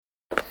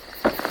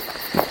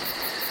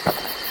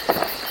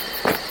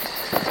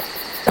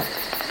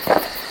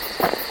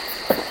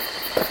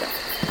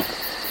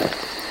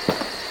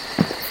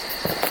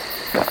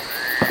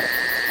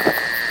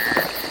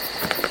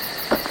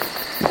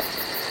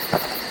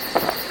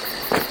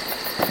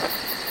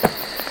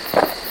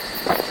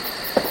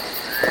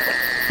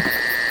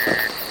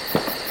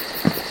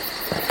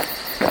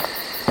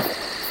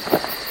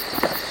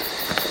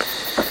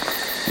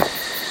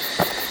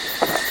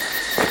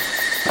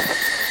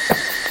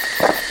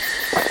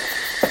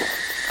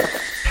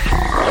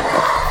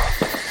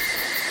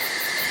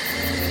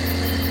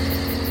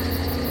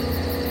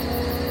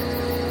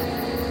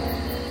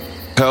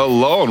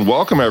Hello and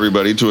welcome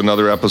everybody to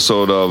another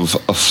episode of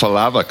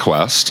Falava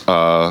Quest.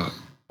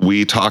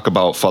 We talk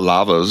about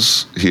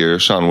falavas here.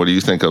 Sean, what do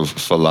you think of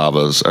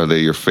falavas? Are they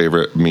your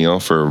favorite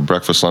meal for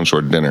breakfast, lunch,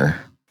 or dinner?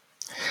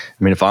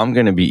 I mean, if I'm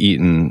going to be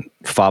eating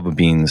fava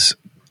beans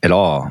at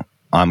all,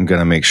 I'm going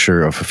to make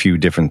sure of a few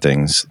different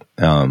things.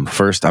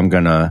 First, I'm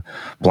going to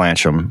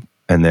blanch them,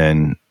 and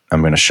then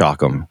I'm going to shock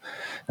them,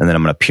 and then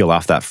I'm going to peel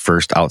off that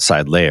first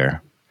outside layer.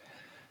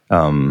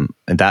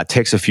 And that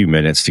takes a few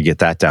minutes to get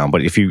that down.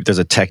 But there's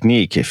a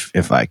technique, if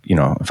I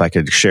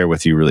could share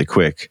with you really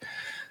quick,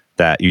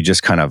 that you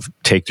just kind of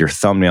take your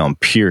thumbnail and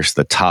pierce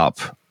the top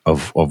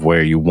of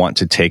where you want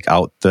to take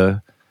out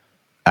the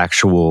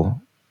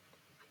actual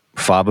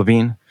fava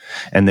bean,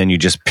 and then you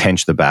just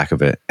pinch the back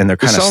of it. And they're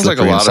kind of sounds like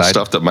a lot inside. of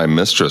stuff that my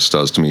mistress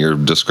does to me. You're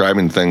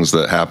describing things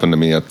that happen to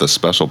me at the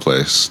special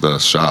place, the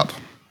shop.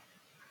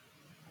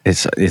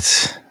 It's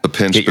the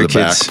pinch for the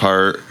back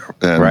part.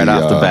 And right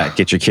off the bat,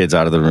 get your kids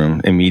out of the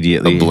room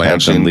immediately. The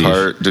blanching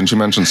part. Didn't you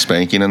mention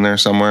spanking in there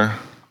somewhere?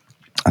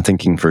 I'm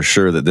thinking for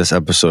sure that this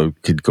episode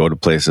could go to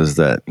places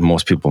that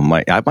most people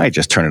I might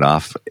just turn it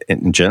off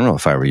in general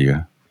if I were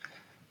you.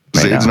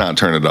 Zaid's not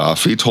turn it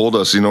off. He told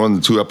us, in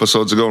the 2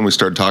 episodes ago when we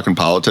started talking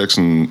politics,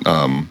 and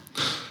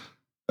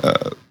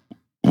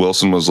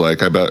Wilson was like,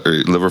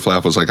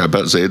 Liverflap was like, I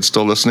bet Zaid's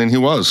still listening. He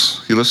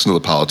was. He listened to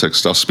the politics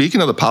stuff.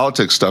 Speaking of the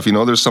politics stuff,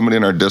 there's somebody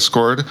in our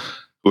Discord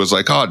who was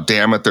like, oh,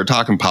 damn it, they're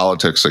talking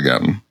politics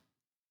again.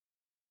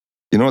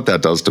 You know what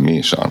that does to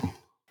me, Sean?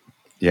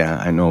 Yeah,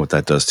 I know what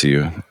that does to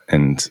you.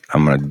 And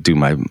I'm going to do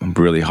my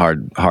really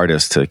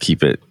hardest to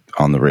keep it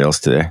on the rails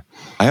today.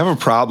 I have a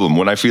problem.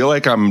 When I feel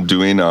like I'm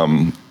doing,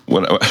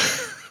 when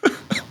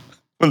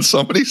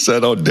somebody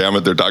said, oh, damn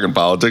it, they're talking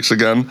politics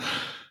again,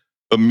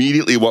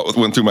 immediately what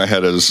went through my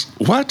head is,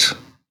 what?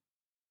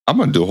 I'm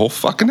going to do a whole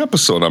fucking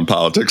episode on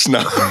politics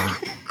now.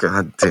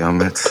 God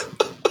damn it.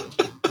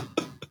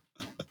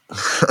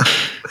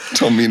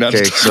 Told me not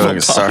to talk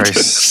about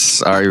politics.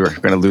 Sorry, we're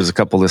going to lose a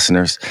couple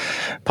listeners.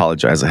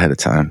 Apologize ahead of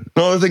time.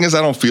 No, the thing is,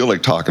 I don't feel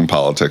like talking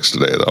politics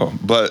today, though.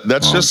 But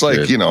that's just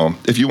like, good.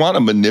 If you want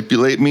to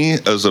manipulate me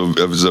as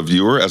a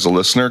viewer, as a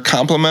listener,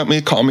 compliment me,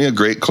 call me a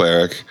great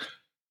cleric,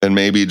 and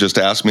maybe just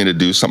ask me to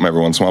do something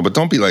every once in a while. But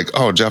don't be like,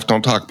 oh, Jeff,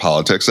 don't talk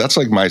politics. That's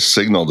like my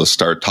signal to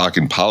start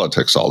talking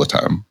politics all the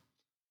time.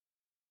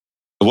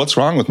 What's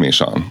wrong with me,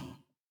 Sean?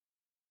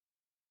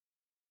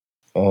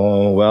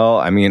 Oh, well,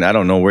 I mean, I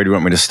don't know. Where do you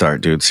want me to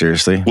start, dude?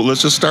 Seriously? Well,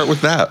 let's just start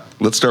with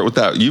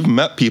that. You've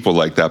met people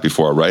like that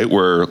before, right?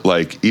 Where,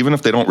 like, even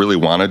if they don't really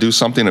want to do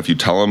something, if you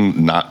tell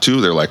them not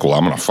to, they're like, well,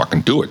 I'm going to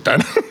fucking do it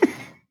then.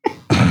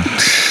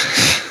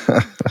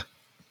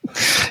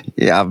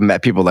 Yeah, I've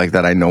met people like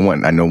that. I know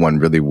one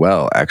really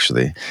well,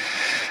 actually.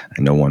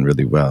 I know one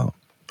really well.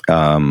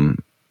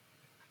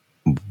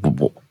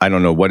 I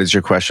don't know. What is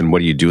your question? What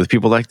do you do with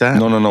people like that?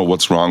 No.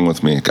 What's wrong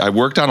with me? I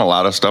worked on a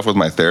lot of stuff with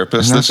my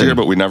therapist this year,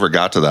 but we never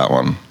got to that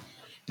one.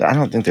 I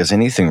don't think there's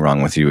anything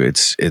wrong with you.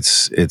 It's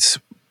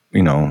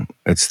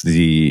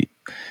the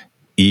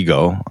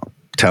ego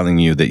telling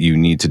you that you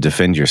need to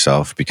defend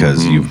yourself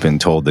because you've been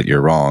told that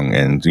you're wrong,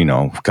 and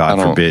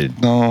God forbid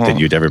that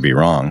you'd ever be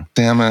wrong.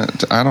 Damn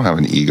it! I don't have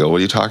an ego. What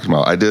are you talking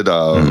about? I did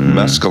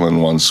mescaline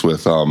once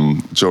with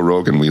Joe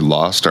Rogan. We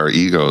lost our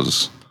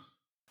egos.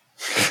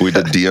 We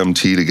did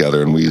DMT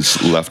together, and we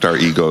left our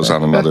egos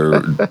on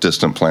another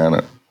distant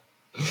planet.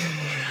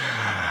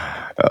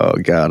 Oh,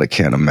 God, I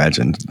can't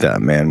imagine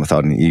that man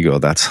without an ego.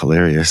 That's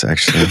hilarious,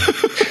 actually.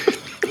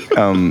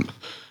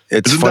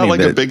 Isn't that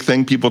like a big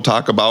thing people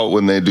talk about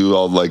when they do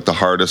all like the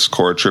hardest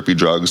core trippy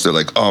drugs? They're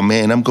like, oh,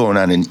 man, I'm going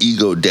on an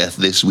ego death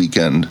this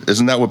weekend.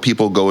 Isn't that what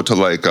people go to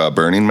like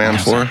Burning Man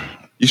for?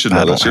 You should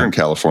know this. You're in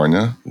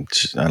California.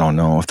 I don't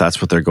know if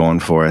that's what they're going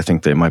for. I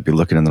think they might be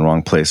looking in the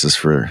wrong places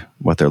for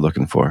what they're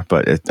looking for,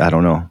 but I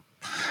don't know.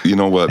 You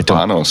know what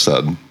Bono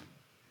said?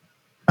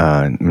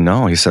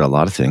 No, he said a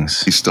lot of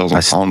things. He still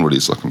hasn't found what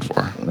he's looking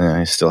for. Yeah,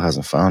 he still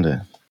hasn't found it.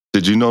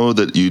 Did you know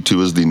that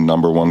U2 is the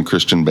 #1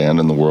 Christian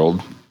band in the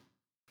world?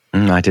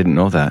 I didn't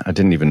know that. I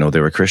didn't even know they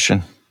were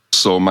Christian.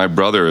 So my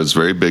brother is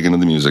very big into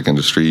the music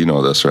industry. You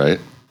know this, right?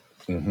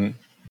 Mm-hmm.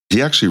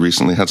 He actually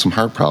recently had some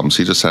heart problems.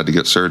 He just had to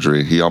get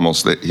surgery. He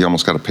almost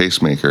got a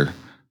pacemaker.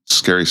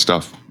 Scary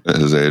stuff at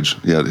his age.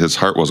 Yeah, his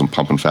heart wasn't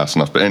pumping fast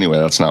enough. But anyway,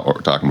 that's not what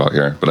we're talking about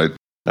here. But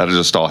that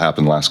just all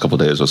happened the last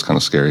couple of days. It was kind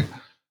of scary.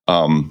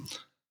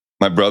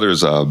 My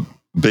brother's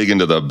big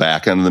into the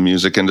back end of the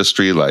music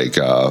industry, like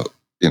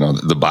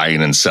the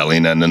buying and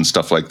selling end and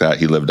stuff like that.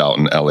 He lived out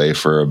in LA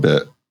for a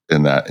bit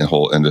in that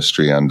whole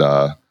industry, and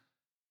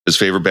his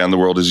favorite band in the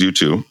world is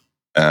U2.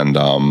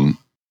 And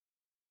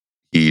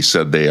he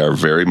said they are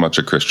very much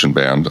a Christian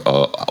band.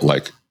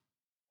 Like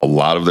a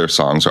lot of their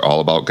songs are all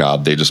about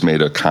God. They just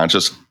made a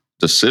conscious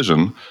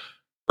decision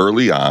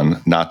early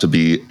on not to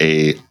be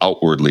a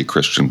outwardly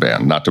Christian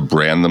band, not to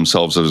brand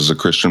themselves as a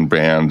Christian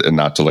band, and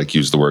not to like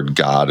use the word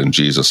God and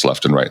Jesus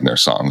left and right in their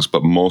songs.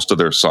 But most of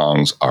their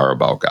songs are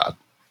about God.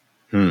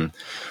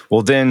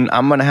 Well, then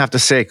I'm going to have to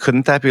say,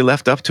 couldn't that be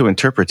left up to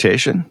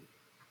interpretation?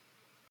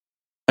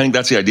 I think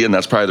that's the idea, and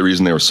that's probably the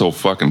reason they were so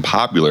fucking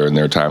popular in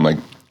their time. Like,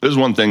 There's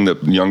one thing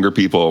that younger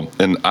people,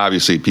 and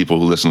obviously people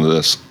who listen to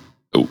this,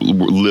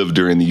 lived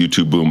during the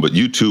U2 boom, but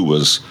U2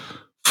 was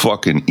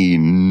fucking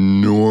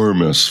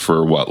enormous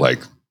for what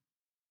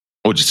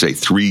would you say,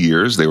 3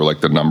 years? They were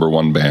like the number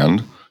one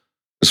band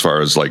as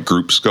far as like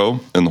groups go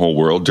in the whole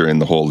world during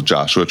the whole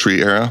Joshua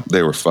Tree era.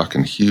 They were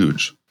fucking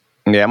huge.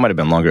 Yeah, it might have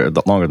been longer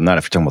than that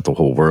if you're talking about the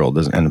whole world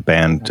and a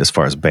band as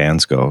far as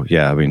bands go.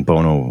 Yeah, I mean,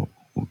 Bono,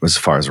 as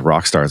far as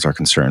rock stars are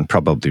concerned,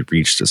 probably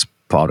reached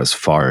about as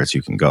far as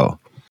you can go.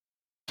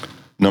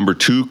 Number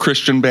 2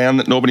 Christian band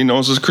that nobody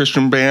knows is a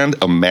Christian band,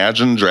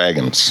 Imagine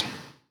Dragons.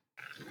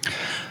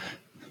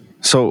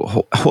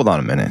 So hold on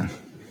a minute.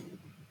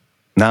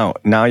 Now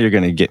you're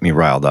going to get me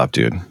riled up,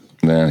 dude.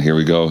 Yeah, here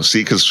we go.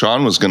 See, because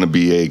Sean was going to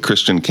be a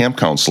Christian camp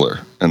counselor,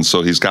 and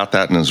so he's got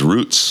that in his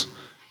roots.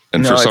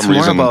 And for some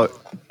reason,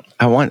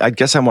 I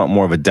guess I want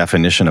more of a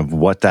definition of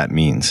what that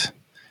means,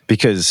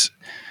 because.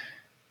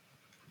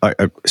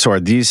 So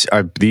are these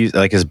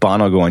like, is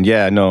Bono going,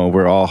 yeah, no,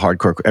 we're all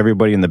hardcore.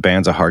 Everybody in the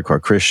band's a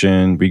hardcore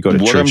Christian. We go to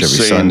church every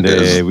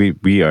Sunday. We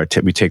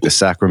take the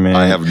sacrament.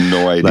 I have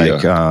no idea.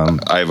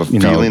 I have a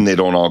feeling they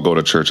don't all go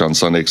to church on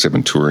Sunday because they've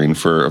been touring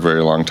for a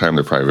very long time.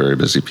 They're probably very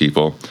busy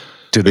people.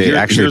 Do they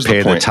actually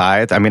pay the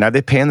tithe? I mean, are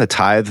they paying the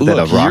tithe that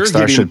a rock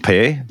star should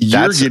pay?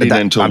 You're getting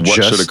into what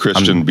should a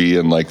Christian be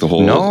and like the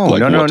whole what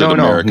did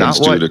Americans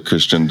do to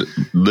Christian?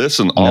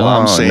 Listen, all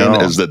I'm saying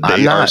is that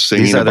they are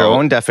singing. These are their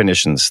own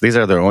definitions. These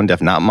are their own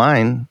not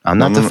mine. I'm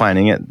not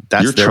defining it.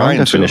 That's their own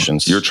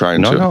definitions. You're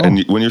trying to.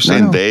 And when you're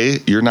saying they,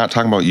 you're not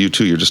talking about you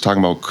two. You're just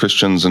talking about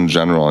Christians in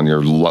general. And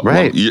you're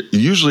right.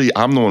 Usually,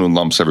 I'm the one who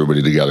lumps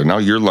everybody together. Now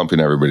you're lumping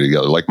everybody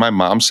together. Like my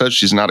mom said,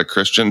 she's not a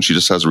Christian. She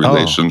just has a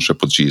relationship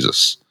with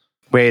Jesus.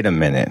 Wait a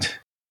minute.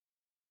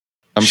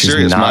 I'm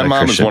serious. My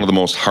mom is one of the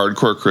most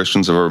hardcore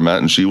Christians I've ever met,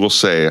 and she will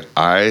say,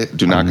 "I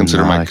do not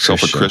consider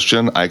myself a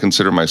Christian. I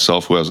consider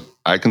myself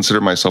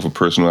a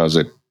person who has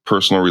a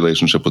personal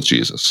relationship with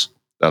Jesus."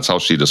 That's how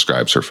she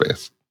describes her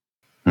faith.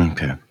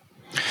 Okay.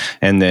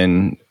 And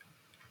then,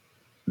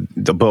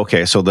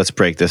 so let's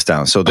break this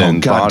down. So then,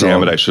 God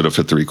damn it! I should have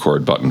hit the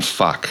record button.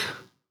 Fuck.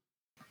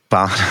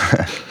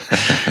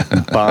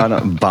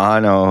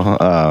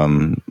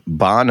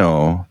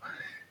 Bono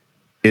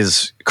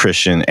is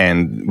Christian,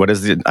 and what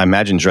is the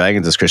Imagine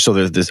Dragons is Christian. So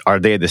there's this. Are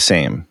they the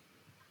same?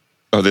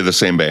 Are they the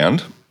same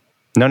band?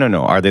 No.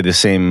 Are they the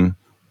same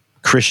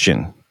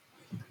Christian?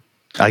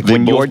 Like they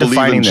when both you're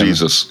defining believe in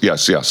Jesus.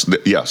 Yes.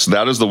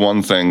 That is the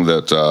one thing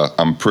that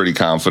I'm pretty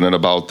confident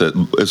about. That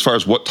as far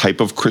as what type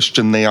of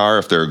Christian they are,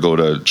 if they go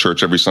to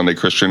church every Sunday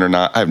Christian or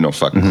not, I have no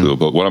fucking clue.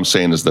 But what I'm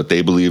saying is that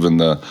they believe in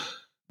the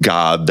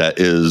God that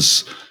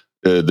is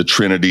the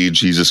Trinity,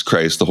 Jesus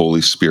Christ, the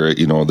Holy Spirit,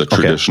 the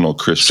traditional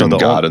Christian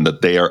God, and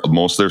that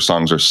most of their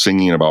songs are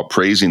singing about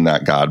praising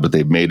that God, but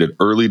they've made an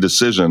early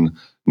decision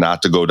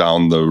not to go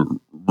down the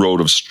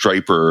road of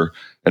Stryper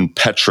and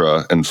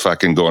Petra and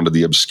fucking go into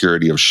the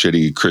obscurity of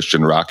shitty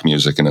Christian rock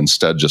music and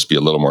instead just be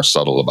a little more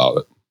subtle about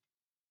it.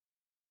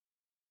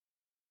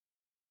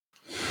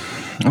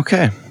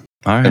 Okay.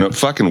 All right. And it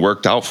fucking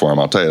worked out for them,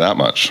 I'll tell you that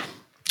much.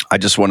 I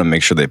just want to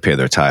make sure they pay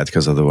their tithe,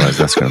 because otherwise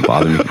that's going to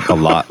bother me a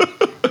lot.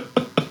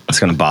 It's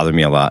going to bother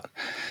me a lot.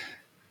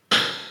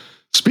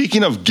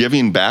 Speaking of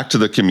giving back to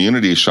the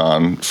community,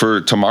 Sean,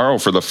 for tomorrow,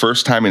 for the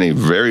first time in a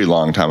very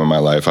long time in my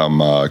life, I'm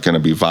going to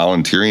be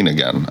volunteering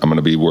again. I'm going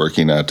to be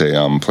working at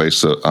a place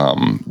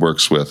that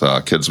works with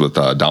kids with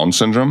Down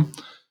syndrome.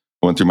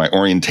 I went through my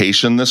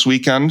orientation this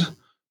weekend.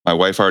 My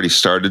wife already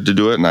started to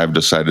do it, and I've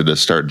decided to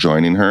start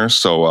joining her.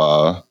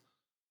 So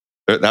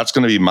that's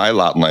going to be my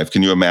lot in life.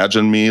 Can you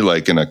imagine me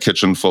like in a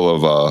kitchen full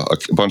of a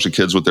bunch of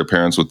kids with their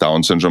parents with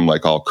Down syndrome,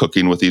 like all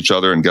cooking with each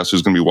other, and guess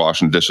who's going to be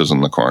washing dishes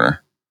in the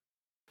corner?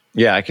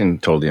 Yeah, I can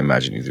totally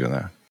imagine you doing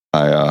that.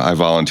 I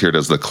volunteered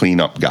as the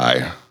cleanup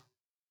guy.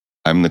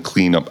 I'm the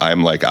cleanup.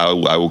 I'm like, I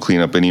will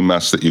clean up any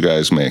mess that you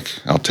guys make.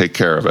 I'll take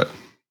care of it.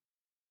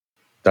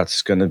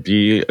 That's going to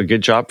be a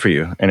good job for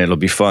you, and it'll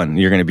be fun.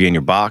 You're going to be in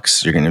your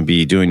box. You're going to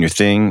be doing your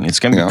thing. It's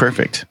going to be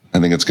perfect.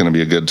 I think it's going to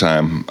be a good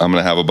time. I'm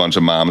going to have a bunch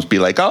of moms be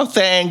like, "Oh,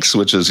 thanks,"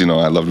 which is, I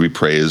love to be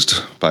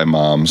praised by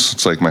moms.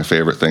 It's like my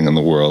favorite thing in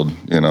the world,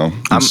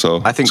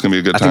 So I think it's going to be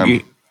a good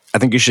time. I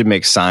think you should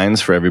make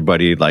signs for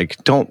everybody,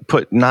 like, don't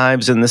put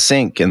knives in the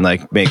sink, and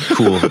like make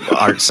cool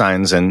art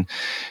signs, and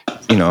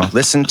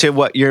listen to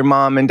what your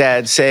mom and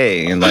dad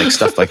say, and like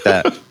stuff like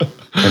that.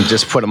 And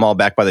just put them all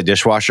back by the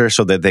dishwasher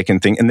so that they can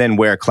think, and then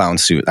wear a clown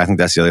suit. I think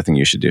that's the other thing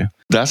you should do.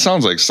 That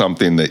sounds like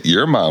something that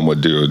your mom would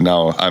do.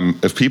 Now,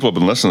 if people have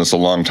been listening to this a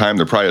long time,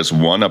 there probably is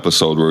one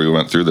episode where we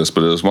went through this,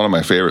 but it was one of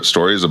my favorite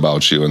stories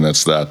about you. And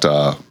that's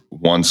that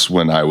once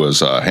when I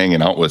was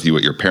hanging out with you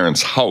at your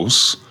parents'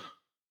 house,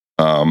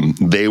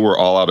 they were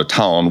all out of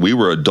town. We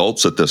were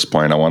adults at this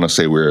point. I want to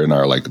say we were in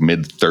our like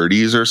mid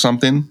 30s or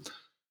something.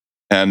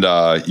 And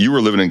you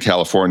were living in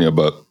California,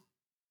 but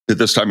at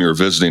this time you were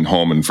visiting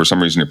home, and for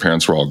some reason your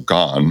parents were all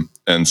gone.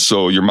 And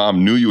so your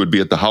mom knew you would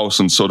be at the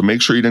house. And so to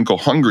make sure you didn't go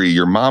hungry,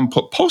 your mom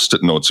put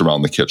Post-it notes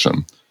around the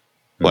kitchen.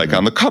 Like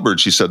on the cupboard,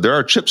 she said, "There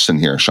are chips in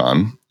here,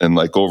 Sean." And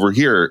like over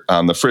here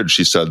on the fridge,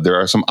 she said, "There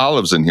are some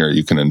olives in here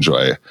you can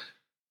enjoy."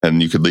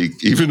 And you could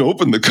even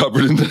open the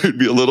cupboard and there'd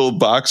be a little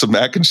box of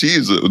mac and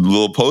cheese, a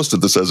little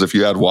post-it that says, if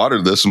you add water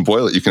to this and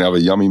boil it, you can have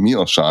a yummy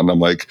meal, Sean. I'm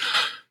like,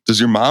 does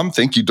your mom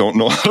think you don't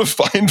know how to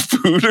find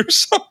food or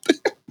something?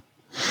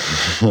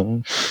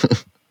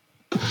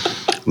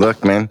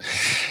 Look, man,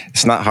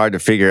 it's not hard to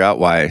figure out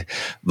why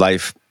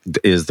life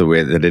is the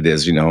way that it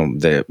is,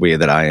 the way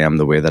that I am,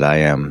 the way that I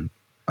am.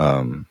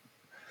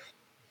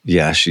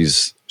 Yeah,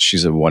 she's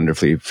a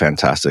wonderfully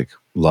fantastic,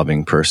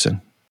 loving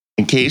person.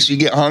 In case you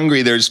get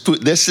hungry, there's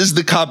food. This is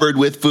the cupboard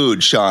with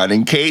food, Sean.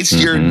 In case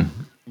you're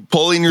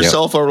pulling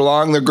yourself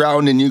along the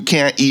ground and you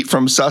can't eat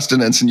from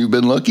sustenance and you've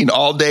been looking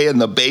all day in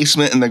the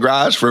basement and the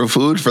garage for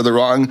food for the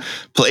wrong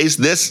place,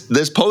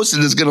 this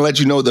post-it is going to let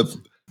you know the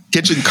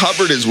kitchen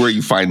cupboard is where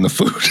you find the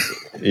food.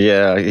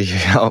 Yeah.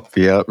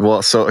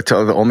 Well, so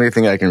the only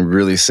thing I can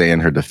really say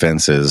in her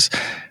defense is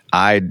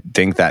I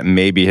think that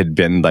maybe had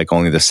been like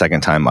only the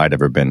second time I'd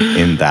ever been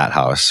in that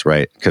house,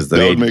 right? Because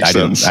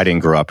I didn't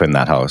grow up in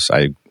that house.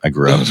 I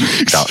grew up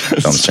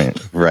downstream,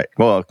 right?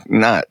 Well,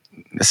 it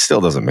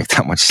still doesn't make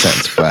that much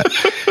sense, but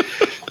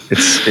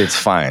it's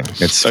fine.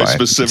 It's fine. I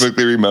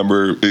specifically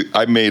remember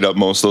I made up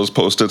most of those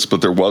Post-its, but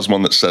there was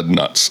one that said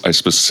nuts. I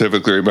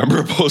specifically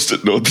remember a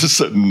Post-it note that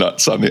said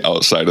nuts on the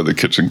outside of the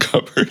kitchen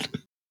cupboard.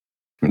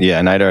 Yeah,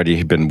 and I'd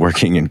already been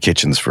working in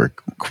kitchens for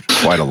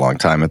quite a long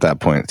time at that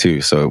point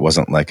too, so it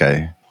wasn't like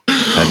I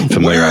hadn't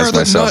familiarized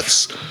myself.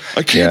 Nuts?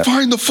 I can't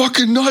find the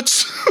fucking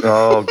nuts.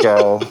 Oh,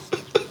 God.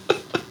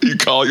 You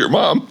call your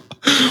mom.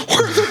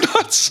 Where are the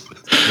nuts?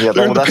 Yeah,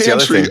 they're in the that's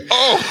pantry. The other thing.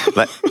 Oh,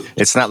 but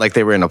it's not like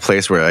they were in a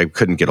place where I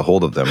couldn't get a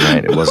hold of them,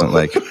 right? It wasn't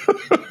like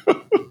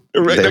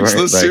right next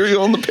to the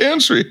cereal in the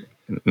pantry.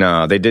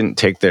 No, they didn't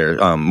take their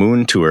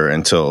moon tour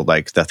until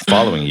like the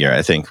following year,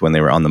 I think, when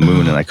they were on the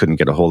moon, and I couldn't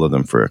get a hold of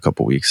them for a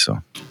couple weeks.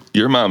 So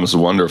your mom is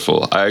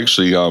wonderful. I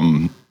actually,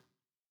 when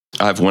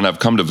I've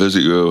come to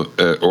visit you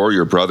or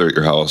your brother at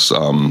your house,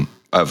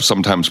 I've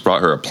sometimes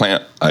brought her a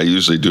plant. I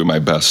usually do my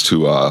best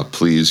to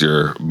please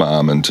your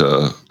mom and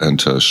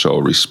to show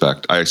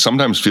respect. I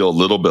sometimes feel a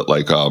little bit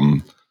like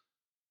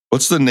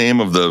what's the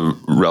name of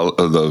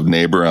the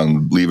neighbor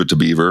on Leave It to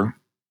Beaver?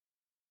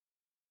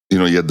 You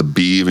know, you had the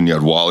Beeve and you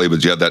had Wally,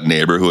 but you had that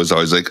neighbor who was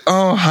always like,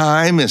 "Oh,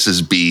 hi,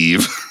 Mrs.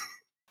 Beeve."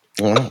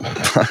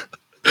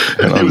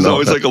 And he was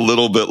always like a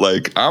little bit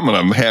like, "I'm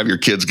gonna have your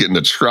kids get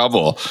into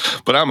trouble,"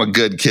 but I'm a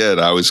good kid.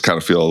 I always kind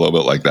of feel a little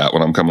bit like that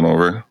when I'm coming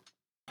over.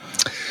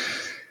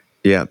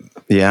 Yeah.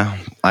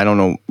 I don't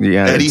know.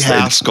 Yeah, Eddie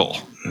Haskell.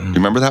 You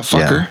remember that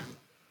fucker?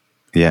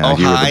 Yeah. Oh,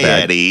 hi,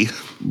 Eddie.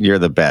 You're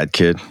the bad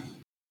kid.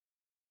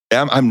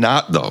 I'm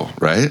not though,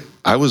 right?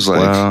 I was like,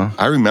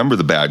 I remember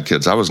the bad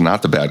kids. I was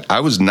not the bad.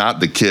 I was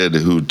not the kid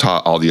who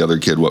taught all the other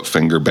kid what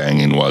finger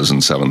banging was in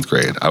 7th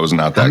grade. I was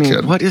not that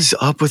kid. What is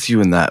up with you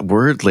in that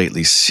word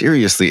lately?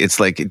 Seriously, it's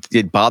like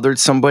it bothered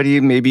somebody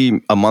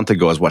maybe a month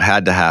ago is what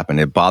had to happen.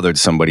 It bothered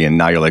somebody, and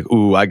now you're like,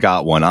 ooh, I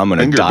got one. I'm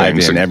going to dive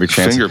in every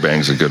chance. Finger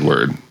bang's a good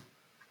word.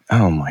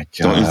 Oh my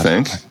God. Don't you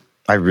think?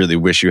 I really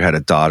wish you had a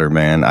daughter,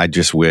 man. I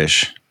just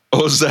wish.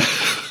 Oh, is that?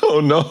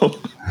 Oh no.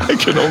 I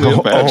can only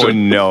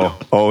imagine.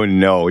 Oh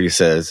no, he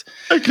says.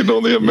 I can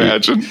only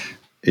imagine.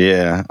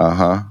 Yeah,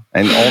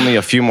 And only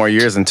a few more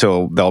years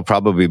until they'll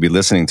probably be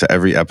listening to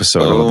every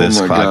episode of this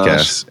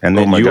podcast. And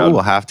then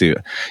will have to,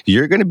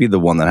 you're going to be the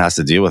one that has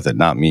to deal with it,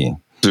 not me.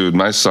 Dude,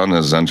 my son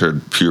has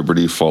entered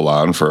puberty full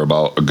on for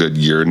about a good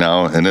year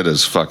now, and it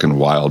is fucking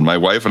wild. My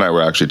wife and I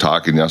were actually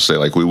talking yesterday,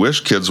 like we wish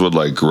kids would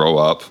like grow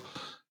up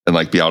and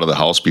like be out of the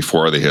house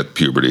before they hit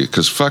puberty,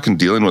 because fucking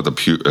dealing with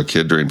a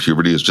kid during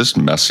puberty is just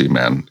messy,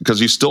 man. Because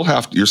you're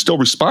still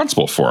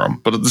responsible for them,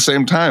 but at the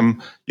same time,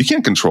 you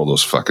can't control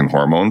those fucking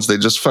hormones. They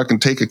just fucking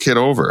take a kid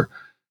over.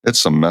 It's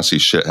some messy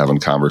shit having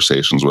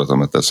conversations with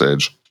them at this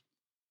age.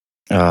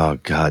 Oh,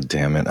 God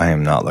damn it. I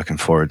am not looking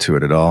forward to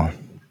it at all.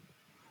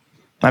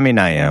 I mean,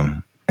 I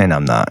am, and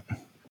I'm not.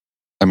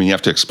 I mean, you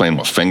have to explain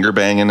what finger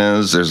banging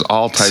is. There's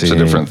all types of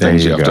different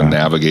things you have to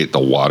navigate the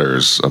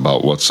waters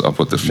about what's up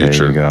with the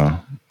future. There you go.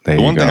 The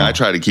one thing I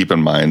try to keep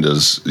in mind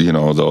is,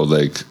 though,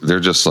 like, they're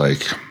just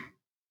like,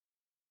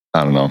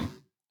 I don't know.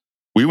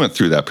 We went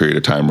through that period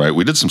of time, right?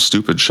 We did some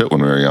stupid shit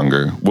when we were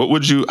younger.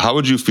 How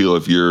would you feel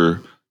if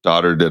your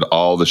daughter did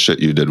all the shit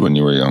you did when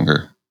you were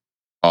younger?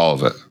 All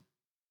of it.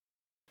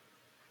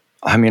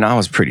 I mean, I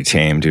was pretty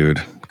tame,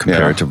 dude,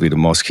 comparatively to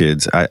most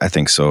kids. I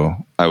think so.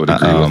 I would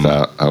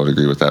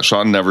agree with that.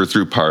 Sean never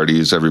threw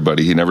parties,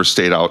 everybody. He never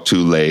stayed out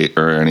too late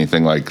or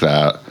anything like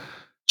that.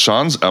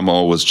 Sean's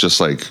MO was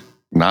just like,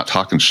 not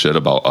talking shit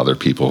about other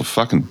people.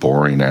 Fucking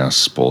boring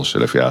ass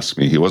bullshit, if you ask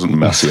me. He wasn't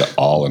messy at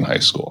all in high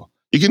school.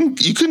 You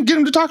couldn't get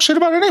him to talk shit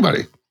about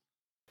anybody.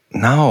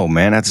 No,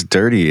 man, that's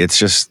dirty. It's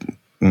just,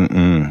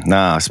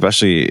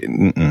 especially,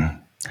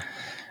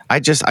 I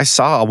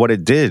saw what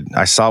it did.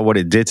 I saw what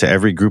it did to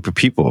every group of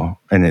people,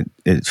 and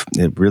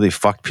it really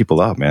fucked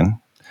people up,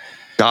 man.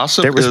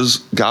 Gossip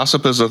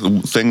is a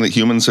thing that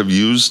humans have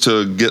used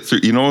to get through.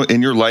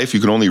 In your life,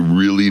 you can only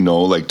really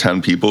know like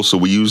 10 people. So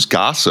we use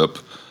gossip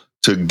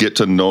to get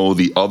to know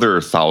the other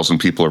 1,000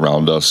 people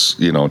around us,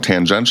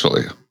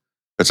 tangentially.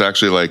 It's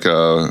actually like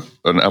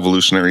an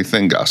evolutionary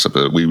thing, gossip.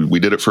 We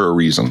did it for a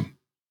reason.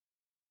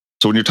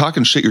 So when you're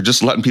talking shit, you're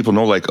just letting people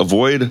know, like,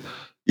 avoid,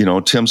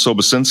 Tim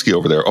Sobocinski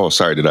over there. Oh,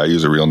 sorry, did I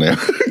use a real name?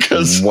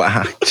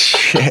 Wow,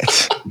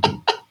 shit.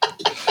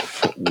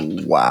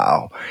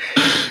 Wow.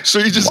 So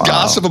you just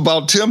gossip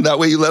about Tim. That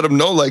way you let him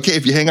know, like, hey,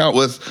 if you hang out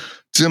with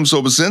Tim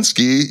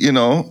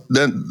Sobocinski,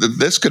 then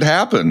this could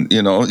happen.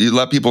 You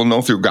let people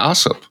know through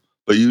gossip.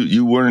 But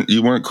you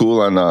weren't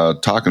cool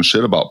on talking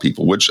shit about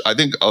people, which I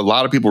think a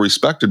lot of people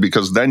respected,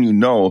 because then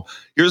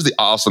here's the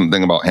awesome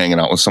thing about hanging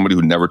out with somebody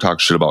who never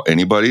talks shit about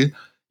anybody.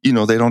 They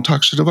don't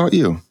talk shit about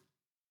you.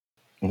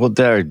 Well,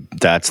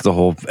 that's the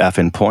whole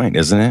effing point,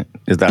 isn't it?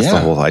 The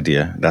whole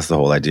idea. That's the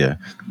whole idea.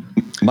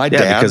 My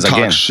dad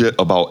talks shit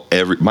about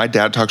my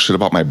dad talks shit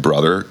about my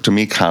brother to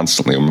me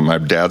constantly. When my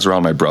dad's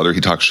around my brother, he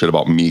talks shit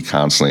about me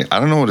constantly. I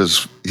don't know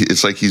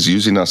it's like he's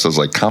using us as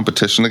like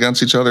competition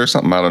against each other or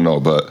something. I don't know,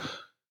 but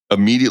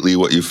immediately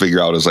what you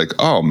figure out is like,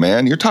 oh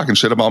man, you're talking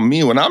shit about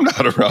me when I'm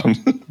not around.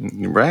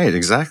 Right,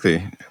 exactly.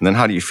 And then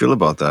how do you feel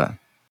about that?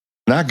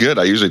 Not good.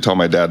 I usually tell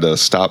my dad to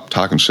stop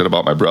talking shit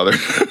about my brother.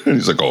 And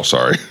he's like, oh,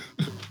 sorry.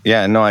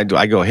 Yeah, no, I do.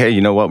 I go, hey,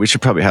 you know what? We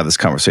should probably have this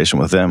conversation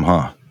with them,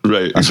 huh?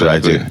 Right, that's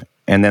exactly. What I do.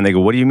 And then they go,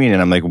 what do you mean?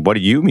 And I'm like, what do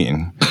you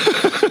mean?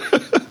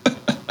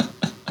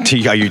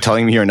 Are you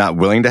telling me you're not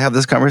willing to have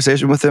this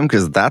conversation with them?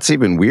 Because that's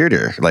even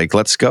weirder. Like,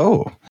 let's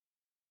go.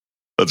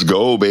 Let's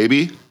go,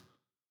 baby.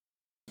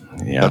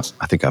 Yeah,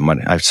 I think I might.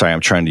 I'm sorry, I'm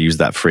trying to use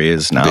that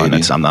phrase now,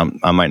 baby. And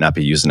I might not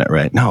be using it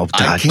right. No,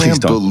 God, please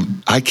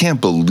don't. I can't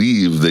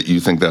believe that you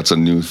think that's a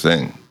new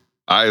thing.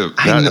 That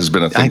has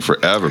been a thing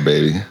forever,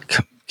 baby.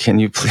 Can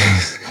you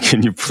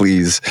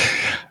please?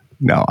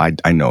 No,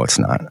 I know it's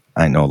not.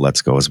 I know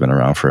Let's Go has been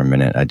around for a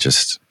minute.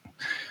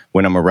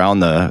 When I'm around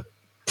the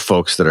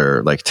folks that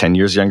are like 10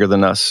 years younger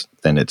than us,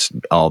 then it's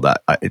all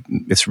that.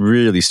 It's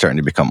really starting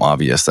to become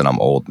obvious that I'm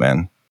old,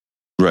 man.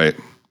 Right.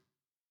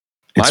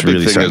 It's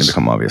really starting to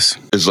become obvious.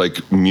 Is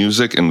like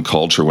music and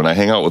culture. When I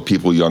hang out with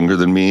people younger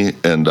than me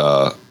and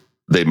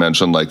they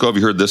mention like, oh, have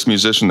you heard this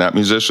musician, that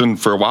musician?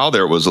 For a while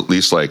there, it was at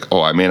least like,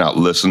 oh, I may not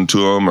listen to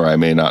them or I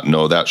may not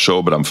know that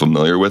show, but I'm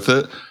familiar with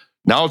it.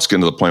 Now it's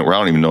getting to the point where I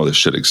don't even know this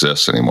shit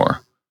exists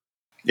anymore.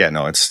 Yeah,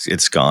 no,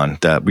 it's gone.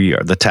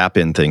 The tap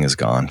in thing is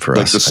gone for us.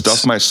 Like the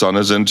stuff my son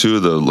is into,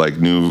 the like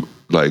new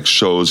like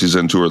shows he's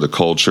into, or the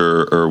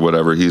culture or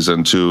whatever he's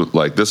into.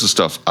 Like this is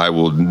stuff I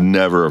will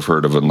never have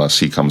heard of unless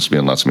he comes to me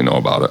and lets me know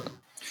about it.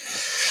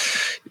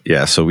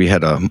 Yeah, so we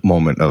had a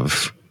moment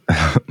of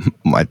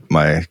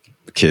my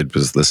kid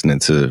was listening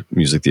to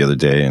music the other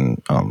day,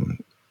 and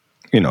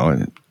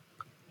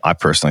I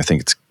personally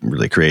think it's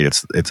really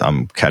great.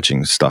 I'm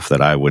catching stuff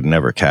that I would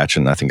never catch,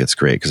 and I think it's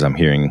great because I'm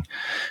hearing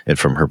it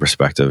from her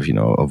perspective,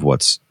 of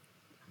what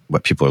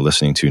people are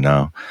listening to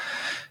now,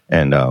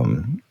 and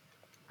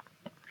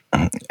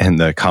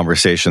the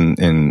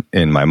conversation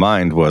in my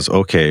mind was,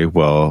 okay,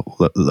 well,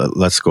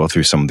 let's go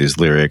through some of these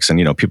lyrics,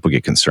 and people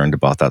get concerned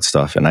about that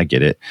stuff, and I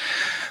get it.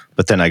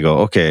 But then I go,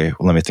 okay,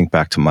 well, let me think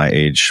back to my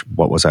age.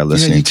 What was I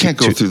listening to? You can't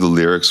go through the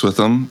lyrics with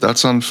them.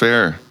 That's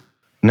unfair.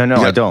 No,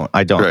 I don't.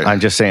 Right. I'm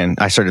just saying,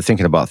 I started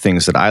thinking about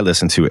things that I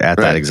listened to at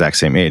that exact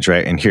same age,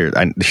 right? And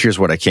here's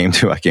what I came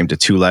to. I came to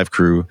Two Live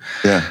Crew.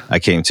 Yeah. I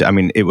came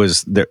to, it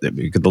was,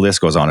 the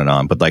list goes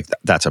on, but like,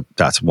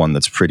 that's one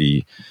that's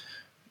pretty,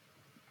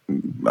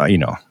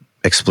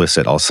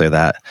 explicit. I'll say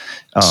that.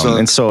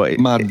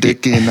 My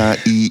dick and I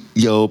eat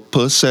your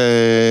pussy.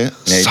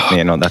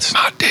 That's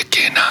my dick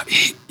and I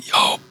eat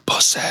your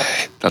pussy.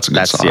 That's a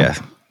good song. Yeah.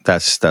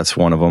 That's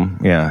one of them.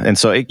 Yeah. And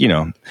so,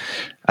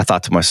 I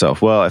thought to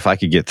myself, well, if I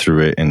could get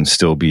through it and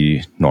still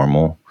be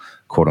normal,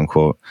 quote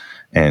unquote,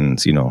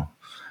 and,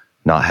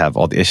 not have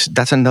all the issues.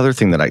 That's another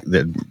thing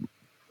that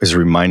is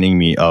reminding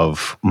me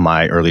of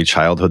my early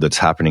childhood that's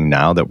happening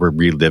now that we're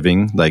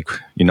reliving. Like,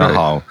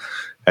 how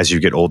as you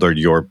get older,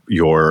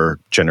 your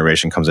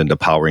generation comes into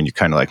power and you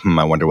kind of like,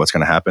 I wonder what's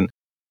going to happen.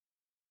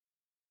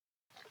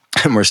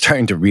 And we're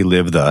starting to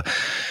relive the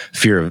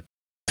fear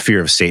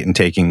of Satan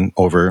taking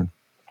over.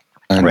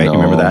 Right? You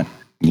remember that?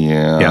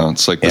 Yeah.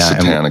 It's like the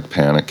satanic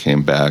panic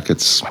came back.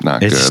 It's not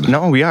good.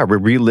 No, we are. We're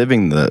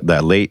reliving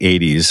that late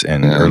 80s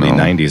and early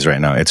 90s right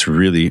now. It's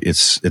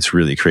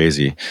really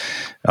crazy.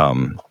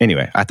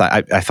 Anyway,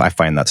 I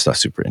find that stuff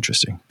super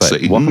interesting. But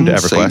Satan, welcome to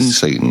EverQuest.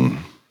 Satan.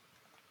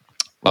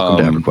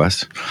 Welcome to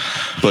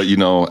EverQuest. But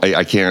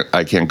I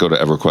can't go to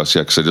EverQuest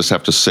yet because I just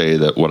have to say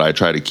that what I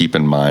try to keep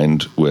in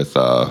mind with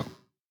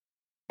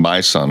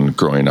my son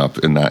growing up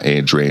in that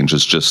age range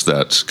is just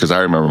that, because I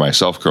remember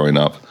myself growing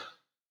up.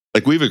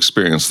 Like we've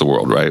experienced the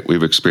world, right?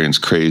 We've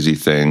experienced crazy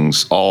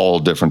things, all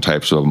different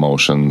types of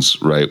emotions,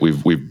 right?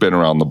 We've been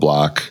around the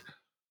block.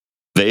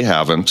 They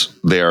haven't.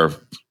 They are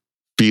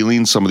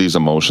feeling some of these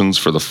emotions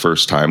for the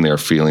first time. They are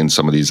feeling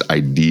some of these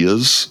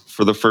ideas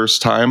for the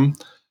first time,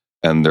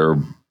 and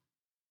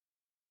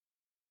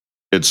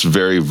it's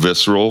very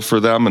visceral for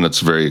them and it's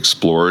very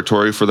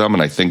exploratory for them.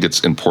 And I think it's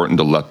important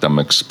to let them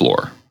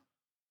explore.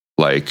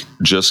 Like,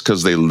 just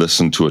because they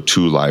listen to a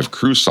 2 Live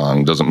Crew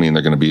song doesn't mean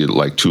they're going to be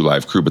like 2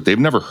 Live Crew, but they've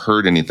never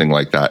heard anything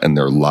like that in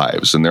their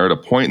lives. And they're at a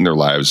point in their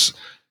lives,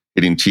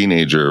 hitting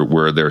teenager,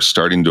 where they're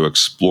starting to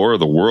explore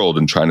the world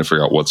and trying to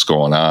figure out what's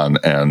going on.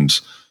 And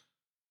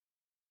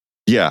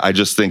yeah, I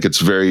just think it's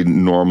very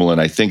normal.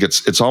 And I think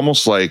it's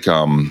almost like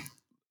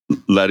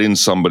letting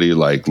somebody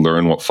like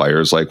learn what fire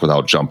is like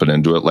without jumping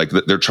into it. Like,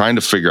 they're trying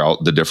to figure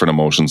out the different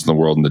emotions in the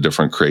world and the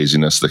different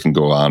craziness that can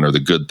go on, or the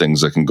good things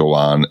that can go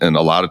on. And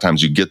a lot of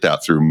times you get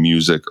that through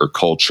music or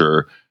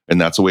culture. And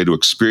that's a way to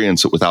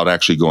experience it without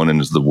actually going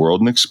into the world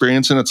and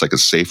experiencing it. It's like a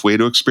safe way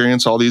to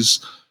experience all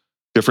these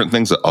different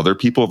things that other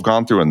people have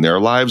gone through in their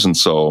lives. And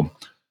so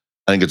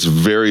I think it's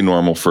very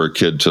normal for a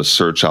kid to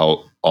search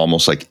out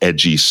almost like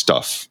edgy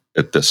stuff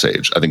at this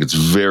age. I think it's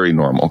very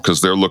normal because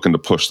they're looking to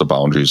push the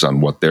boundaries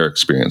on what their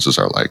experiences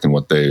are like and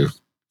what they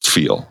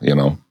feel, you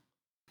know?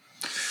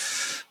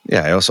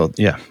 Yeah,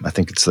 I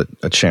think it's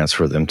a chance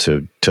for them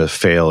to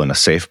fail in a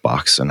safe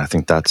box. And I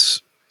think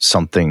that's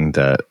something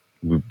that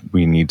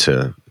we need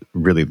to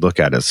really look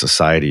at as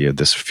society.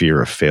 This fear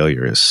of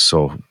failure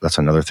that's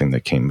another thing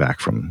that came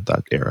back from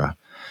that era.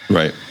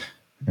 Right.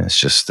 And it's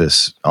just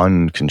this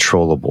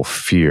uncontrollable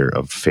fear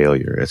of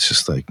failure. It's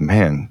just like,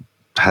 man,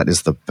 that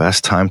is the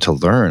best time to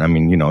learn. I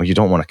mean, you know, you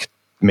don't want to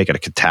make it a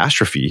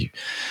catastrophe,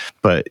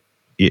 but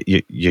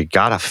you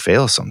gotta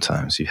fail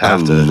sometimes. You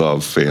have to. I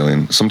love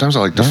failing. Sometimes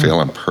I like to fail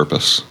on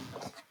purpose.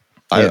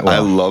 I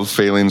love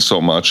failing so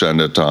much, and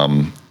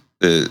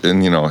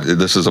and you know,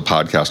 this is a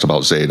podcast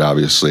about Zaid,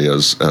 obviously,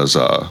 as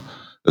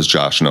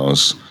Josh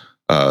knows.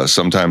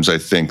 Sometimes I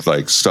think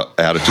like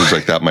attitudes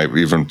like that might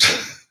even.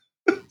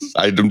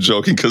 I'm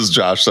joking because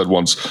Josh said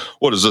once,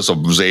 "What is this, a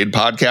Zaid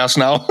podcast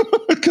now?"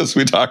 Because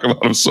we talk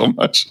about him so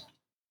much.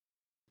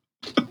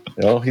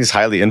 Well, he's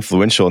highly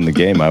influential in the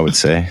game, I would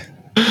say.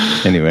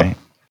 Anyway.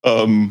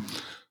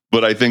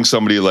 But I think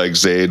somebody like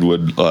Zaid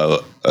would,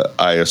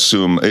 I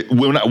assume,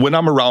 when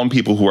I'm around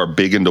people who are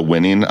big into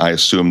winning, I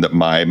assume that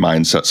my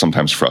mindset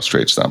sometimes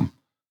frustrates them.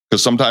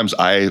 Because sometimes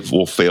I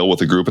will fail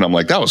with a group and I'm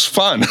like, that was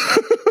fun.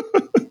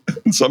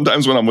 And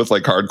sometimes when I'm with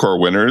like hardcore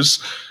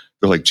winners,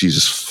 they're like,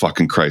 Jesus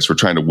fucking Christ, we're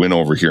trying to win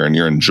over here and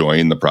you're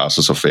enjoying the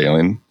process of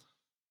failing.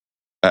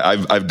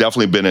 I've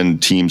definitely been in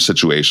team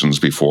situations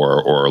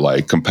before, or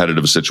like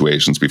competitive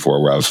situations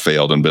before, where I've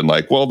failed and been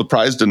like, well, the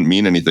prize didn't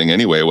mean anything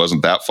anyway. It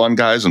wasn't that fun,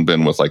 guys. And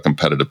been with like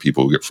competitive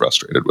people who get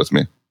frustrated with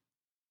me.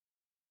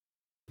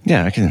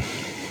 Yeah, I can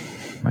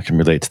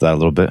relate to that a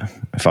little bit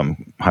if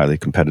I'm highly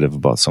competitive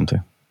about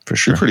something, for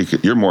sure.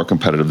 You're more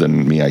competitive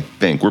than me, I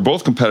think. We're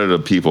both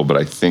competitive people, but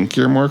I think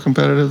you're more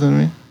competitive than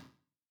me.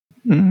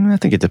 I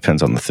think it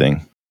depends on the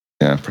thing.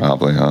 Yeah,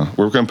 probably, huh?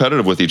 We're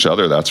competitive with each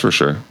other, that's for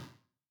sure.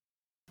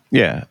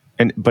 Yeah,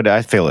 but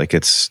I feel like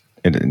it's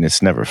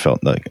never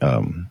felt like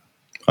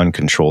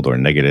uncontrolled or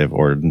negative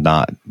or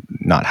not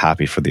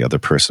happy for the other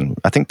person.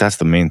 I think that's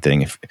the main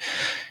thing. If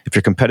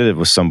you're competitive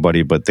with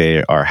somebody but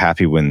they are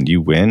happy when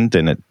you win,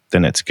 then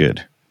it's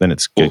good. Then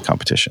it's good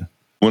competition.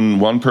 When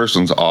one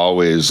person's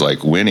always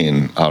like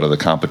winning out of the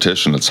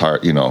competition, it's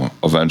hard. You know,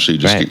 eventually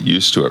you just get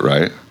used to it,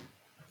 right?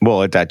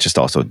 Well, that just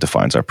also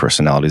defines our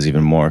personalities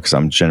even more, because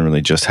I'm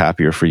generally just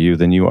happier for you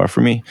than you are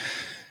for me.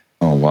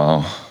 Oh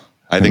wow.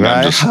 I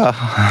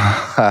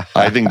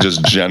think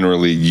just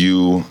generally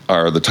you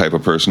are the type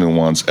of person who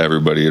wants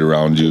everybody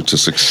around you to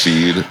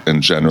succeed.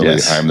 And generally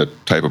yes. I'm the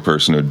type of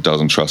person who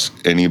doesn't trust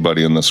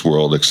anybody in this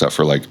world except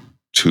for like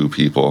 2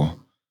 people.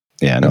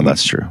 Yeah, no,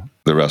 that's true.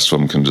 The rest of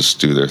them can just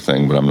do their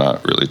thing, but I'm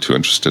not really too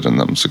interested in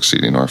them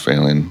succeeding or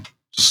failing.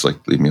 Just like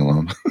leave me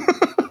alone.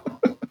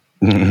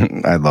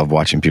 I love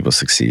watching people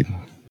succeed.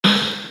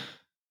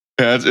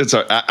 Yeah, it's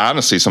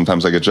honestly,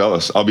 sometimes I get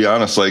jealous. I'll be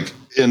honest. Like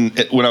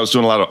when I was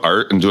doing a lot of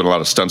art and doing a lot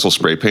of stencil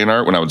spray paint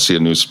art, when I would see a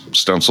new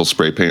stencil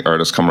spray paint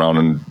artist come around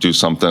and do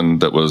something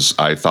that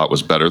I thought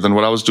was better than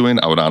what I was doing,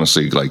 I would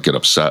honestly like get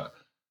upset.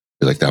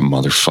 Be like, that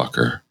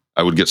motherfucker.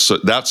 I would get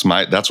that's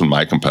when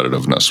my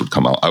competitiveness would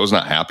come out. I was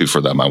not happy for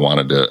them. I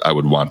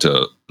would want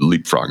to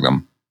leapfrog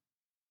them.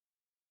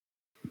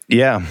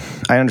 Yeah,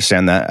 I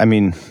understand that. I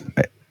mean,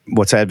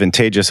 what's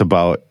advantageous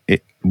about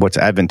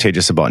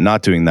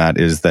not doing that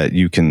is that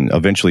you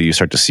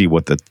start to see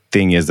what the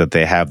thing is that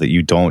they have that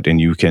you don't, and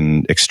you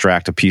can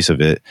extract a piece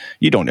of it.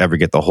 You don't ever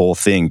get the whole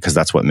thing because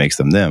that's what makes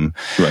them them.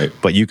 Right.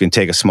 But you can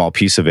take a small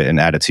piece of it and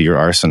add it to your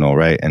arsenal,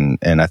 right? And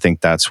I think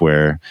that's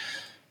where,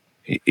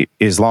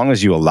 as long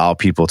as you allow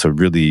people to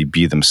really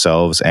be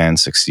themselves and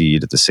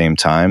succeed at the same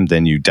time,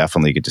 then you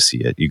definitely get to see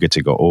it. You get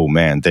to go, oh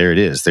man, there it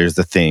is. There's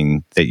the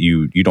thing that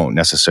you don't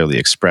necessarily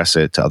express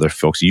it to other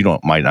folks. You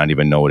might not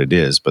even know what it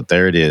is, but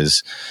there it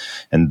is.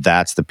 And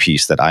that's the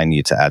piece that I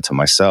need to add to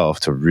myself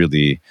to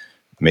really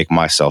make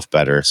myself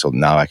better. So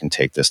now I can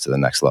take this to the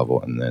next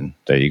level. And then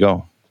there you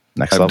go.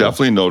 Next level. I've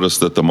definitely noticed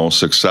that the most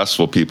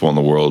successful people in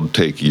the world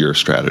take your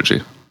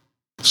strategy.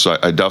 So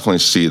I definitely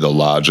see the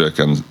logic,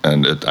 and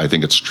I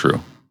think it's true.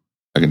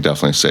 I can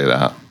definitely say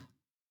that.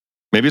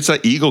 Maybe it's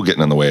that ego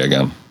getting in the way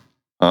again,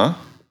 huh?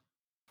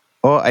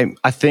 Well,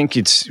 I think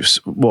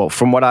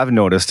from what I've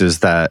noticed is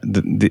that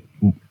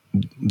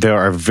there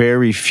are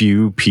very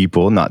few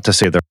people, not to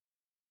say there.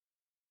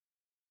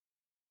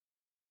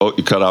 Oh,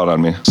 you cut out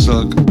on me.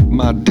 Suck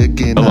my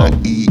dick and Hello.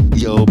 I eat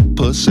your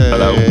pussy.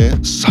 Hello.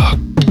 Suck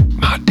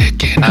my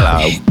dick and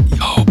I eat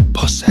your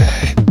pussy.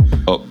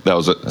 Oh, that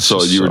was it.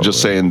 So you were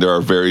just saying there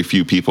are very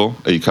few people.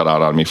 You cut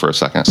out on me for a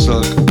second.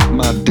 Suck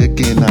my dick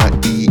and I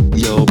eat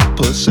your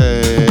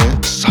pussy.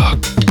 Suck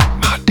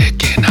my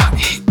dick and I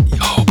eat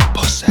your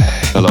pussy.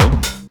 Hello?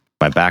 Am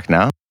I back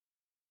now?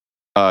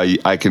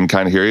 I can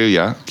kind of hear you,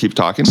 yeah. Keep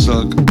talking.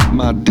 Suck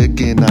my dick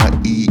and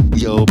I eat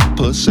your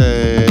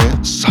pussy.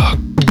 Suck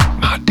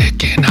my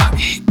dick and I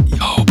eat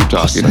your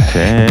pussy.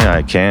 Okay,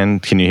 I can.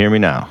 Can you hear me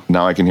now?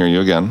 Now I can hear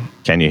you again.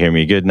 Can you hear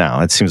me good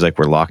now? It seems like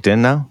we're locked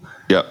in now.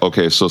 Yeah,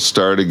 okay, so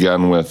start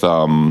again with,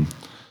 you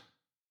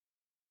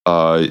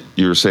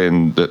were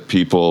saying that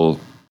people,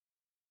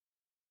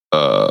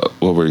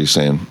 what were you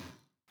saying?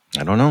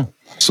 I don't know.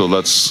 So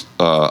let's,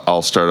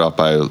 I'll start off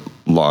by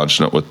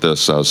launching it with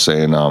this. I was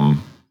saying,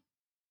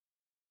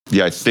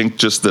 yeah, I think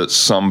just that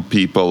some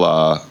people,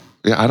 I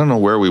don't know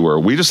where we were.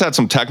 We just had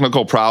some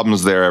technical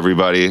problems there,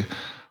 everybody.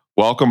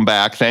 Welcome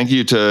back. Thank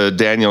you to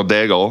Daniel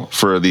Daigle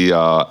for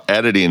the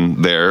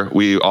editing there.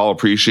 We all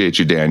appreciate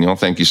you, Daniel.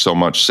 Thank you so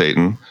much,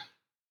 Satan.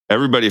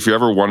 Everybody, if you're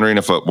ever wondering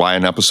why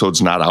an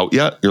episode's not out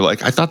yet, you're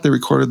like, I thought they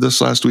recorded this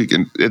last week.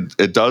 And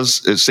it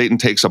does. Satan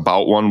takes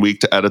about 1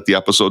 week to edit the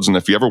episodes. And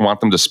if you ever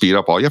want them to speed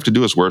up, all you have to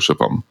do is worship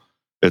them.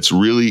 It's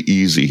really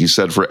easy. He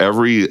said for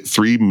every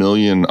 3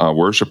 million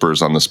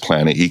worshipers on this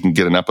planet, he can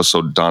get an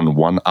episode done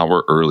 1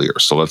 hour earlier.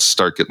 So let's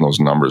start getting those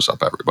numbers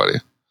up, everybody.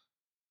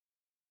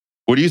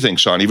 What do you think,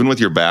 Sean? Even with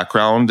your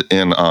background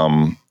in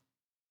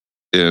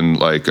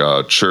like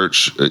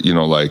church,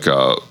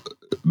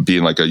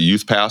 being like a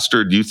youth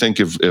pastor, do you think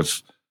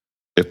if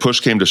push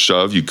came to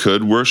shove, you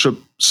could worship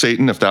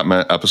Satan if that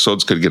meant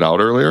episodes could get out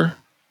earlier?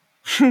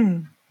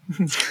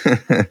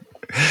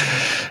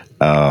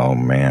 Oh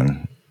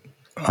man,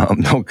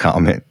 no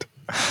comment.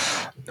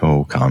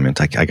 No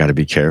comment. I got to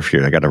be careful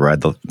here. I got to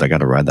ride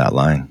that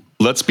line.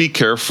 Let's be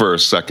careful for a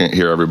second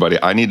here,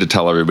 everybody. I need to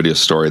tell everybody a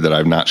story that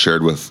I've not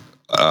shared with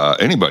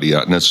anybody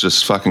yet, and it's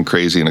just fucking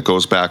crazy. And it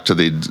goes back to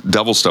the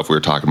devil stuff we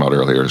were talking about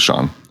earlier,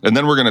 Sean. And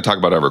then we're going to talk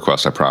about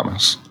EverQuest, I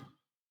promise.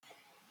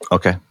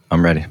 Okay,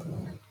 I'm ready.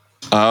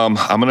 I'm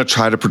going to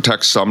try to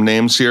protect some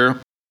names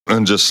here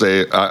and just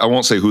say, I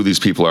won't say who these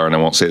people are and I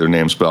won't say their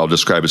names, but I'll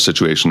describe a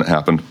situation that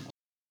happened.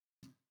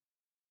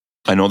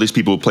 I know these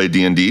people who play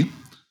D&D,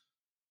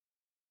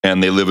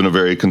 and they live in a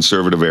very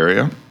conservative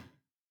area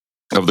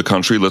of the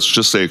country. Let's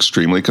just say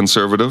extremely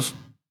conservative.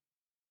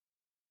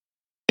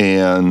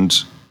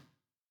 And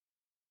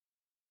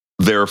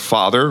their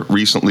father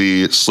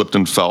recently slipped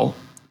and fell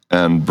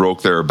and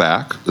broke their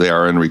back. They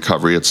are in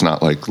recovery. It's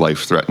not like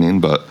life-threatening,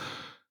 but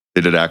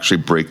they did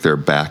actually break their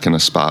back in a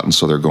spot, and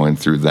so they're going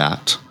through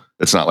that.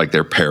 It's not like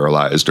they're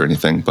paralyzed or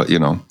anything, but,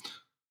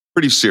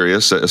 pretty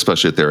serious,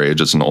 especially at their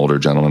age. It's an older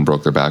gentleman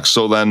broke their back.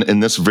 So then in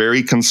this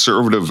very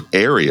conservative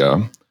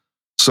area,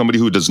 somebody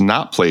who does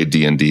not play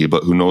D&D,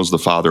 but who knows the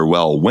father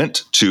well,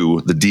 went to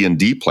the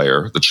D&D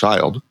player, the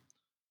child,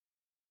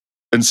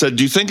 and said,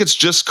 do you think it's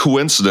just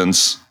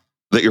coincidence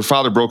that your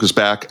father broke his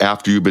back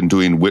after you've been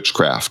doing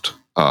witchcraft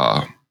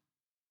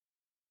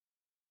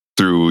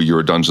through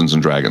your Dungeons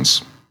and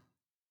Dragons?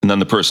 And then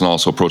the person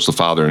also approached the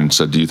father and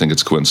said, do you think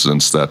it's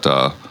coincidence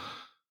that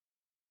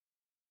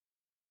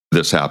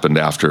this happened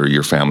after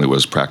your family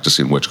was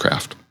practicing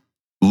witchcraft?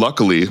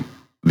 Luckily,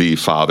 the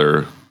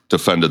father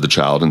defended the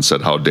child and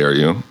said, how dare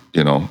you?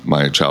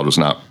 My child was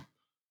not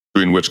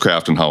doing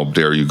witchcraft, and how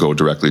dare you go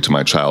directly to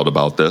my child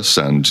about this?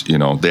 And,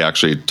 they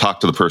actually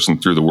talked to the person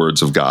through the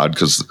words of God,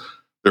 because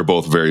they're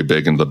both very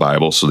big into the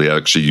Bible. So they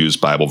actually use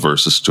Bible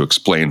verses to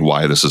explain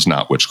why this is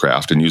not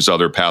witchcraft, and use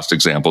other past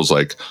examples,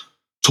 like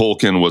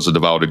Tolkien was a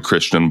devoted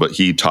Christian, but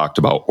he talked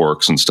about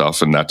orcs and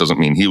stuff, and that doesn't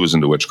mean he was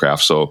into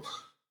witchcraft. So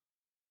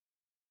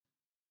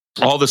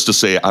all this to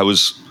say,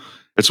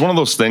 it's one of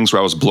those things where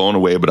I was blown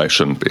away, but I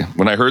shouldn't be.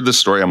 When I heard this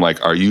story, I'm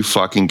like, are you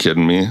fucking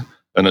kidding me?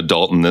 An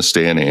adult in this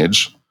day and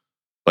age,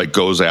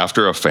 goes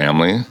after a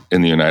family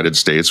in the United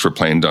States for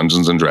playing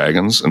Dungeons and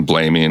Dragons and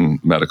blaming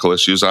medical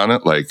issues on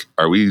it.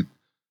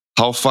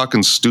 How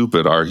fucking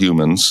stupid are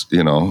humans,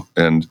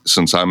 And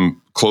since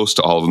I'm close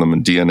to all of them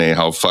in DNA,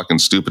 how fucking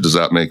stupid does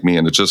that make me?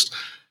 And it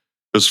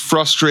was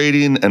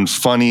frustrating and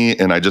funny,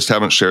 and I just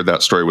haven't shared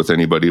that story with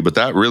anybody, but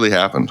that really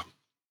happened.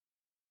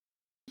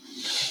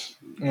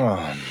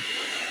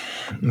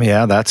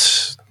 Yeah,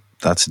 that's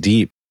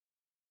deep.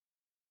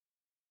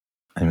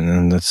 I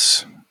mean,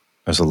 there's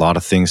a lot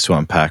of things to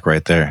unpack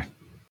right there.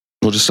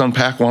 Well, just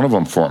unpack one of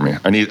them for me.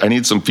 I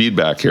need some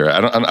feedback here.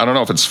 I don't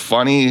know if it's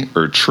funny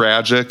or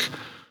tragic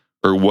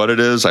or what it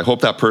is. I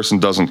hope that person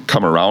doesn't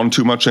come around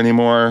too much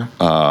anymore,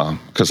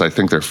 because I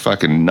think they're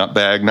fucking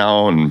nutbag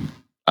now, and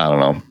I don't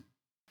know.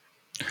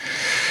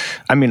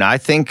 I mean, I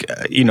think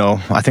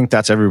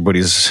that's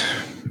everybody's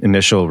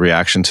initial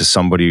reaction to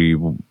somebody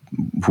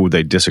who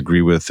they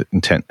disagree with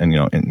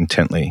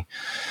intently.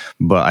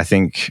 But I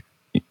think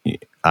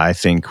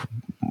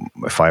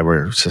if I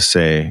were to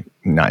say,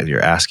 not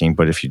you're asking,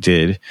 but if you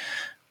did,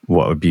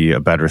 what would be a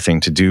better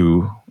thing to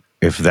do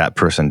if that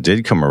person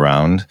did come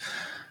around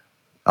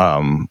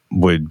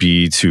would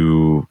be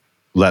to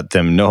let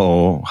them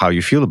know how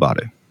you feel about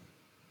it.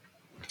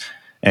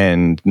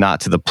 And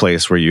not to the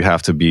place where you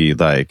have to be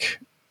like,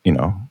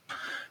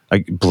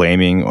 like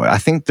blaming. I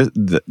think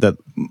that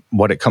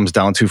what it comes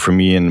down to for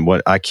me, and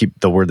what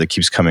the word that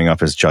keeps coming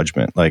up is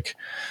judgment. Like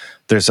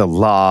there's a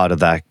lot of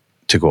that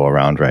to go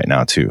around right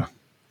now too,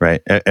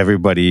 right?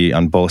 Everybody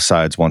on both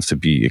sides wants to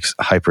be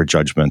hyper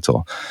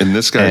judgmental. And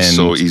this guy's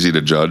so easy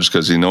to judge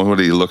because you know what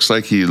he looks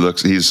like?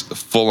 He's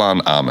full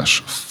on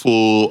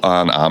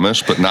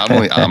Amish, but not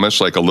only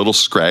Amish, like a little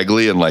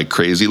scraggly and like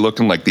crazy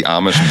looking, like the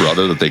Amish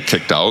brother that they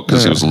kicked out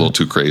because he was a little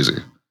too crazy.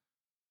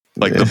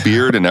 Like the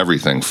beard and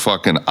everything,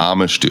 fucking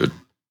Amish dude.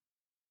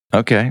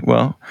 Okay,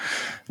 well,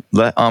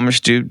 let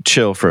Amish dude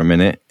chill for a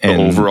minute.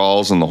 And the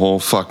overalls and the whole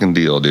fucking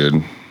deal,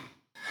 dude.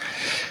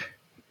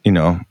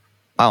 I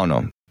don't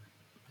know.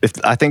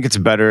 I think it's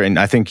better, and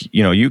I think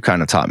you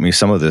kind of taught me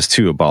some of this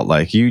too about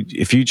like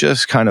if you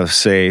just kind of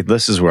say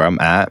this is where I'm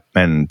at,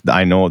 and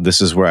I know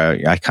this is where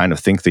I kind of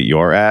think that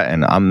you're at,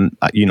 and I'm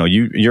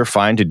you're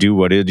fine to do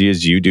what it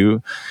is you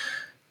do.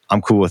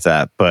 I'm cool with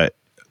that, but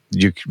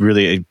you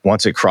really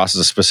once it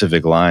crosses a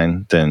specific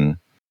line, then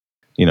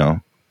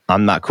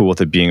I'm not cool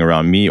with it being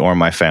around me or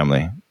my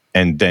family.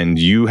 And then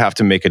you have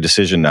to make a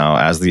decision now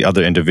as the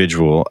other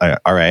individual.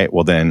 All right,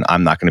 well then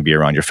I'm not going to be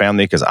around your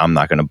family because I'm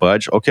not going to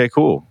budge. Okay,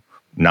 cool.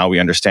 Now we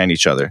understand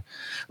each other,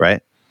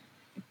 right?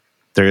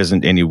 There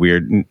isn't any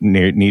weird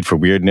need for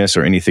weirdness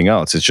or anything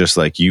else. It's just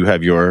like you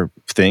have your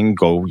thing,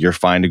 you're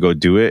fine to go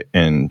do it.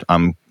 And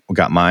I'm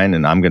got mine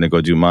and I'm going to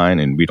go do mine.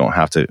 And we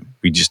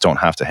just don't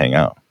have to hang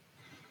out.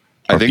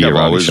 I think I've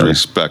always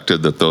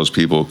respected that those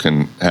people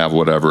can have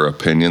whatever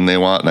opinion they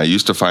want. And I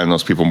used to find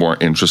those people more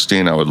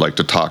interesting. I would like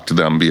to talk to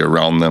them, be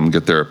around them,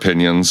 get their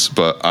opinions.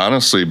 But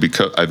honestly,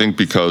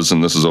 because,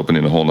 and this is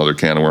opening a whole nother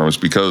can of worms,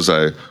 because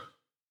I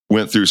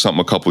went through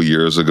something a couple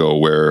years ago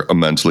where a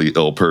mentally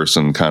ill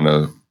person kind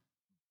of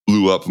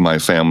blew up my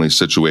family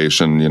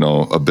situation,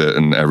 a bit,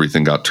 and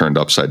everything got turned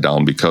upside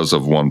down because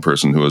of one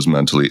person who was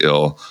mentally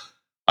ill.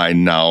 I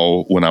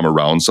now, when I'm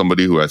around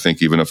somebody who I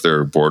think even if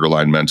they're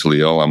borderline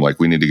mentally ill, I'm like,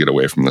 we need to get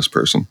away from this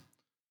person.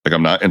 Like,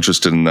 I'm not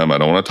interested in them. I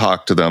don't want to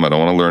talk to them. I don't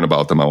want to learn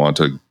about them. I want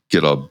to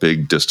get a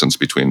big distance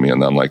between me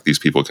and them. Like, these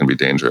people can be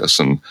dangerous.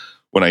 And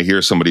when I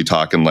hear somebody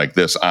talking like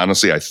this,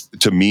 honestly,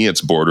 to me,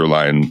 it's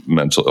borderline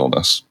mental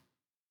illness.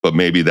 But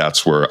maybe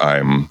that's where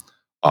I'm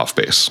off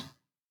base.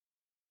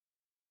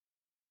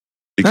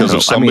 Because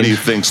if somebody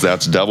thinks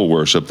that's devil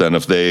worship, then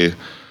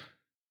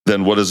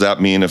what does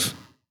that mean if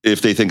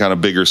they think on a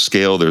bigger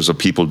scale there's a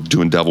people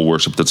doing devil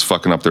worship that's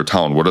fucking up their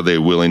town? What are they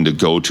willing to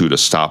go to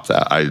stop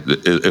that?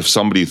 If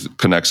somebody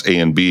connects A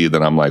and B,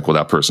 then I'm like, well,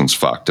 that person's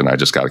fucked, and I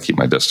just got to keep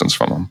my distance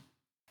from them.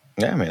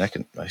 Yeah, I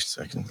can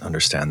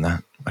understand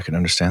that. I can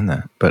understand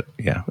that. But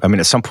yeah,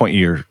 at some point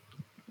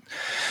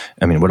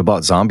what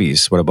about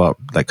zombies? What about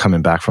like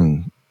coming back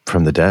from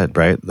the dead,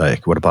 right?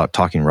 Like, what about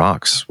talking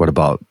rocks? What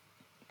are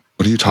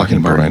you talking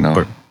about right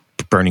now?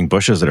 Burning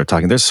bushes that are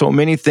talking. There's so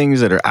many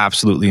things that are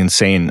absolutely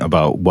insane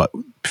about what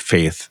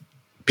faith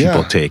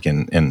people take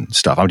and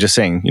stuff. I'm just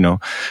saying,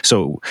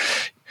 so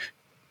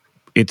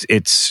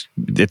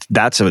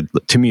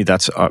to me,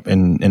 that's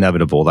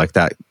inevitable. Like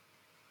that,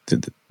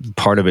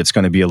 part of it's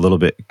going to be a little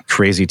bit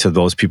crazy to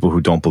those people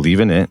who don't believe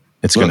in it.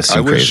 It's going to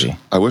seem crazy.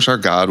 I wish our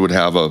God would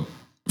have a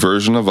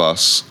version of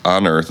us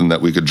on earth and that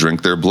we could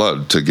drink their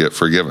blood to get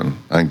forgiven.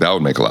 I think that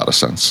would make a lot of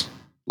sense,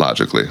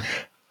 logically.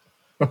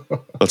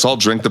 Let's all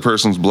drink the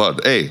person's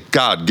blood. Hey,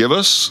 God, give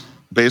us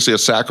basically a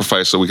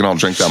sacrifice so we can all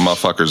drink that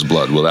motherfucker's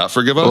blood. Will that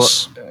forgive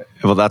us?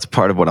 Well, that's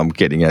part of what I'm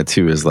getting at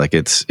too. Is like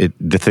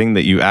the thing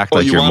that you act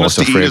like you're most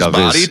afraid of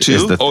is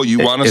you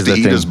want us to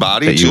eat his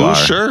body too?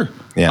 Sure,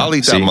 yeah. I'll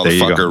eat that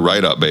motherfucker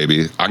right up,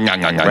 baby.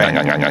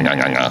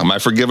 Am I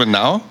forgiven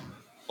now?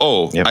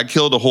 Yep. I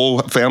killed a whole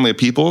family of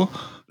people.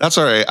 That's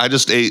all right. I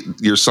just ate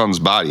your son's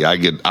body.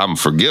 I'm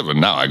forgiven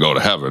now. I go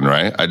to heaven,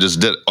 right? I just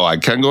did. I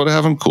can go to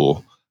heaven.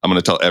 Cool. I'm going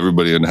to tell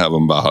everybody in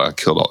heaven about how I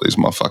killed all these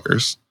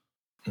motherfuckers.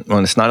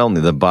 Well, it's not only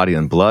the body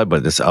and blood,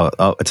 but it's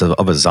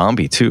of a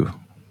zombie too.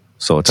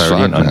 So it's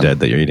already an undead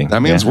that you're eating.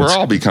 That means we're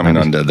all becoming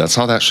undead. That's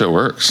how that shit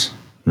works.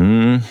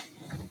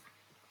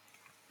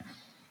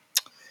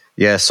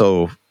 Yeah.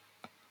 So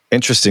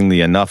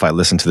interestingly enough, I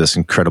listened to this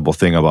incredible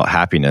thing about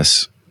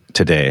happiness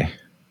today.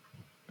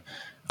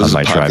 This is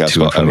a podcast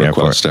about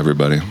EverQuest,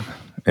 everybody.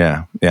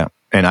 Yeah. Yeah.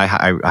 And I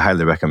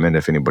highly recommend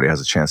if anybody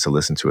has a chance to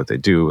listen to it, they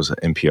do. It was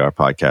an NPR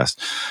podcast.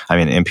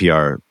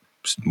 NPR,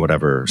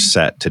 whatever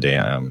set today,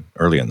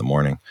 early in the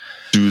morning.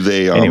 Do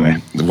they,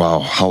 anyway. Wow,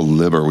 how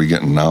lib are we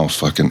getting now?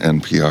 Fucking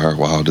NPR.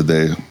 Wow, did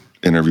they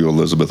interview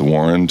Elizabeth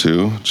Warren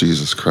too?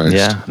 Jesus Christ.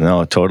 Yeah,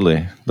 no,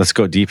 totally. Let's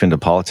go deep into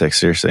politics,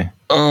 seriously.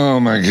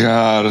 Oh my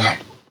God.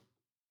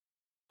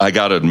 I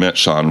got to admit,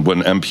 Sean,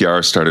 when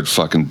NPR started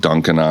fucking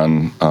dunking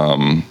on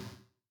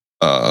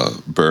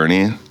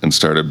Bernie and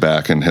started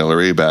backing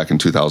Hillary back in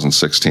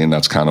 2016,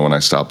 that's kind of when I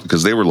stopped,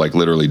 because they were like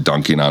literally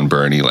dunking on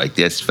Bernie, like,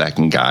 this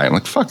fucking guy. I'm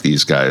like, fuck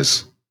these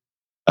guys.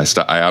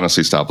 I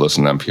honestly stopped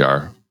listening to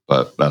NPR,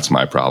 but that's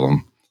my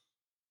problem.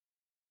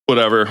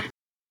 Whatever.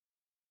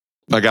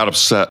 I got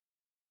upset.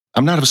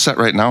 I'm not upset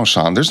right now,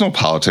 Sean. There's no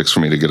politics for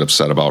me to get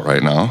upset about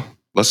right now.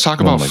 Let's talk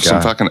about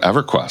some fucking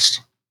EverQuest.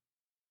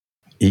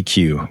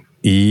 EQ.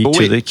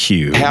 To the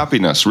Q.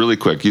 Happiness, really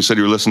quick. You said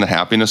you were listening to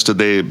Happiness.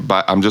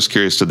 I'm just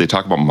curious, did they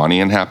talk about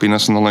money and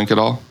happiness in the link at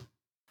all?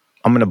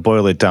 I'm going to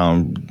boil it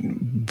down.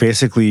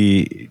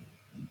 Basically,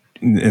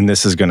 and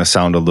this is going to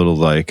sound a little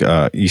like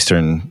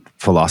Eastern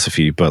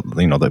philosophy, but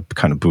the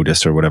kind of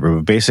Buddhist or whatever.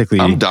 But basically,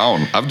 I'm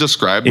down. I've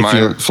described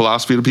my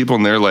philosophy to people,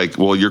 and they're like,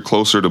 "Well, you're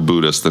closer to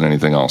Buddhist than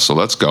anything else, so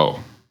let's go."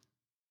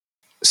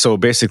 So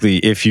basically,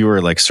 if you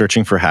were like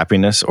searching for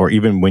happiness, or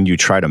even when you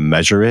try to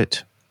measure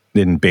it,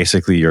 then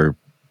basically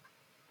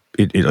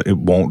it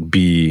won't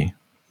be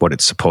what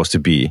it's supposed to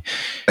be.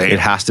 It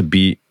has to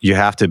be. You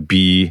have to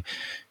be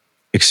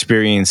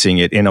experiencing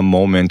it in a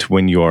moment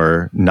when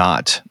you're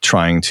not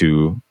trying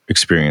to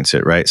experience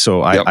it, right?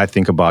 So I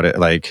think about it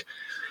like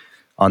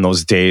on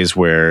those days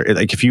where,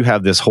 like, if you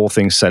have this whole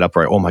thing set up,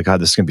 right? Oh my God,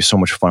 this is going to be so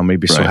much fun. I'm going to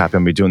be so happy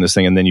I'm going to be doing this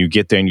thing. And then you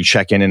get there and you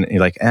check in and you're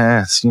like,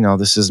 this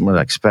isn't what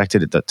I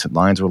expected. The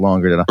lines were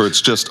longer. Or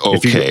it's just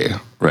okay,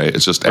 right?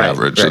 It's just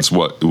average. Right. It's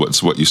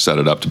what you set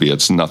it up to be.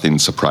 It's nothing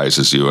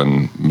surprises you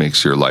and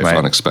makes your life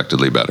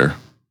unexpectedly better.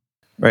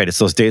 Right. It's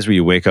those days where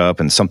you wake up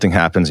and something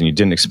happens and you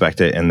didn't expect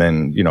it. And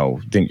then,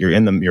 then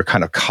you're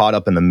kind of caught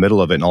up in the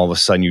middle of it. And all of a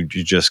sudden you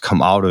just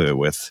come out of it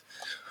with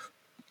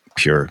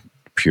pure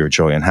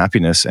joy and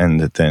happiness, and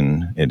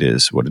then it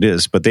is what it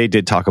is. But they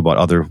did talk about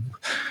other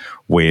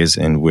ways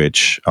in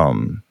which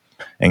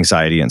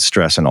anxiety and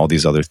stress and all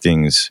these other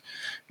things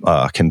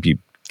can be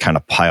kind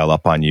of pile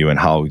up on you, and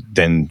how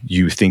then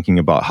you thinking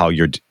about how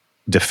you're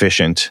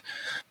deficient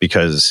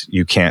because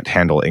you can't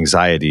handle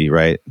anxiety,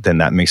 right? Then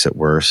that makes it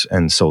worse.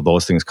 And so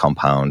those things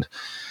compound.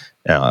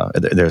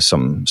 There's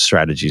some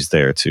strategies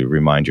there to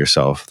remind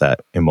yourself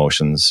that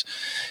emotions,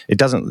 it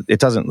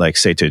doesn't like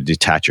say to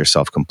detach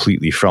yourself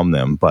completely from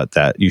them, but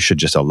that you should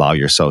just allow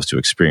yourselves to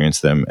experience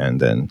them and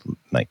then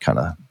like kind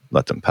of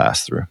let them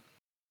pass through.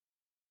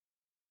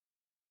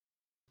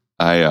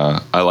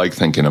 I like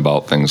thinking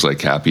about things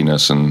like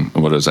happiness and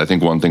I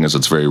think one thing is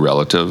it's very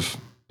relative.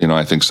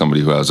 I think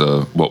somebody who has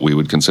what we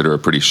would consider a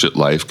pretty shit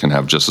life can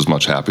have just as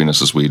much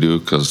happiness as we do,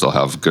 because they'll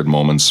have good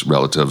moments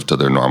relative to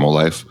their normal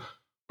life,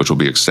 which will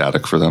be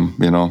ecstatic for them.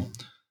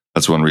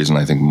 That's one reason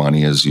I think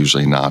money is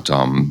usually not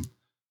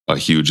a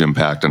huge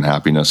impact on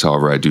happiness.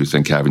 However, I do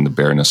think having the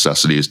bare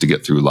necessities to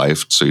get through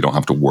life, so you don't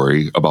have to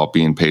worry about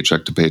being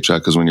paycheck to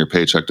paycheck, because when you're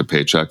paycheck to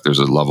paycheck, there's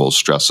a level of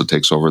stress that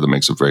takes over that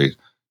makes it very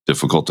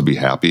difficult to be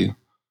happy.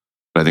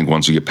 But I think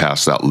once you get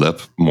past that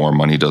lip, more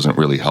money doesn't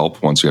really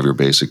help once you have your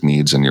basic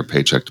needs and your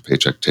paycheck to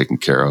paycheck taken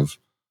care of.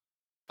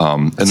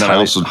 And then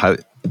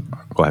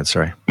go ahead,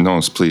 sorry. No,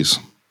 please.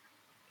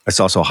 It's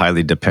also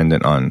highly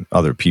dependent on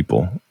other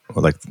people,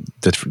 like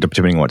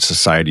depending on what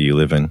society you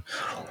live in.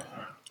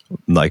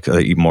 Like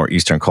more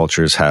Eastern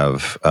cultures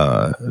have,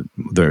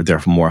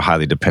 they're more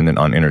highly dependent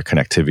on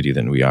interconnectivity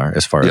than we are,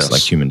 as far as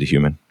like human to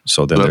human.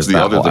 So then that's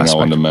the other thing I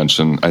wanted to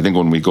mention. I think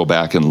when we go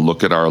back and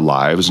look at our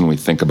lives and we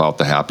think about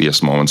the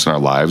happiest moments in our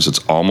lives, it's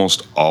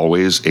almost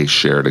always a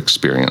shared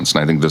experience.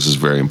 And I think this is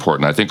very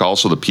important. I think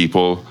also the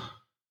people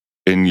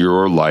in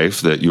your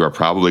life that you are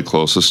probably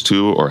closest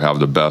to or have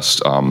the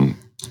best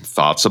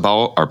thoughts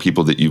about are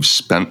people that you've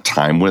spent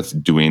time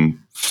with doing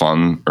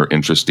fun or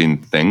interesting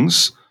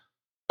things.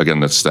 Again,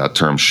 that's that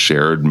term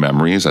shared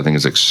memories, I think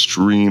is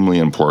extremely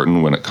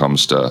important when it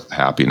comes to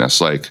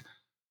happiness. Like,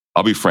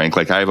 I'll be frank,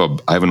 like I have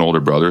an older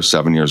brother,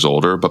 7 years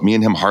older, but me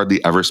and him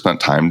hardly ever spent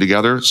time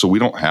together. So we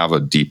don't have a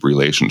deep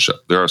relationship.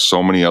 There are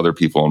so many other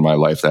people in my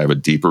life that I have a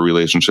deeper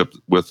relationship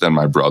with than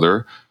my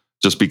brother,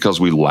 just because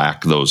we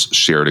lack those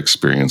shared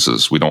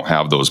experiences. We don't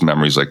have those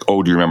memories like,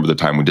 oh, do you remember the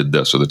time we did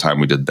this or the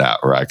time we did that?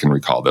 Or I can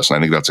recall this. And I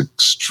think that's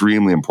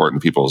extremely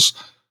important to people's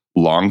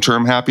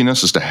long-term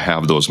happiness, is to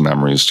have those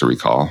memories to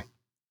recall.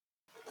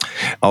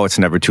 Oh, it's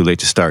never too late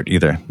to start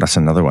either. That's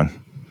another one.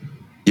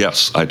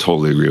 Yes, I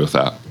totally agree with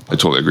that.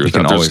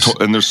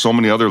 There's so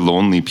many other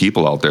lonely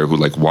people out there who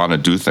like want to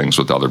do things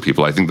with other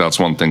people. I think that's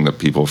one thing that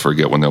people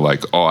forget when they're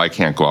like, oh, I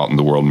can't go out in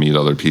the world and meet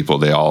other people.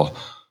 They all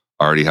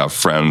already have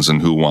friends,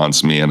 and who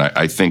wants me? And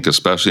I think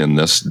especially in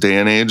this day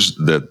and age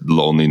that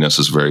loneliness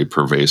is very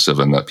pervasive,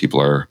 and that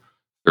people are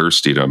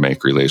thirsty to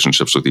make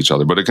relationships with each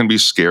other. But it can be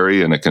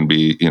scary, and it can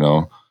be,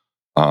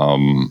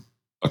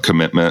 a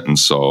commitment. And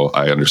so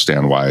I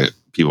understand why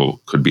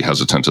people could be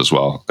hesitant as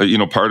well.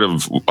 Part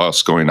of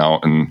us going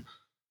out and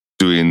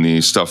doing the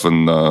stuff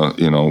in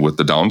the, with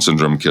the Down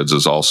syndrome kids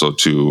is also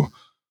to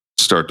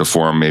start to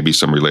form maybe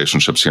some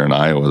relationships here in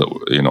Iowa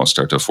that,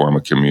 start to form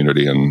a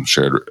community and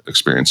shared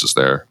experiences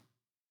there.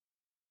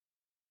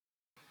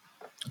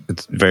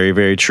 It's very,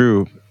 very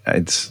true.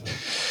 It's,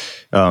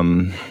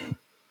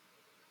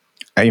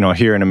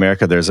 here in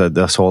America, there's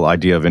this whole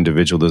idea of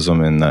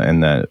individualism, and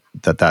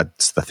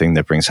that's the thing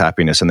that brings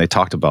happiness. And they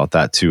talked about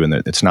that too. And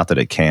it's not that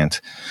it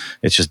can't;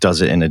 it just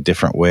does it in a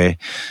different way.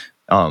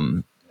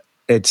 And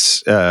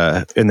It's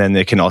and then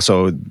it can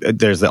also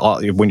there's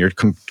when you're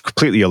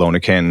completely alone, it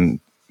can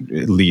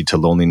lead to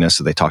loneliness.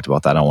 So they talked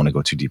about that. I don't want to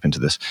go too deep into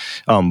this,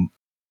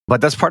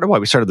 but that's part of why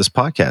we started this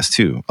podcast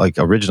too. Like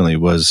originally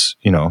was,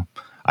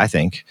 I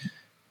think,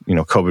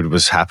 COVID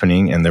was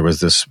happening, and there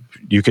was this.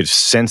 You could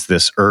sense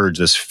this urge,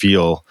 this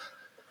feel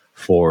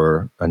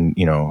for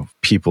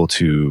people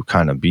to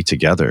kind of be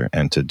together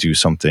and to do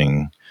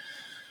something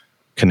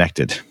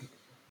connected.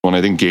 And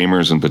I think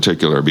gamers in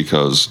particular,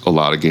 because a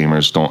lot of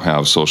gamers don't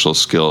have social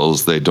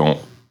skills. A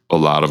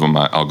lot of them,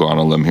 I'll go on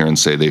a limb here and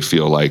say they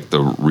feel like the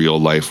real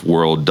life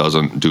world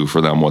doesn't do for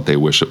them what they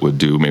wish it would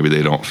do. Maybe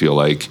they don't feel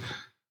like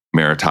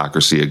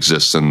meritocracy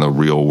exists in the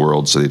real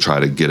world, so they try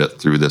to get it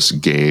through this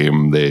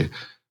game.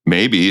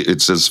 Maybe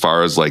it's as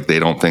far as like they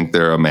don't think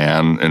they're a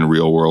man in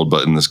real world,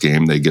 but in this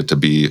game they get to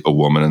be a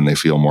woman and they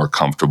feel more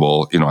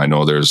comfortable. I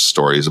know there's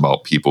stories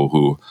about people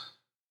who,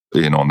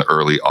 in the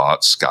early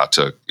aughts got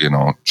to,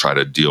 try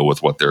to deal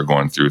with what they're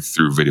going through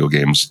video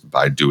games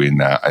by doing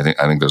that. I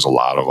think there's a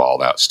lot of all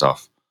that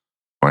stuff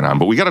going on.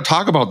 But we got to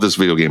talk about this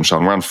video game,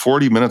 Sean. We're on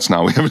 40 minutes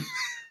now. We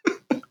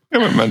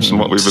haven't mentioned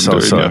what we've been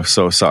doing yet.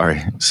 So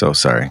sorry.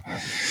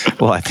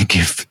 Well, I think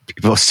if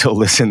people still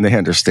listen, they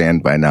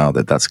understand by now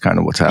that that's kind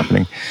of what's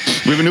happening.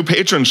 We have a new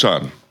patron,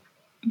 Sean.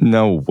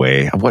 No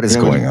way. What is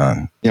going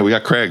on? Yeah, we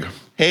got Craig.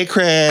 Hey,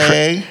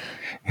 Craig.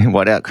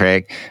 What up,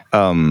 Craig?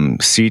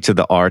 C to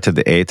the R to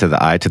the A to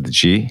the I to the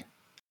G.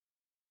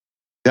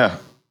 Yeah.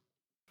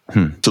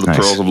 To the nice.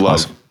 Pearls of Love.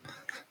 Awesome.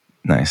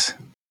 Nice.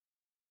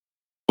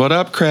 What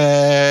up,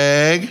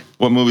 Craig?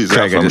 What movie is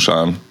that from,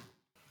 Sean?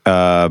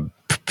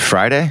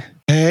 Friday.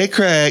 Hey,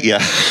 Craig. Yeah.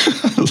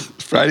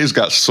 Friday's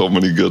got so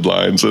many good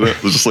lines in it.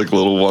 It's just like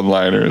little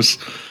one-liners.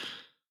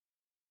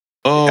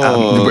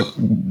 Oh.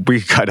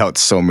 We cut out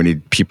so many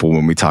people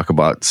when we talk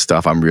about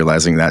stuff. I'm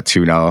realizing that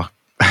too now.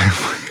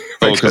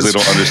 Because they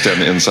don't understand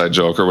the inside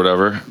joke or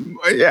whatever?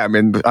 Yeah, I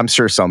mean, I'm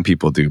sure some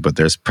people do, but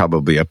there's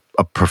probably a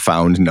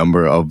profound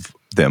number of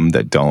them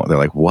that don't. They're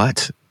like,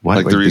 what?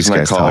 Like the reason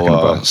I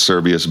call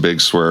Serbius Big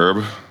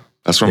Swerb,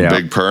 that's from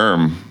Big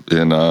Perm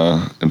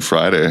in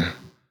Friday.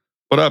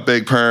 What up,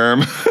 Big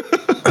Perm?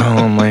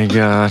 Oh, my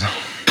God.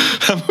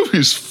 That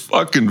movie's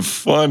fucking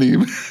funny,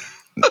 man.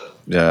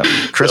 Yeah,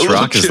 Chris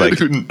Rock is like...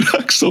 who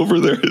knocks over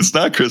there. It's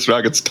not Chris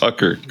Rock, it's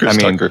Tucker. Chris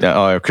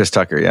Tucker. Chris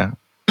Tucker, yeah.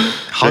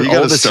 How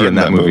old is he in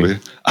that movie?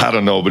 I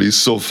don't know, but he's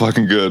so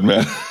fucking good,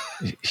 man.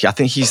 I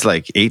think he's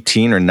like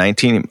 18 or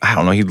 19. I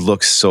don't know. He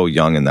looks so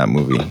young in that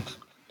movie.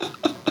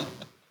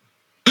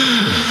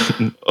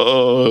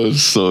 Oh,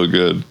 it's so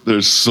good.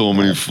 There's so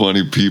many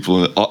funny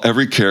people.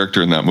 Every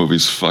character in that movie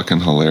is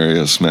fucking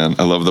hilarious, man.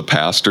 I love the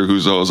pastor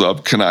who's always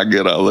up. Can I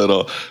get a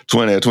little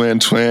twin?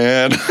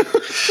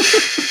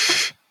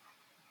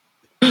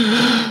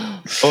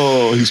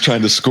 Oh, he's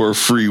trying to score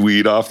free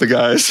weed off the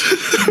guys.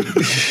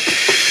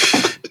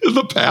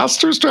 The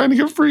pastor's trying to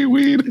get free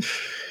weed.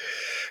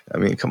 I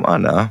mean, come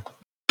on now.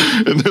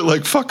 And they're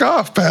like, fuck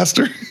off,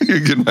 pastor.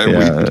 You're getting my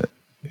weed.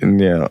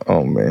 Yeah.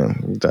 Oh,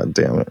 man. God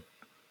damn it.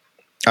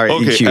 All right,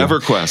 okay, EQ.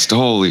 EverQuest.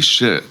 Holy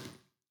shit.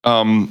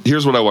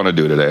 Here's what I want to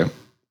do today.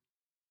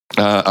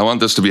 I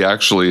want this to be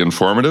actually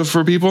informative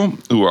for people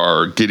who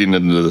are getting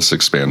into this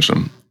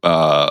expansion.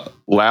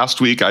 Last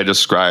week, I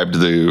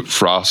described the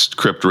Frost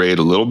Crypt raid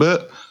a little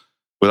bit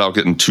without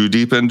getting too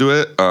deep into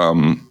it.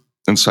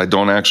 And so I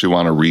don't actually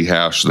want to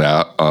rehash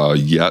that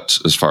yet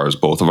as far as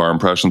both of our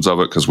impressions of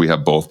it, because we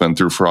have both been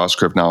through Frost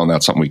Crypt now, and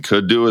that's something we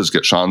could do is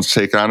get Sean's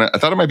take on it. I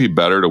thought it might be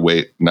better to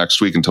wait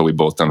next week until we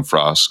both done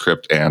Frost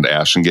Crypt and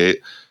Ashen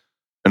Gate,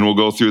 and we'll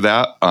go through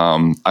that.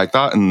 I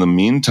thought in the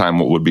meantime,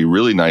 what would be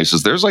really nice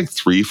is there's like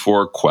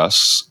 3-4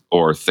 quests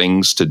or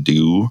things to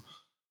do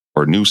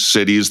or new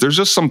cities. There's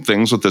just some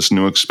things with this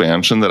new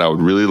expansion that I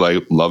would really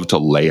love to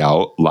lay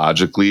out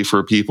logically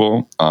for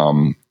people.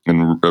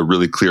 In a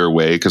really clear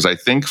way, because I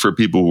think for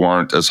people who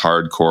aren't as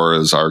hardcore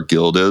as our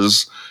guild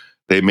is,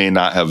 they may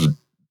not have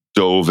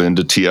dove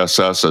into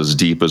TSS as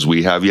deep as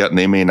we have yet, and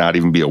they may not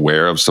even be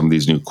aware of some of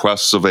these new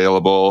quests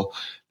available.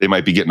 They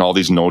might be getting all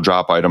these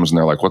no-drop items, and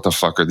they're like, what the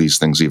fuck are these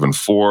things even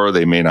for?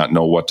 They may not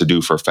know what to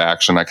do for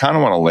faction. I kind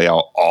of want to lay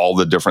out all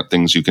the different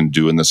things you can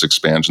do in this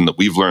expansion that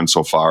we've learned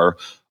so far,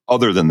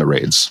 other than the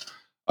raids,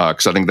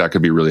 because I think that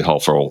could be really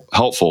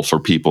helpful for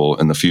people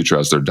in the future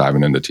as they're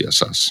diving into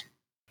TSS.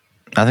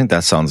 I think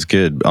that sounds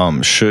good.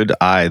 Should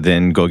I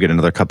then go get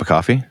another cup of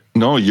coffee?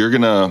 No,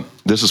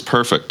 this is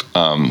perfect.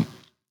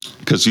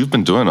 Because you've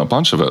been doing a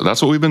bunch of it.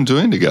 That's what we've been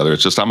doing together.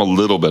 It's just I'm a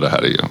little bit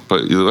ahead of you,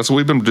 but that's what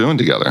we've been doing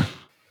together.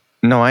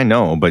 No, I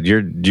know, but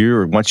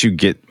you're once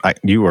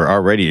you were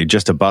already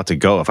just about to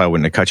go. If I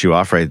wouldn't have cut you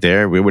off right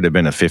there, we would have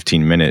been a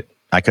 15-minute.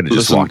 I could have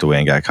just walked away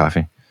and got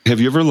coffee.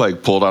 Have you ever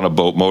pulled on a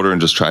boat motor and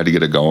just tried to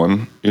get it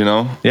going?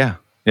 Yeah.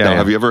 Now,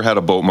 have you ever had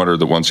a boat motor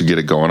that once you get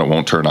it going, it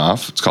won't turn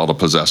off? It's called a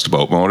possessed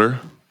boat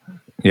motor.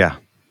 Yeah.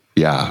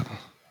 Yeah.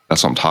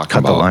 That's what I'm talking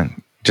about. Cut the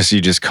line.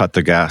 You just cut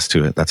the gas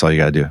to it. That's all you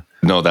got to do.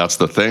 No, that's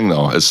the thing,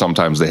 though, is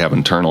sometimes they have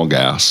internal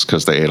gas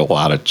because they ate a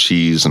lot of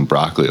cheese and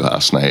broccoli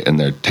last night, and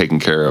they're taken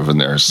care of, and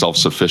they're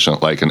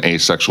self-sufficient, like an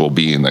asexual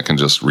being that can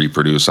just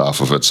reproduce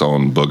off of its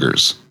own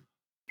boogers.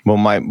 Well,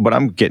 what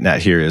I'm getting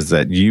at here is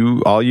that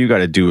all you got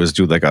to do is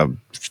do like a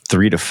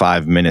 3 to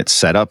 5 minute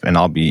setup, and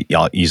I'll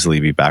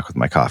easily be back with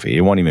my coffee.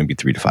 It won't even be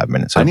 3 to 5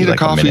 minutes. I need a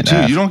coffee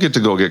too. You don't get to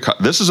go get.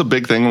 This is a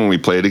big thing when we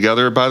play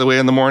together. By the way,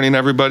 in the morning,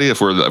 everybody, if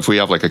we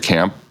have like a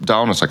camp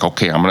down, it's like,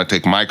 okay, I'm going to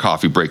take my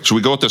coffee break. Should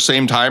we go at the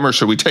same time or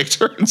should we take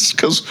turns?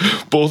 Because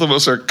both of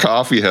us are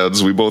coffee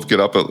heads. We both get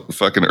up at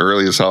fucking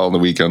early as hell on the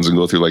weekends and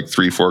go through like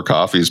 3-4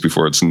 coffees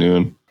before it's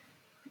noon.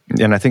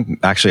 And I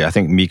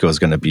think Miko is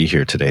going to be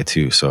here today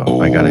too.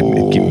 So I got to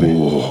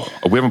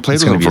keep. We haven't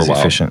played with him for a while.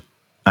 Efficient.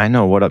 I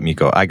know. What up,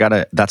 Miko?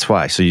 That's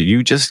why. So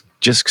you just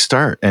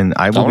start, and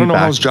I will be back. I want to know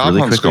how his job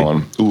hunt's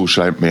going. Ooh,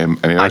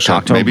 I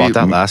talked to him about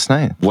that last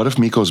night. What if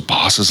Miko's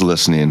boss is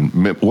listening?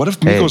 What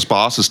if Miko's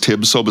boss is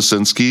Tib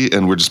Sobosinski,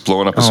 and we're just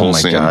blowing up his whole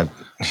scene? Oh my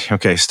God.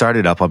 Okay, start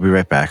it up. I'll be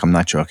right back. I'm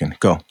not joking.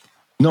 Go.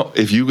 No,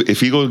 if you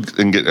go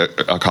and get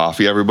a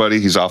coffee, everybody,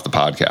 he's off the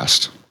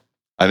podcast.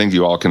 I think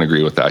you all can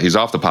agree with that. He's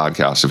off the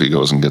podcast if he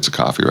goes and gets a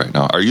coffee right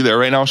now. Are you there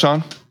right now,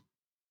 Sean?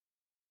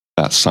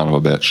 That son of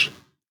a bitch.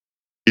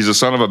 He's a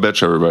son of a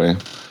bitch, everybody.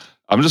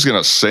 I'm just going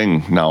to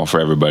sing now for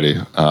everybody,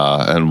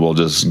 and we'll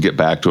just get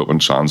back to it when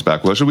Sean's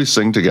back. What should we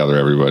sing together,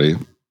 everybody?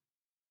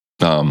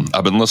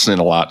 I've been listening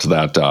a lot to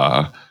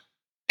that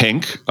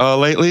Pink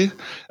lately.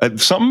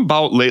 Something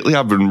about lately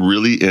I've been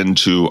really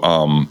into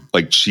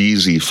like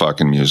cheesy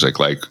fucking music,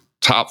 like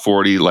top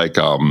 40, like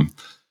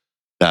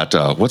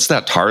that what's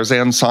that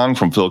Tarzan song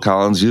from Phil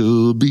Collins?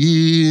 You'll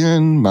be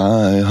in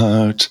my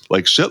heart.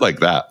 Like shit like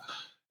that.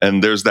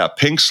 And there's that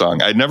Pink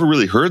song. I'd never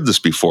really heard this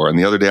before. And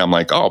the other day I'm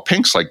like, oh,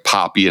 Pink's like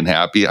poppy and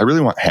happy. I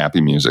really want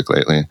happy music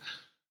lately.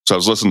 So I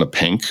was listening to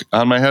Pink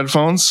on my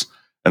headphones.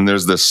 And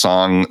there's this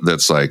song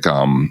that's like,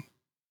 oh,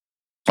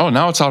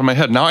 now it's out of my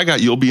head. Now I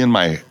got You'll Be in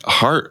My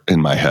Heart in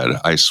my head.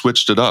 I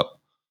switched it up.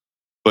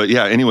 But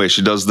yeah, anyway,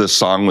 she does this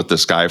song with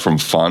this guy from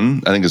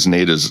Fun. I think his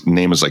name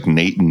is like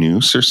Nate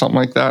Noose or something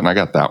like that. And I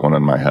got that one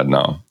in my head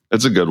now.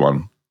 It's a good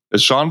one.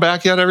 Is Sean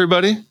back yet,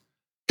 everybody?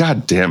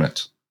 God damn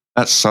it.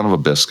 That son of a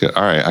biscuit.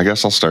 All right, I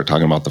guess I'll start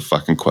talking about the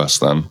fucking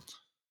quest then.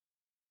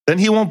 Then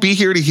he won't be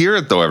here to hear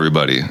it though,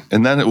 everybody.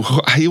 And then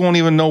he won't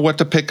even know what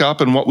to pick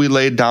up and what we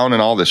laid down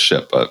and all this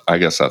shit. But I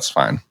guess that's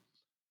fine.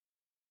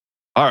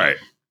 All right.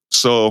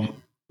 So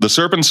the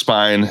Serpent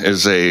Spine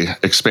is a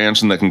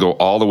expansion that can go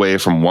all the way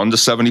from 1 to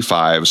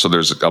 75. So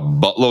there's a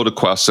buttload of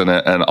quests in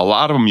it. And a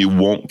lot of them you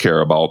won't care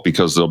about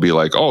because they'll be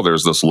like, oh,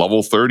 there's this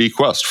level 30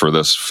 quest for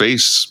this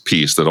face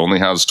piece that only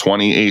has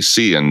 20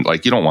 AC. And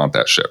like, you don't want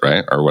that shit,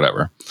 right? Or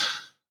whatever.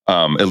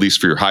 At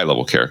least for your high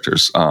level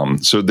characters.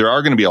 So there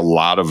are going to be a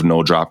lot of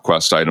no drop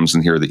quest items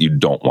in here that you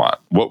don't want.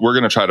 What we're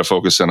going to try to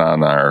focus in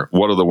on are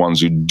what are the ones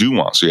you do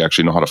want. So you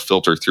actually know how to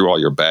filter through all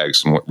your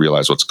bags and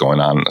realize what's going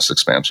on in this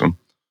expansion.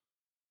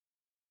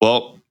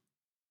 Well,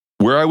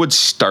 where I would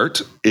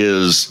start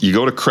is you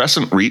go to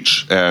Crescent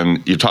Reach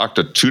and you talk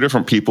to 2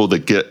 different people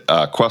that get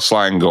a quest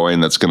line going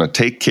that's going to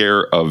take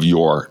care of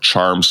your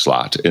charm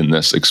slot in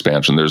this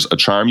expansion. There's a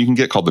charm you can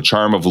get called the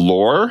Charm of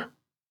Lore.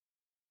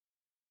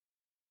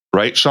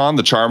 Right, Sean?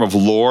 The Charm of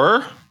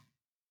Lore.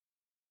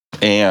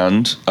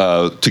 And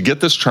to get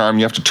this charm,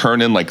 you have to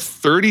turn in like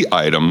 30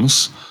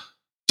 items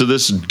to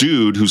this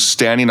dude who's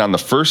standing on the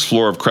first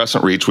floor of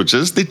Crescent Reach, which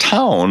is the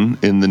town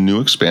in the new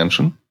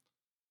expansion.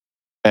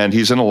 And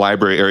he's in a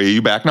library area.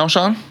 You back now,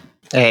 Sean?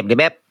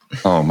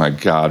 Oh my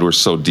God, we're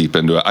so deep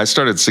into it. I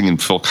started singing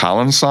Phil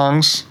Collins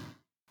songs.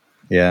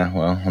 Yeah,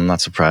 well, I'm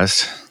not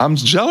surprised. I'm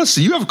jealous.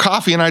 You have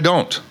coffee and I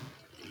don't.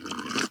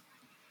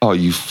 Oh,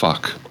 you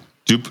fuck.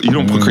 You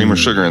don't put cream or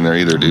sugar in there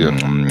either, do you?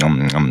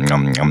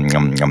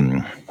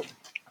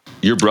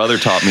 Your brother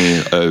taught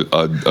me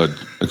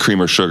a cream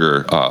or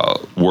sugar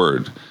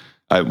word.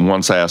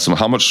 Once I asked him,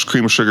 how much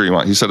cream or sugar you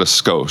want? He said a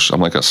skosh.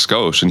 I'm like, a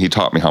skosh? And he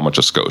taught me how much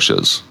a skosh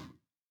is.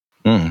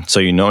 So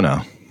you know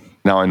now.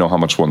 Now I know how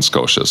much one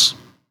skosh is.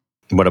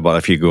 What about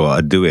if you go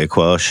a do a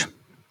quash?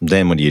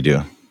 Then what do you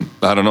do?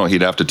 I don't know.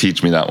 He'd have to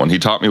teach me that one. He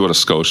taught me what a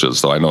skosh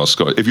is, though. I know a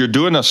skosh. If you're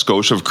doing a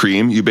skosh of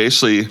cream, you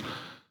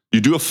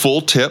do a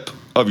full tip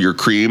of your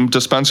cream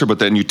dispenser, but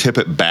then you tip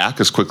it back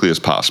as quickly as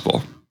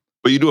possible.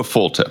 But you do a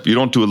full tip. You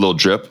don't do a little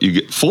drip. You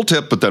get full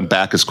tip, but then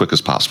back as quick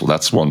as possible.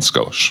 That's one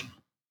skosh.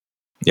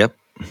 Yep.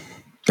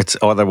 It's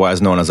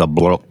otherwise known as a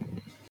blurp.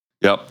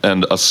 Yep.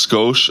 And a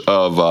skosh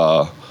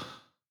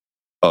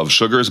of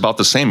sugar is about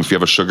the same. If you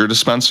have a sugar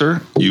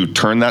dispenser, you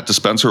turn that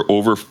dispenser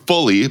over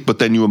fully, but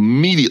then you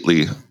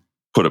immediately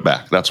put it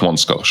back. That's one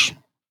skosh.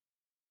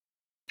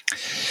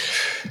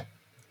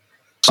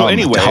 So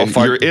anyway,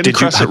 you're in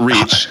Crescent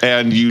Reach,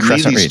 and you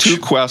need these 2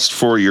 quests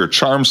for your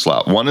charm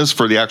slot. One is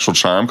for the actual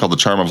charm called the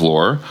Charm of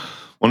Lore.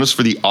 One is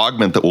for the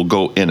augment that will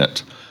go in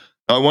it.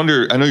 Now,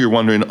 I know you're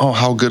wondering, oh,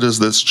 how good is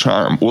this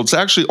charm? Well, it's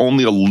actually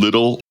only a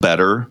little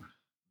better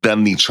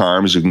than the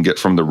charms you can get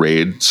from the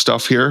raid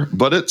stuff here,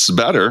 but it's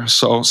better,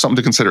 so something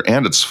to consider,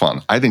 and it's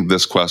fun. I think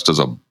this quest is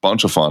a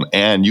bunch of fun,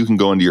 and you can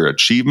go into your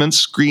achievements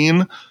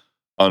screen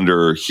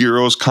under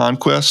Heroes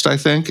Conquest, I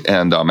think,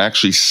 and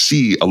actually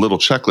see a little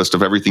checklist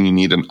of everything you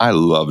need. And I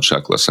love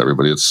checklists,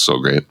 everybody. It's so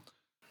great.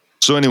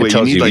 So anyway, it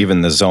tells you need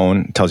even the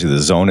zone, tells you the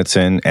zone it's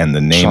in and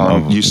the name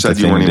Sean, of you said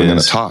the you weren't even going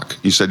to is. talk.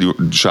 You said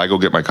should I go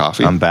get my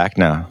coffee? I'm back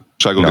now.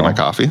 Should I go get my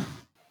coffee?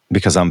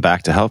 Because I'm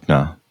back to help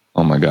now.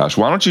 Oh my gosh.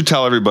 Why don't you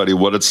tell everybody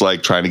what it's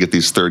like trying to get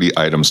these 30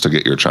 items to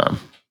get your charm?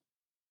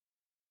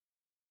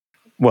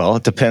 Well,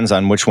 it depends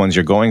on which ones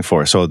you're going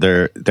for. So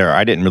there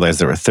I didn't realize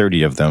there were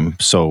 30 of them.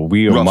 So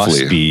we Roughly.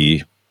 must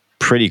be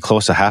pretty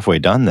close to halfway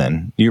done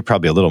then. You're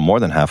probably a little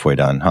more than halfway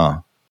done,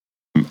 huh?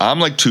 I'm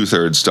like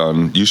 2/3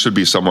 done. You should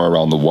be somewhere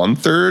around the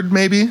 1/3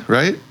 maybe,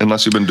 right?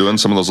 Unless you've been doing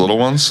some of those little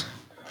ones.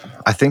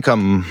 I think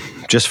I'm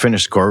just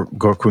finished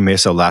Gorku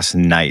Mesa last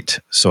night.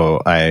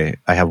 So I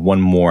have one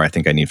more I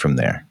think I need from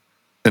there.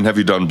 And have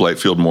you done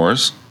Blightfield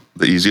Moors,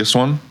 the easiest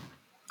one?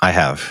 I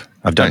have.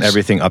 I've done Nice.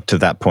 everything up to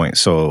that point.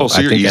 So, So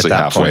I you're think easily at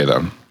that halfway point,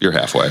 then. You're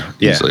halfway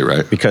yeah, easily,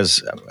 right?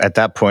 Because at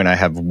that point, I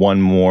have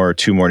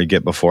two more to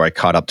get before I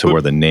caught up to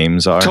where the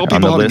names are. Tell on people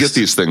the how list. to get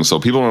these things so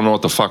people don't know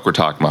what the fuck we're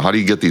talking about. How do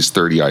you get these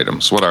 30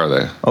 items? What are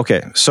they?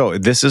 Okay, so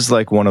this is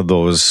like one of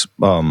those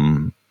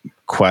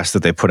quests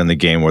that they put in the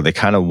game where they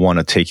kind of want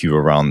to take you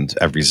around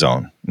every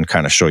zone and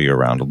kind of show you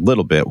around a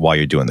little bit while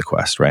you're doing the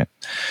quest, right?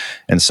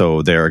 And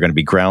so there are going to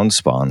be ground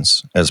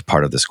spawns as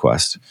part of this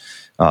quest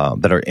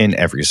that are in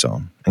every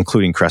zone,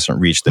 including Crescent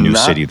Reach, the new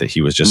city that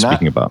he was just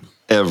speaking about.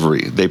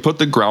 They put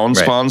the ground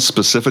Right. spawns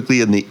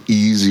specifically in the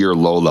easier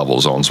low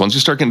level zones. Once you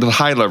start getting to the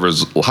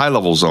high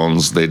level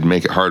zones, they'd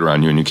make it harder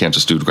on you, and you can't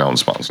just do ground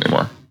spawns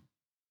anymore.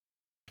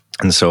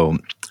 And so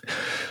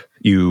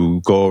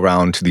you go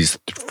around to these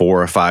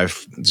 4 or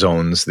 5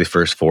 zones, the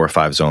first 4 or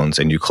 5 zones,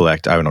 and you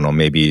collect, I don't know,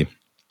 maybe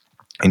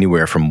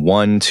anywhere from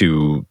 1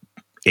 to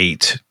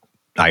 8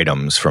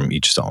 items from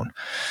each zone.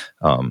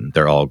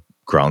 They're all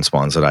ground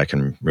spawns that I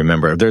can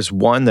remember. There's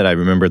one that I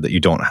remember that you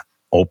don't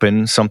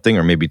open something,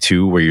 or maybe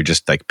 2 where you're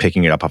just like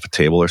picking it up off a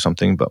table or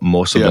something, but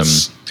most of them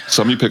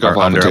some you pick up are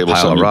off under the table, a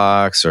pile some of you,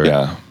 rocks. Or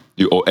yeah.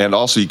 And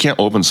also you can't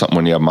open something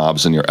when you have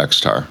mobs in your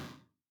X-Tar.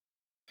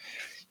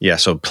 Yeah,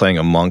 so playing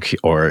a monk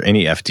or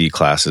any FD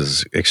class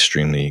is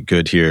extremely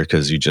good here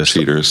because you just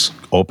Cheaters.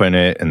 open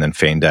it and then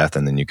feign death,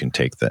 and then you can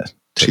take the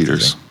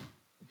Cheaters. thing.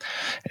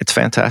 It's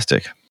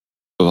fantastic.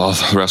 Well,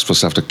 the rest of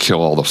us have to kill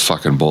all the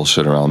fucking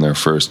bullshit around there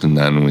first, and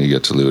then we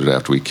get to loot it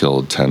after we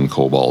killed 10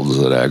 kobolds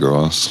that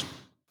aggro us.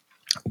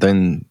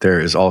 Then there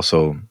is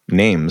also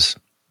names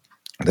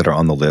that are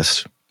on the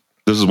list.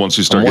 This is once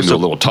you start getting to a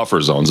little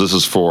tougher zones. This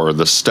is for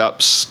the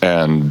Steppes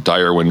and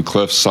Direwind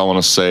Cliffs, I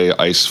want to say,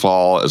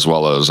 Icefall, as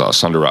well as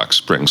Sunderrock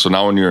Springs. So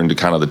now when you're into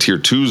kind of the tier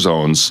 2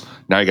 zones,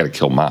 now you got to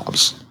kill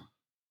mobs.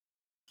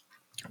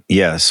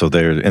 Yeah, so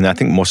and I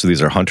think most of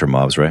these are hunter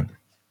mobs, right?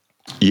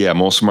 Yeah,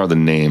 most of them are the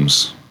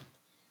names.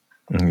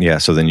 Yeah,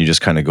 so then you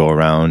just kind of go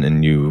around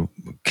and you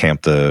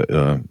camp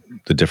the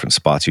different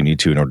spots you need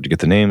to in order to get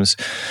the names.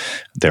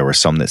 There were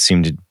some that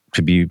seemed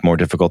to be more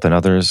difficult than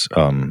others,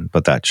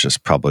 but that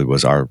just probably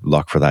was our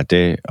luck for that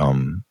day.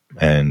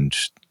 And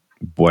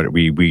what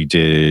we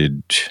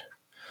did,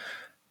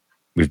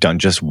 we've done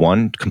just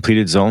one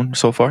completed zone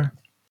so far.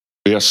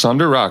 Yeah,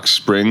 Sunderrock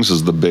Springs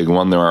is the big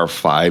one. There are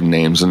 5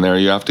 names in there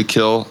you have to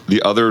kill.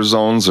 The other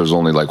zones, there's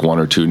only like 1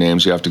 or 2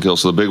 names you have to kill.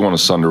 So the big one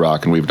is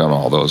Sunderrock, and we've done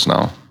all those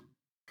now.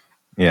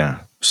 Yeah,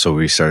 so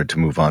we started to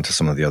move on to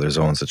some of the other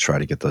zones to try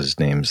to get those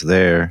names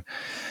there.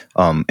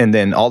 And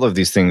then all of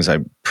these things,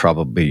 you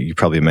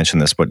probably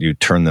mentioned this, but you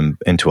turn them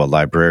into a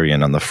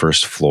librarian on the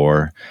first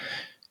floor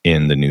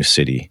in the new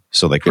city.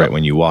 So like right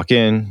when you walk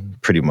in,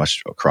 pretty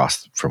much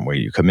across from where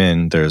you come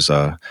in, there's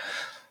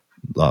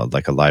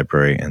like a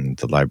library, and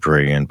the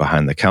librarian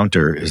behind the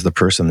counter is the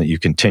person that you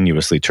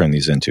continuously turn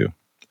these into.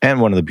 And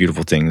one of the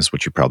beautiful things,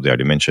 which you probably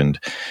already mentioned,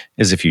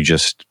 is if you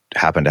just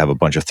happen to have a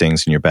bunch of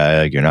things in your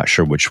bag, you're not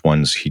sure which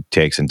ones he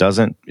takes and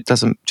doesn't,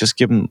 just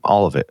give him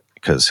all of it,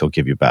 because he'll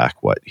give you back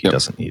what he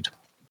doesn't need.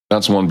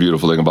 That's one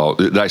beautiful thing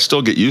about it that I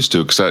still get used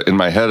to, because in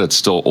my head, it's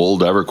still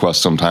old EverQuest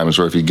sometimes,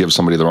 where if you give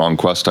somebody the wrong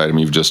quest item,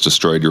 you've just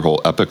destroyed your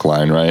whole epic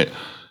line, right?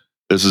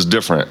 This is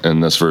different in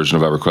this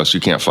version of EverQuest.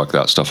 You can't fuck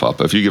that stuff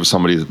up. If you give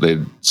somebody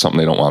something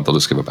they don't want, they'll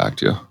just give it back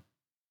to you.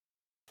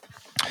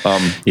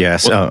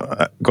 Yes.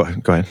 Go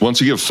ahead.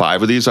 Once you give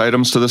 5 of these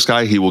items to this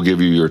guy, he will give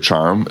you your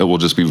charm. It will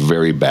just be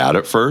very bad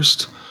at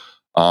first.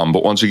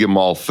 But once you give him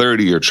all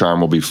 30, your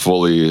charm will be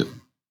fully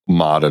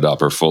modded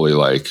up, or fully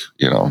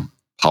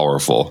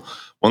powerful.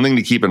 One thing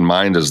to keep in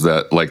mind is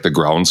that like the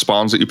ground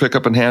spawns that you pick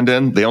up and hand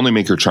in, they only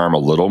make your charm a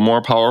little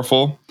more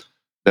powerful.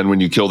 Then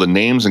when you kill the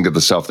names and get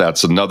the stuff,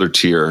 that's another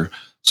tier.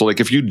 So like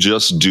if you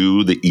just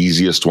do the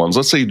easiest ones,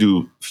 let's say you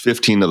do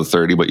 15 of the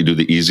 30, but you do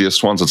the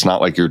easiest ones, it's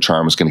not like your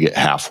charm is going to get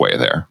halfway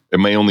there. It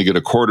may only get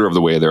a quarter of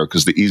the way there,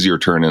 because the easier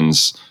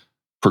turn-ins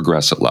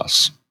progress it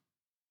less.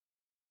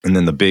 And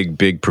then the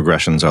big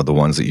progressions are the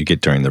ones that you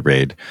get during the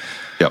raid.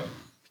 Yep.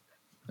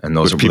 And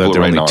those which people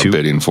right now are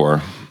bidding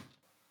for.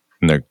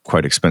 And they're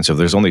quite expensive.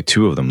 There's only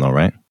 2 of them though,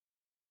 right?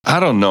 I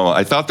don't know.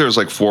 I thought there was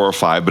like 4 or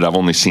 5, but I've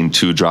only seen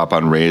 2 drop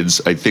on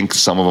raids. I think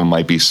some of them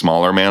might be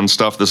smaller man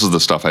stuff. This is the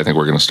stuff I think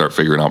we're going to start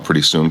figuring out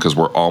pretty soon because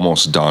we're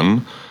almost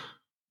done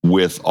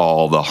with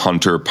all the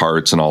hunter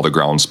parts and all the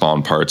ground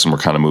spawn parts, and we're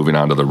kind of moving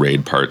on to the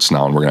raid parts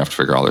now, and we're going to have to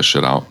figure all this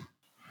shit out.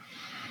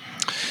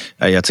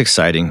 Yeah, it's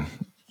exciting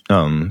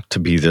to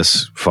be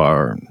this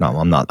far. No,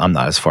 I'm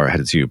not as far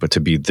ahead as you, but to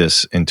be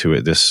this into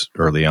it this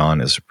early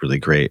on is really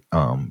great.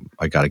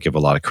 I got to give a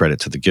lot of credit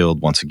to the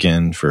guild once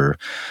again for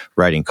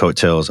riding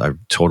coattails. I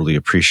totally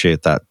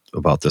appreciate that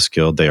about this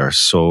guild. They are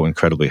so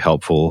incredibly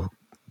helpful.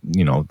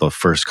 You know, the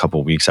first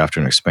couple weeks after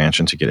an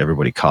expansion to get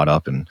everybody caught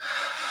up and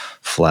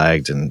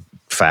flagged and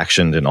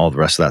factioned and all the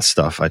rest of that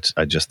stuff.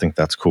 I just think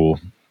that's cool.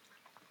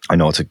 I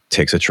know it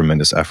takes a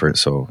tremendous effort,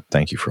 so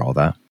thank you for all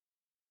that.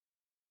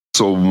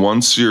 So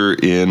once you're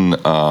in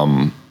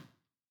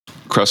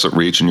Crescent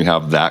Reach and you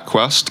have that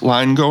quest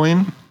line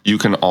going, you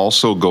can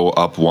also go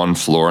up 1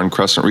 floor in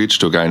Crescent Reach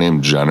to a guy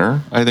named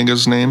Jenner, I think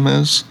his name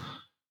is.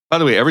 By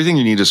the way, everything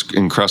you need is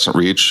in Crescent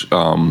Reach.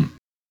 I'm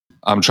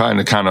trying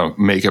to kind of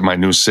make it my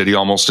new city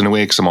almost in a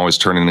way because I'm always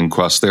turning in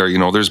quests there. You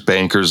know, there's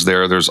bankers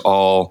there. There's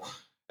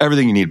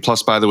everything you need.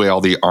 Plus, by the way,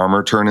 all the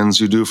armor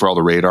turn-ins you do for all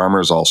the raid armor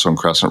is also in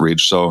Crescent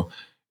Reach. So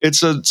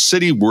it's a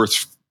city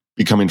worth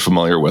becoming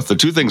familiar with. The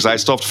 2 things I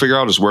still have to figure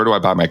out is where do I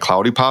buy my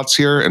cloudy pots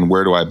here and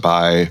where do I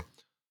buy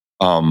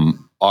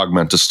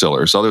augment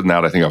distillers. Other than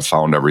that, I think I've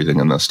found everything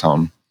in this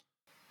town.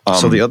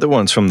 So the other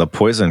one's from the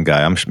poison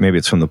guy. Maybe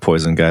it's from the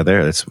poison guy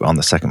there. It's on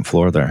the 2nd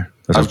floor there.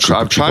 I've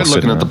tried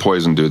looking at the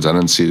poison dudes. I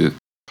didn't see the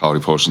cloudy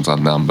potions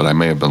on them, but I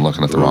may have been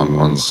looking at the wrong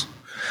ones.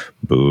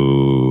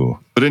 Boo.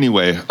 But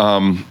anyway,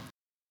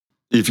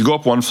 if you go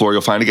up 1 floor,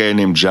 you'll find a guy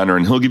named Jenner,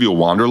 and he'll give you a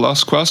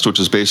Wanderlust quest, which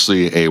is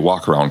basically a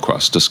walk-around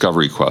quest,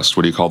 discovery quest.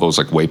 What do you call those,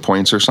 like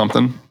waypoints or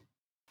something?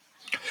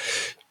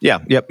 Yeah,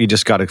 yep. You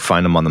just got to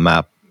find them on the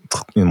map.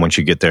 And once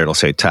you get there, it'll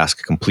say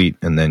task complete.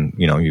 And then,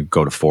 you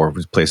go to 4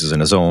 places in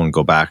a zone,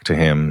 go back to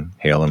him,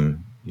 hail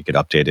him, you get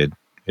updated.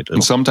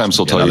 And sometimes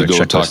they'll tell you to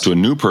go talk to a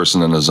new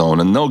person in a zone,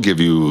 and they'll give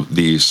you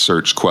the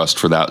search quest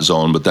for that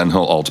zone, but then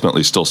he'll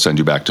ultimately still send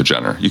you back to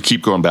Jenner. You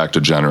keep going back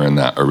to Jenner in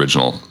that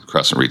original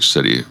Crescent Reach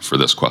city for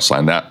this quest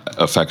line. That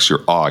affects your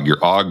AUG. Your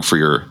AUG for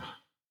your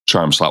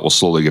charm slot will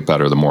slowly get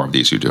better the more of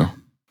these you do.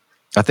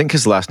 I think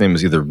his last name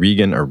is either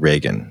Regan or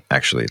Reagan,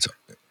 actually. It's,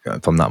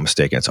 if I'm not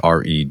mistaken, it's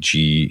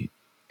Regaen.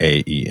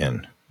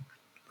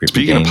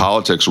 Speaking of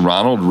politics,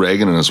 Ronald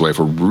Reagan and his wife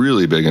were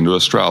really big into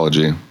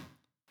astrology.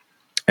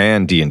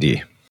 And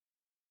D&D.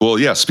 Well,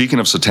 yeah, speaking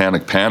of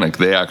satanic panic,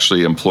 they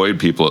actually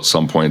employed people at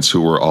some points who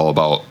were all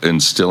about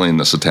instilling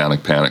the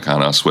satanic panic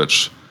on us,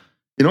 which,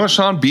 you know what,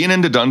 Sean, being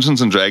into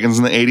Dungeons and Dragons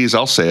in the 80s,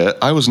 I'll say it,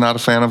 I was not a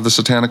fan of the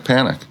satanic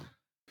panic.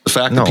 The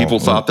fact that people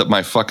thought that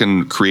my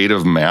fucking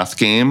creative math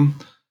game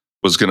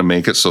was going to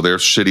make it so their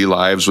shitty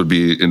lives would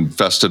be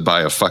infested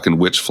by a fucking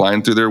witch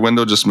flying through their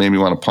window just made me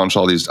want to punch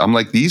all these. I'm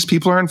like, these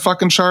people are in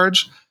fucking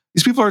charge?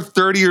 These people are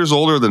 30 years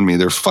older than me.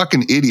 They're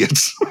fucking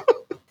idiots.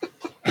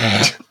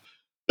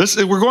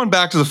 We're going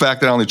back to the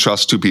fact that I only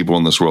trust 2 people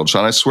in this world,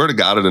 Sean. I swear to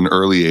God, at an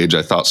early age,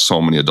 I thought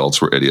so many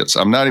adults were idiots.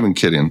 I'm not even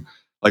kidding.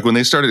 Like when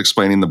they started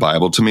explaining the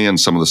Bible to me and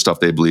some of the stuff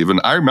they believe in,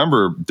 I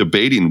remember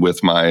debating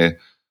with my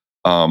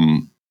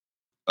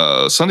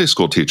Sunday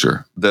school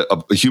teacher that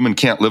a human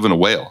can't live in a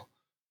whale.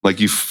 Like,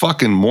 you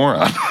fucking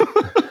moron.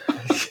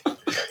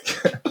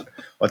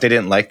 What, they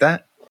didn't like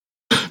that?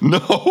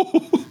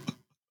 No.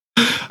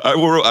 I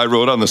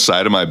wrote on the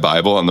side of my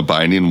Bible on the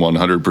binding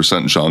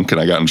 100% junk, and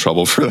I got in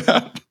trouble for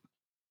that.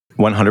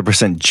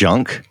 100%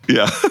 junk?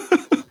 Yeah.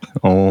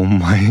 Oh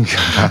my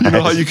God. You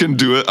know how you can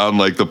do it on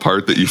like the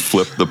part that you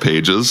flip the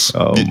pages?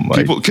 Oh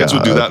my God. Kids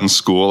would do that in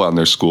school on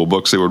their school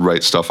books. They would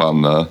write stuff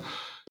on the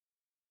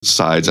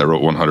sides. I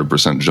wrote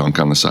 100% junk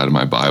on the side of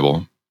my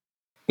Bible.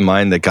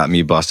 Mine that got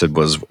me busted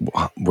was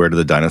where do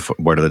the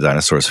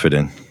dinosaurs fit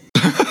in?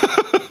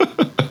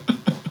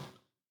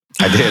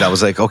 I did. I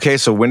was like, okay,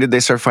 so when did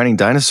they start finding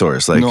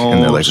dinosaurs? Like, no,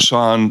 and they're like,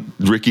 Sean,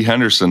 Ricky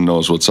Henderson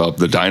knows what's up.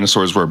 The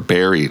dinosaurs were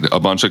buried. A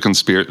bunch of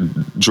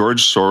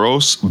George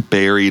Soros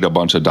buried a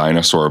bunch of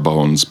dinosaur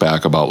bones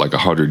back about like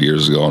 100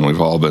 years ago, and we've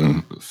all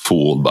been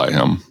fooled by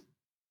him.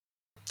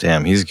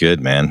 Damn, he's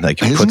good, man. Like,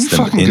 he puts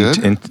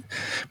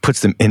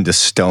them into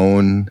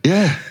stone.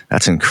 Yeah,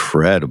 that's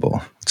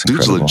incredible. It's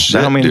incredible. Dude's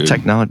legit, I mean,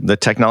 dude. the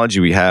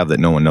technology we have that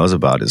no one knows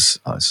about is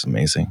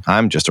amazing.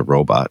 I'm just a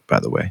robot, by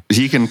the way.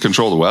 He can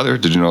control the weather.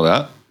 Did you know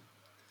that?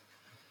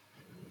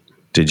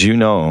 Did you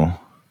know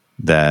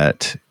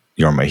that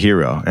you're my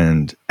hero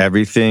and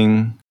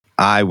everything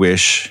I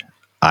wish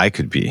I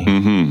could be?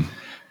 Mm-hmm.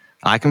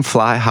 I can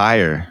fly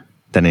higher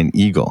than an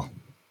eagle.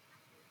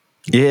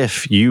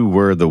 If you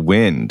were the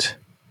wind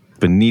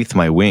beneath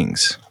my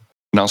wings.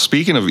 Now,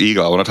 speaking of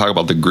eagle, I want to talk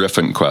about the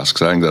Griffin quest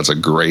because I think that's a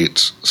great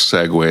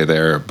segue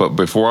there. But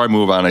before I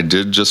move on, I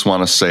did just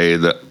want to say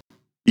that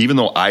even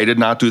though I did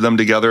not do them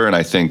together, and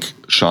I think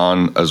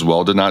Sean as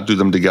well did not do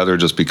them together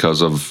just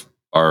because of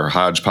our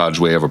hodgepodge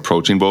way of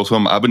approaching both of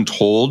them, I've been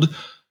told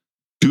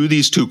do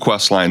these 2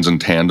 quest lines in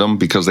tandem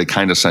because they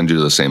kind of send you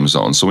to the same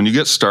zone. So when you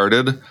get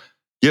started,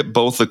 get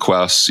both the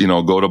quests,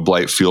 go to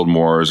Blightfield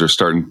Moors or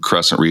start in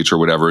Crescent Reach or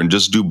whatever, and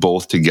just do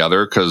both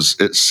together, because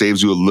it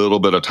saves you a little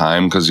bit of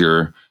time, because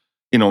you're,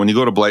 when you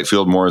go to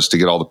Blightfield Moors to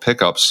get all the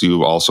pickups,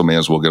 you also may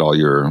as well get all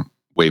your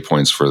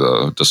waypoints for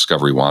the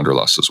Discovery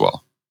Wanderlust as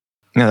well.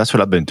 Yeah, that's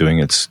what I've been doing.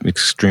 It's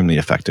extremely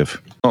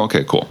effective. Oh,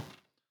 okay, cool.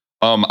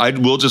 I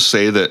will just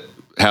say that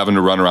having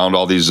to run around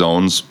all these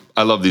zones,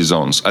 I love these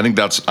zones. I think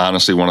that's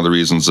honestly one of the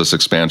reasons this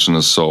expansion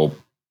is so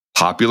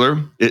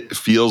popular. It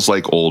feels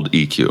like old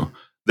EQ.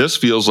 This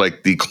feels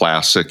like the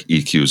classic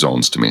EQ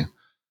zones to me.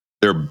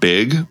 They're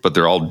big, but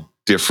they're all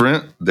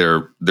different.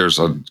 There's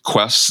a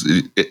quest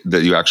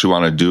that you actually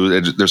want to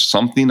do. There's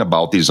something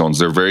about these zones.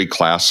 They're very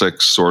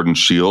classic Sword and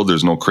Shield.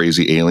 There's no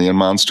crazy alien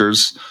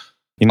monsters.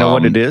 You know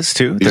what it is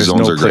too? These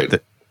zones are great.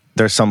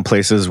 There's some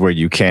places where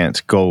you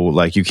can't go,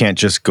 like you can't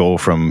just go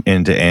from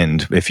end to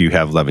end if you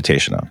have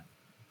levitation on.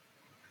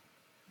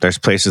 There's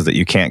places that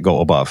you can't go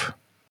above.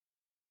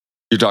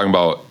 You're talking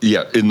about,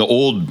 in the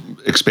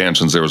old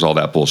expansions, there was all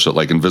that bullshit,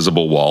 like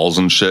invisible walls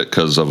and shit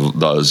because of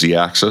the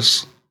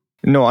Z-axis.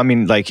 No, I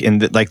mean, like in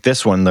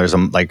this one, there's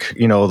like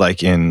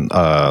in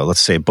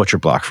let's say Butcher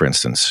Block, for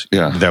instance.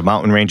 Yeah, the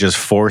mountain ranges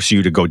force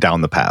you to go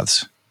down the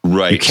paths.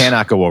 Right, you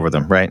cannot go over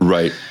them. Right.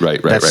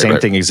 That same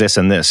thing exists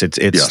in this. It's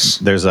yes.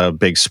 There's a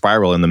big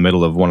spiral in the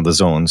middle of one of the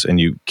zones,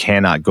 and you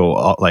cannot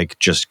go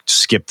just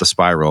skip the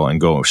spiral and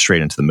go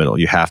straight into the middle.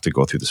 You have to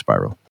go through the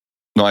spiral.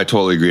 No, I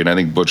totally agree. And I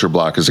think Butcher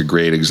Block is a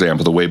great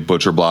example. The way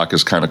Butcher Block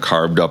is kind of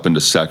carved up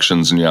into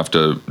sections and you have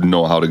to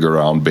know how to go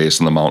around based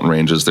on the mountain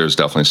ranges. There's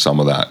definitely some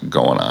of that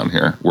going on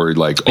here where you're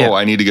like,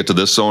 I need to get to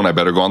this zone. I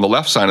better go on the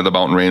left side of the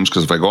mountain range,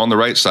 because if I go on the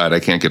right side,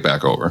 I can't get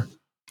back over.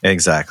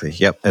 Exactly.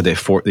 Yep. And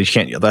you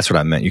can't. That's what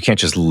I meant. You can't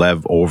just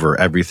lev over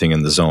everything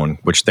in the zone,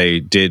 which they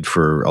did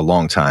for a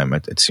long time.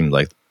 It seemed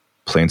like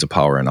Planes of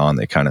Power and on,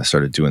 they kind of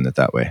started doing it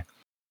that way.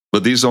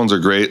 But these zones are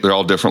great. They're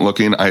all different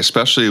looking.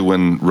 Especially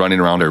when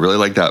running around, I really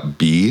like that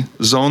bee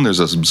zone.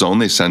 There's a zone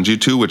they send you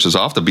to, which is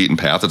off the beaten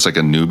path. It's like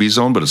a newbie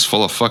zone, but it's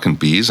full of fucking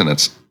bees, and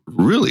it's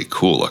really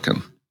cool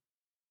looking.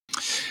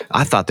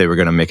 I thought they were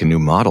going to make a new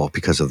model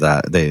because of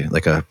that. They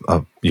like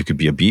you could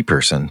be a bee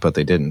person, but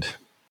they didn't.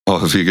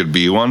 Oh, if you could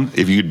be one?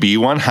 If you could be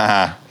one?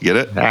 Ha! Get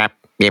it?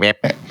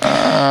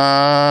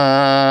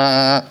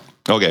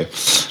 Okay.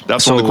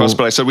 That's one of the quests,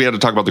 but I said we had to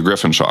talk about the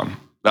Griffin, Sean.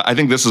 I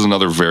think this is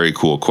another very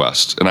cool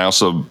quest. And I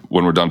also,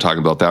 when we're done talking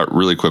about that,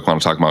 really quick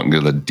want to talk about and get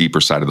to the deeper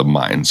side of the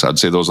mines. I'd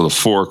say those are the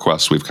 4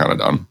 quests we've kind of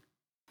done.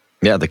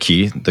 Yeah, the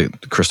key, the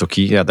crystal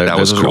key. Yeah,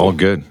 those are all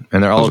good.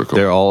 And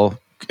they're all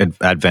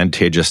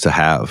advantageous to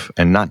have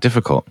and not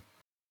difficult.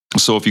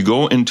 So if you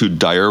go into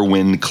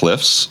Direwind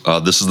Cliffs,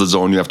 this is the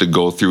zone you have to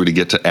go through to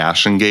get to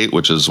Ashen Gate,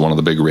 which is one of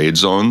the big raid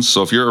zones.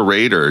 So if you're a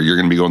raider, you're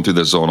going to be going through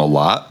this zone a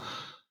lot.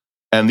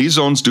 And these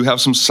zones do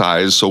have some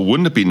size. So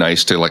wouldn't it be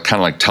nice to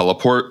kind of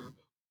teleport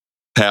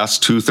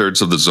past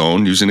 2/3 of the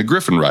zone using a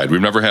Griffin ride? We've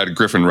never had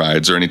Griffin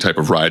rides or any type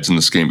of rides in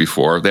this game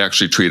before. They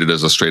actually treat it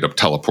as a straight up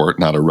teleport,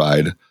 not a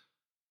ride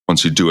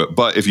once you do it.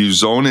 But if you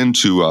zone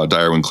into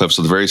Direwind Cliffs,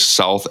 at the very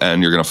south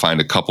end, you're going to find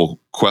a couple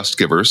quest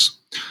givers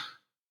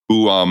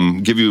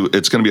who give you,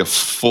 it's going to be a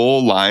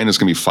full line. It's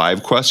going to be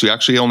 5 quests. You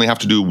actually only have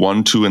to do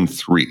 1, 2, and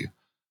 3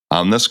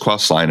 on this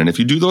quest line. And if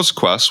you do those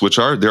quests,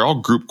 they're all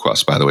group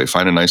quests, by the way,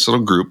 find a nice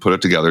little group, put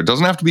it together. It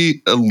doesn't have to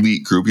be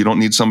elite group. You don't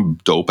need some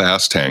dope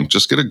ass tank.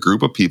 Just get a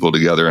group of people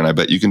together. And I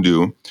bet you can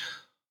do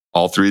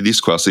all 3 of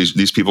these quests.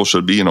 These people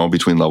should be,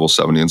 between level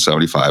 70 and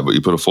 75, but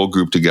you put a full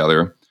group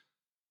together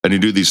and you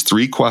do these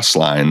 3 quest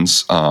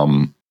lines.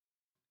 And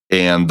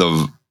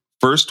the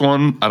first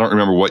one, I don't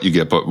remember what you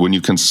get, but when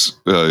you can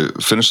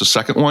finish the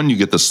second one, you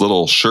get this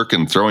little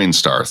shuriken throwing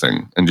star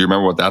thing. And do you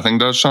remember what that thing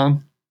does,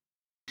 Sean?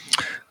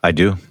 I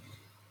do.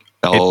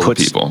 It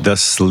puts to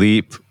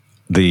sleep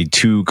the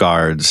 2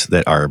 guards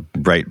that are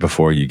right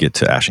before you get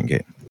to Ashen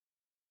Gate.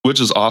 Which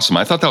is awesome.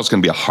 I thought that was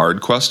going to be a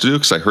hard quest to do,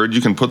 because I heard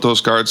you can put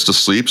those guards to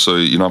sleep so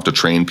you don't have to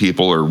train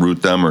people or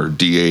route them or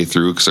DA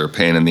through because they're a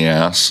pain in the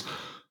ass.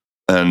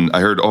 And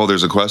I heard,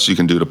 there's a quest you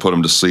can do to put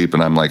them to sleep.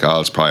 And I'm like,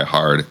 it's probably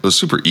hard. It was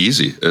super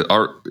easy.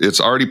 It's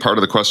already part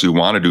of the quest you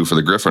want to do for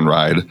the Griffin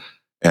ride.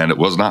 And it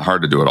was not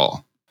hard to do at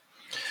all.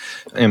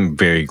 I'm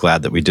very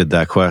glad that we did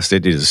that quest.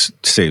 It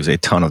saves a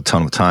ton of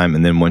time.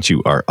 And then once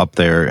you are up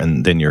there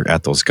and then you're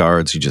at those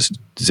guards, you just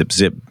zip,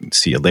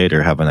 see you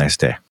later. Have a nice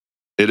day.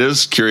 It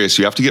is curious.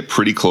 You have to get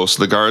pretty close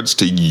to the guards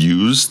to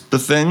use the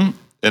thing.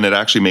 And it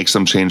actually makes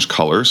them change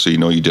color. So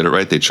you did it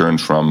right. They turned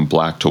from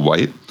black to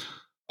white.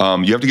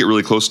 You have to get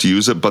really close to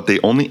use it, but they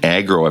only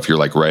aggro if you're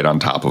right on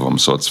top of them.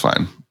 So it's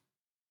fine.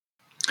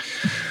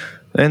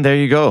 And there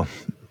you go.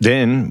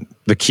 Then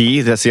the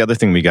key, that's the other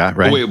thing we got,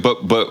 right? Oh, wait,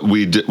 but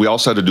we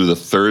also had to do the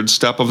 3rd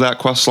step of that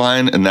quest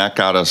line, and that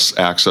got us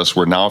access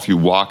where now if you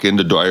walk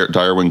into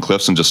Direwind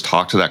Cliffs and just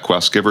talk to that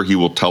quest giver, he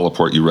will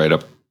teleport you right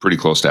up pretty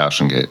close to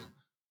Ashen Gate.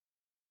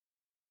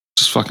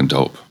 Just fucking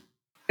dope.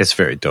 It's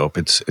very dope.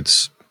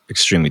 It's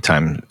extremely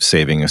time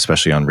saving,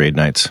 especially on raid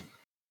nights.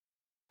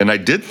 And I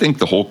did think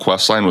the whole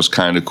quest line was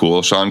kind of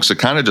cool, Sean, because it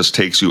kind of just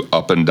takes you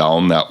up and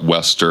down that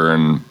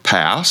western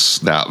pass,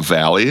 that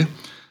valley.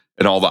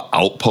 and all the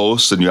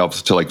outposts, and you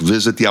have to like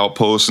visit the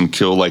outposts and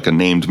kill like a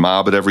named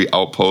mob at every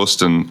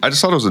outpost. And I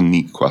just thought it was a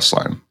neat quest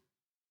line.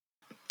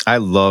 I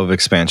love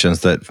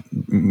expansions that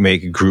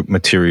make group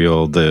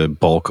material the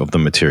bulk of the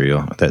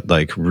material, that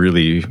like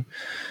really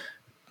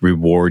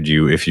reward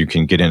you if you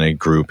can get in a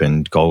group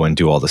and go and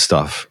do all the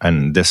stuff.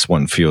 And this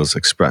one feels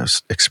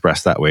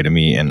expressed that way to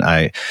me. And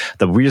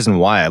the reason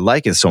why I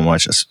like it so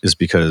much is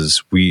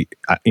because we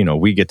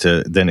get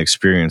to then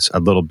experience a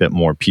little bit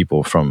more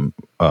people from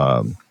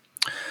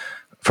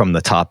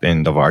the top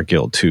end of our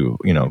guild too.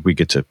 We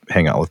get to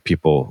hang out with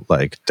people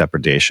like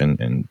Depredation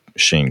and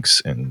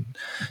Shinx and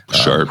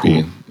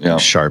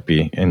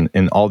Sharpie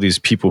and all these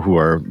people who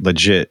are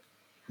legit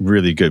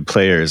really good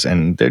players,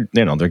 and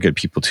they're good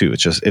people too.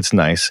 It's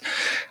nice.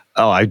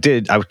 I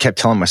kept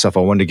telling myself I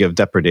wanted to give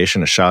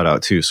Depredation a shout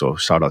out too. So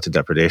shout out to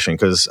Depredation,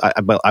 because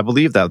I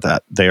believe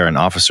that they are an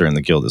officer in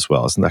the guild as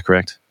well. Isn't that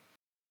correct?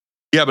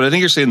 Yeah, but I think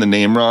you're saying the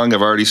name wrong.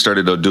 I've already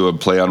started to do a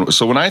play on.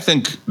 So when I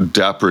think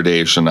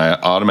Depredation, I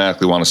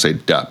automatically want to say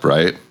Dep,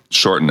 right?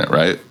 Shorten it,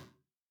 right?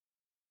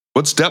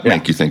 What's Dep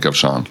make you think of,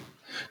 Sean?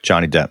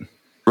 Johnny Depp.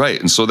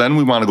 Right. And so then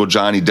we want to go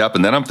Johnny Depp.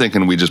 And then I'm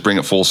thinking we just bring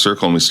it full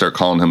circle and we start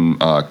calling him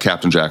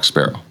Captain Jack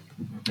Sparrow.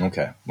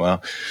 Okay.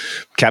 Well,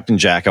 Captain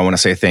Jack, I want to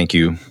say thank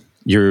you.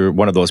 You're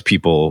one of those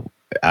people,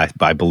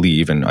 I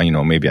believe, and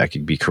maybe I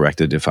could be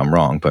corrected if I'm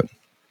wrong, but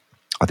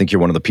I think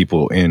you're one of the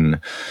people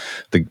in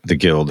the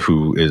guild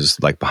who is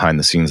like behind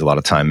the scenes a lot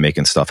of time,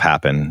 making stuff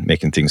happen,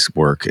 making things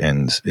work.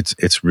 And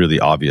it's really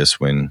obvious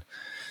when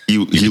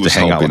you get to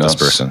hang out with this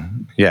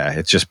person. Yeah.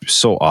 It's just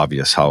so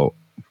obvious how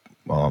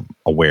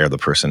aware the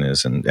person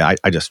is, and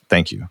I just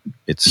thank you.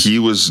 He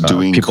was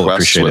doing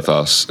quests with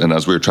us, and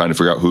as we were trying to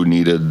figure out who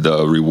needed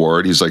the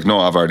reward, he's like, "No,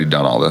 I've already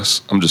done all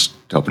this. I'm just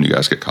helping you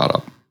guys get caught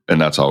up," and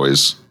that's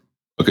always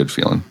a good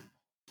feeling.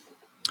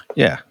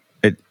 Yeah,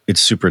 it's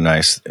super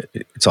nice.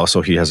 It's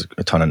also he has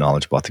a ton of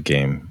knowledge about the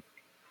game.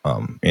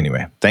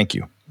 Anyway, thank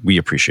you. We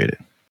appreciate it.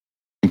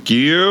 Thank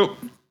you.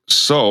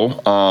 So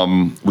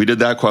we did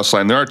that quest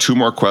line. There are 2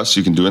 more quests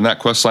you can do in that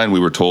quest line. We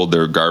were told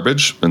they're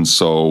garbage, and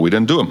so we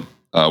didn't do them.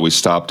 We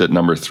stopped at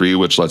number 3,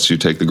 which lets you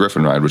take the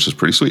Griffin ride, which is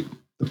pretty sweet.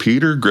 The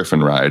Peter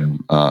Griffin ride,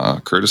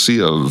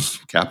 courtesy of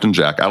Captain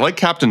Jack. I like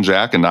Captain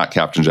Jack and not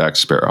Captain Jack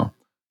Sparrow.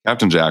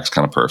 Captain Jack's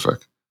kind of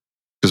perfect.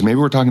 Because maybe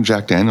we're talking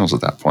Jack Daniels at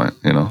that point,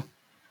 And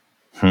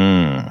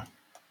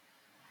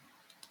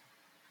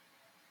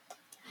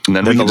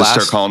then we can just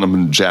start calling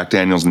them Jack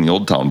Daniels and the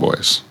Old Town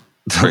Boys.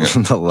 Bring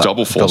it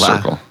double full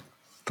circle.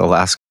 The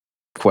last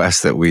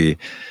quest that we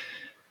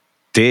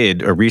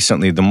did, or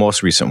recently, the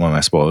most recent one,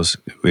 I suppose,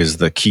 is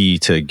the key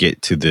to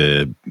get to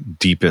the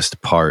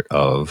deepest part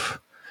of,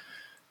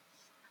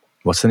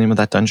 what's the name of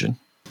that dungeon?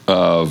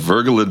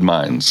 Vergalid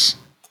Mines.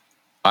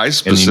 I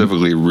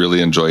specifically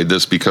really enjoyed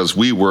this because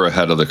we were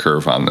ahead of the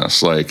curve on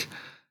this. Like,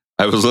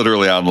 I was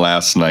literally on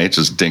last night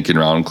just dinking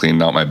around,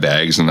 cleaning out my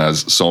bags, and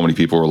as so many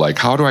people were like,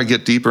 how do I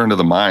get deeper into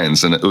the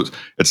mines? And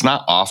it's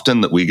not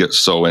often that we get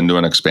so into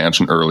an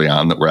expansion early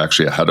on that we're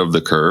actually ahead of the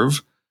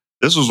curve.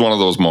 This was one of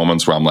those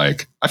moments where I'm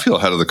like, I feel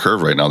ahead of the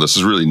curve right now. This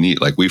is really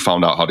neat. Like, we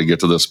found out how to get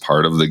to this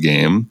part of the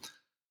game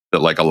that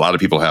like a lot of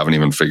people haven't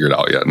even figured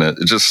out yet. And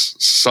it just,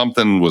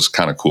 something was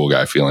kind of cool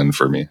guy feeling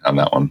for me on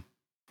that one.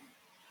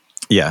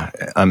 Yeah.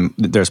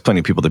 There's plenty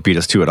of people that beat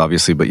us to it,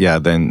 obviously, but yeah,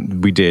 then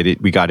we did it.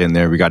 We got in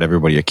there, we got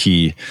everybody a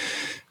key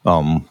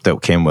that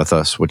came with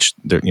us, which,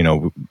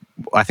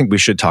 I think we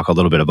should talk a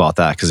little bit about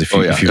that. Cause if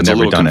you've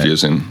never done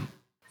confusing. It.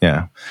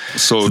 Yeah.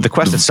 So the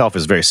quest itself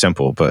is very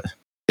simple, but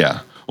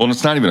yeah. Well,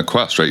 it's not even a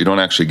quest, right? You don't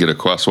actually get a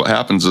quest. What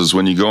happens is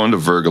when you go into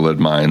Vergalid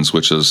Mines,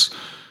 which is,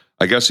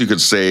 I guess you could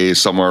say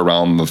somewhere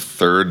around the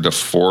 3rd to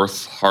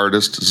 4th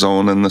hardest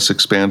zone in this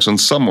expansion,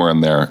 somewhere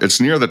in there.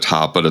 It's near the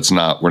top, but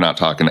we're not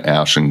talking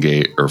Ashen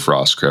Gate or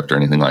Frost Crypt or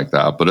anything like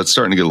that, but it's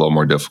starting to get a little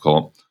more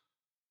difficult.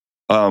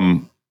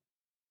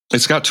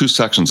 It's got 2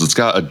 sections. It's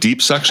got a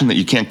deep section that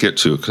you can't get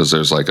to because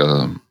there's like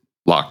a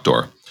locked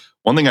door.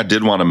 One thing I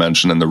did want to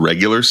mention in the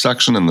regular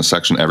section, in the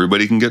section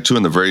everybody can get to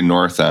in the very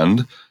north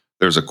end,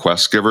 there's a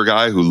quest giver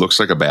guy who looks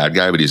like a bad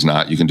guy, but he's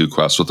not. You can do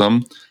quests with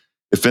him.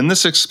 If in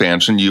this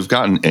expansion you've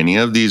gotten any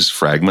of these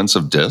fragments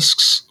of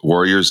discs,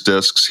 warriors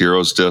discs,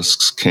 heroes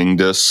discs, king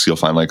discs, you'll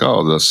find like,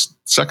 this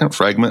second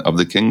fragment of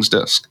the king's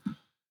disc.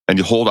 And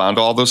you hold on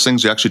to all those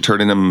things, you actually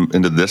turn them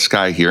into this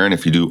guy here. And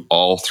if you do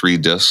all 3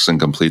 discs and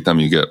complete them,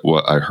 you get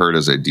what I heard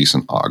is a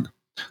decent AUG,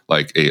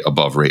 like a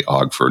above rate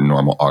AUG for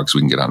normal AUGs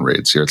we can get on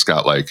raids here. It's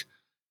got like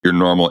your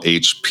normal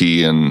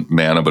HP and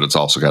mana, but it's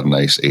also got a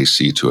nice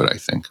AC to it, I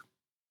think.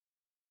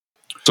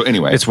 So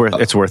anyway, it's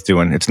worth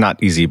doing. It's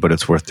not easy, but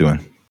it's worth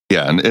doing.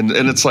 Yeah, and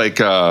it's like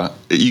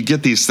you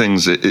get these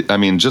things.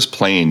 Just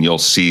playing, you'll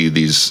see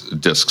these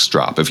discs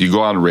drop. If you go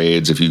on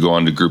raids, if you go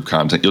onto group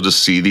content, you'll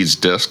just see these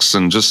discs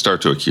and just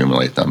start to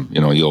accumulate them.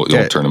 You'll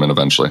turn them in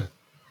eventually.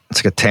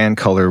 It's like a tan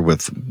color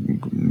with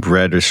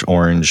reddish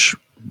orange.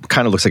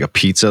 Kind of looks like a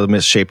pizza,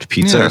 misshaped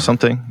pizza or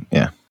something.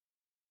 Yeah.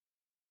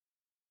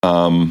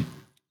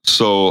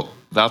 So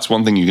that's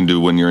one thing you can do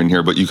when you're in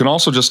here, but you can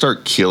also just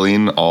start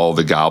killing all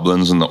the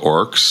goblins and the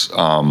orcs.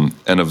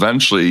 And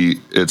eventually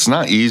it's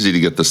not easy to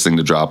get this thing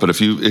to drop, but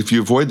if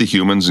you avoid the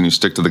humans and you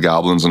stick to the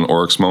goblins and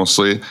orcs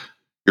mostly,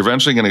 you're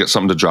eventually going to get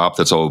something to drop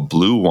that's a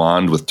blue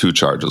wand with 2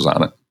 charges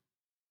on it.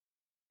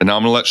 And now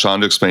I'm going to let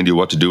Sean explain to you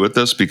what to do with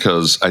this,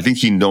 because I think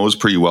he knows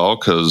pretty well,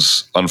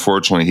 because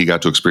unfortunately he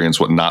got to experience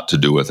what not to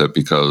do with it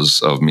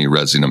because of me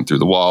rezzing him through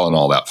the wall and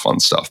all that fun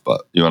stuff.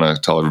 But you want to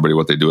tell everybody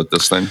what they do with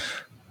this thing?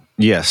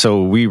 Yeah,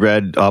 so we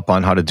read up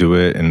on how to do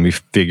it, and we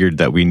figured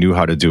that we knew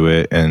how to do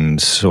it,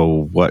 and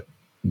so what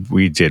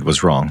we did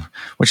was wrong,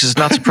 which is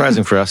not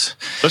surprising for us.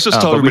 Let's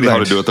just tell everybody how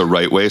to do it the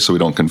right way so we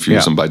don't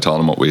confuse them by telling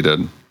them what we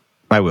did.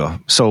 I will.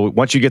 So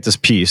once you get this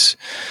piece,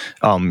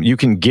 you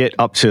can get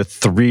up to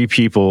 3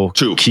 people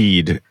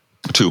keyed.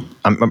 2.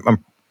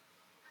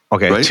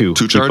 Okay, right? 2.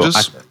 2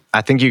 charges?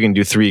 I think you can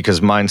do 3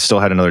 because mine still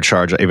had another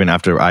charge even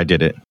after I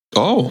did it.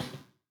 Oh,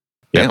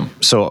 yeah.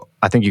 damn. So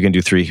I think you can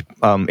do 3.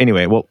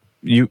 Anyway, well,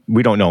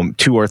 we don't know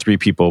 2 or 3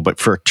 people, but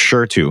for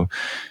sure 2.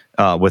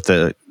 With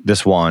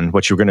this wand,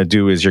 what you're going to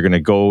do is you're going to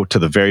go to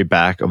the very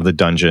back of the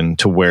dungeon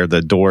to where the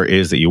door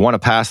is that you want to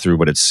pass through,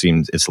 but it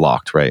seems it's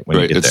locked, right? When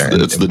you get there.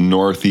 It's the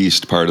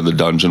northeast part of the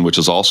dungeon, which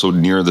is also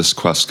near this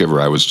quest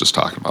giver I was just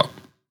talking about.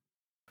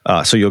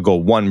 So you'll go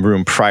 1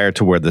 room prior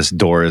to where this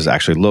door is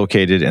actually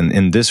located. And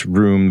in this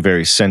room,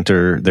 very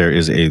center, there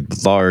is a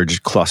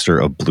large cluster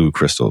of blue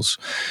crystals.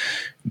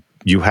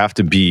 You have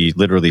to be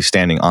literally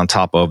standing on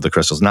top of the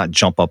crystals, not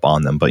jump up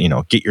on them, but,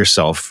 get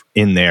yourself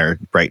in there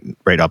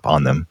right up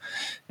on them.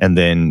 And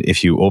then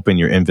if you open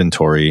your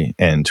inventory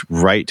and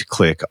right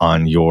click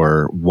on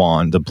your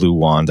wand, the blue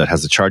wand that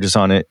has the charges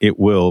on it, it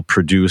will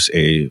produce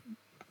a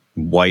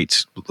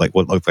white, like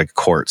what looked like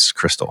quartz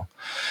crystal.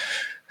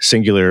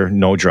 Singular,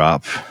 no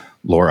drop,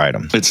 lore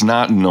item. It's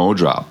not no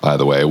drop, by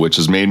the way, which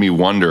has made me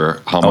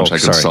wonder how much I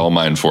can sell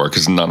mine for,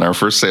 because none are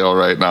for sale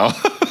right now.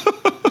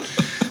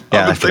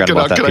 Yeah, I'm thinking,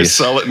 how can I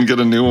sell it and get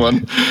a new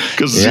one?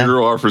 Because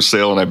 0 are for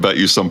sale, and I bet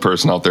you some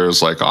person out there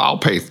is like, I'll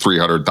pay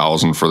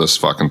 $300,000 for this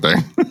fucking thing.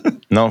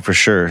 No, for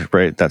sure,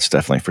 right? That's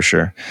definitely for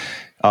sure.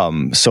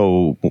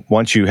 So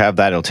once you have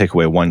that, it'll take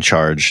away 1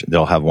 charge.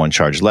 They'll have 1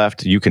 charge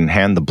left. You can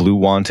hand the blue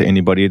wand to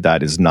anybody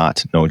that is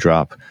not no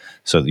drop,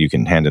 so that you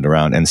can hand it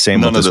around. And same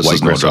with this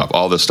white crystal. None of this is no drop.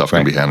 All this stuff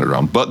can be handed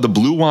around. But the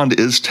blue wand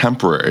is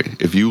temporary.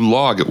 If you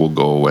log, it will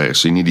go away.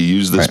 So you need to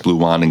use this blue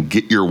wand and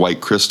get your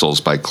white crystals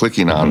by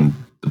clicking on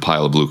the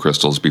pile of blue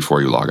crystals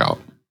before you log out.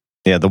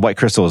 Yeah, the white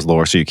crystal is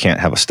lower, so you can't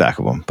have a stack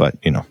of them. But,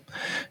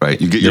 Right.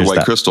 You get your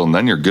white crystal, and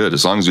then you're good.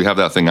 As long as you have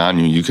that thing on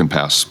you, you can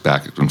pass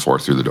back and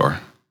forth through the door.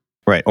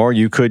 Right. Or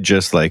you could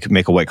just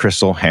make a white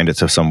crystal, hand it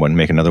to someone,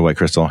 make another white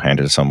crystal, hand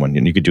it to someone.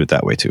 And you could do it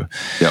that way too.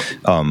 Yep.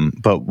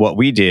 But what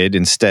we did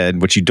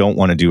instead, what you don't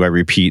want to do, I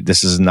repeat,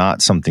 this is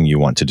not something you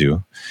want to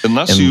do.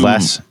 Unless you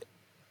want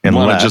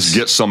to just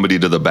get somebody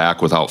to the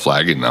back without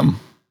flagging them.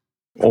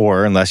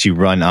 Or unless you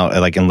run out,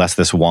 unless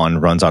this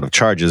wand runs out of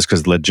charges,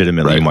 because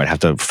legitimately you might have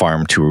to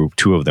farm two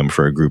of them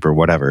for a group or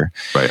whatever.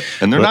 Right.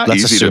 And they're not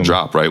easy to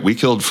drop, right? We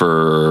killed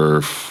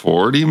for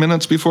 40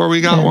 minutes before we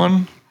got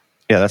one.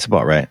 Yeah, that's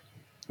about right.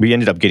 We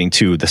ended up getting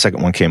 2. The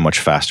second one came much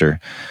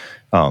faster.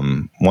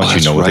 Once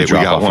you know what they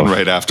drop off. We got one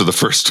right after the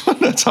first one.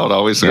 That's how it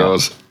always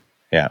goes.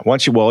 Yeah.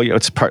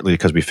 It's partly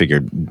because we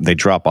figured they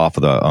drop off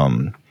of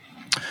the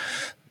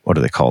what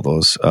do they call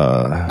those?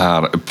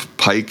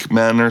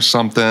 Pikemen or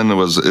something.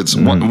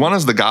 One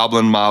is the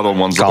goblin model,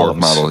 one's the orc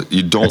model.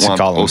 You don't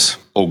want golems.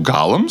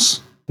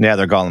 Golems? Yeah,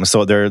 they're golems.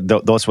 So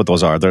that's what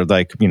those are. They're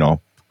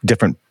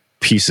different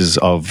pieces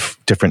of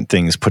different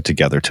things put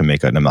together to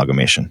make an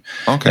amalgamation.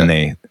 Okay.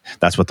 And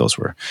that's what those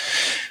were.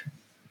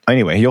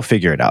 Anyway, you'll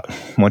figure it out.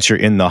 Once you're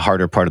in the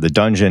harder part of the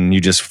dungeon, you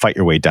just fight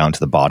your way down to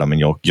the bottom and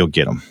you'll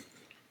get them.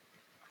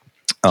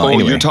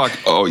 Anyway.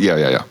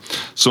 Yeah.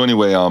 So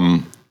anyway,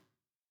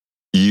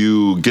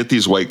 you get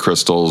these white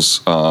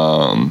crystals.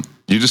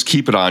 You just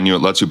keep it on you. It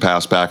lets you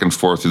pass back and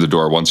forth through the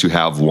door once you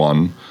have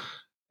one.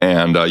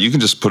 And you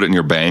can just put it in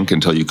your bank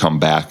until you come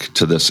back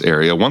to this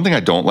area. One thing I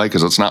don't like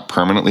is it's not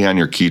permanently on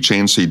your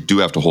keychain, so you do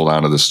have to hold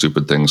on to this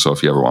stupid thing. So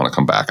if you ever want to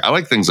come back, I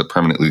like things that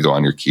permanently go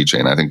on your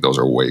keychain. I think those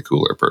are way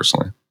cooler,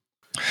 personally.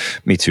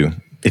 Me too.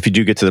 If you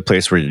do get to the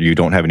place where you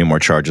don't have any more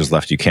charges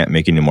left, you can't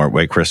make any more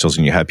white crystals,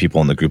 and you have people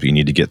in the group that you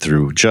need to get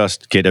through,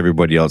 just get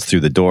everybody else through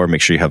the door.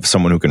 Make sure you have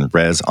someone who can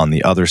res on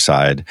the other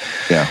side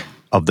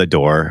of the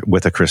door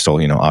with a crystal,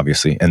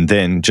 obviously, and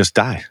then just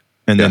die.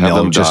 And then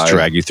they'll just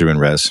drag you through and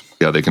res.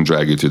 Yeah, they can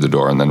drag you through the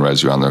door and then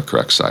res you on the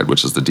correct side,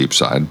 which is the deep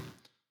side.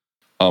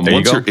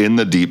 Once you're in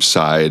the deep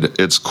side,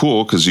 it's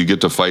cool because you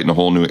get to fight in a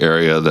whole new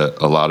area that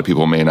a lot of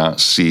people may not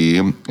see.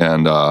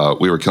 And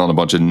we were killing a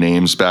bunch of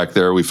names back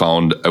there. We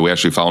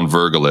actually found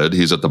Vergalid.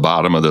 He's at the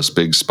bottom of this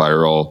big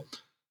spiral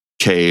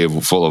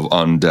cave full of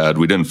undead.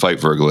 We didn't fight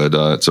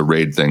Vergalid. It's a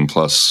raid thing.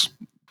 Plus,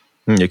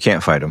 you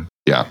can't fight him.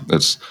 Yeah,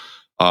 it's.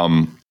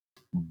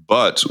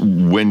 But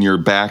when you're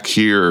back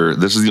here,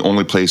 this is the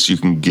only place you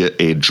can get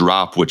a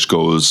drop, which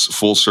goes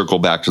full circle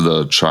back to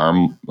the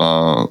charm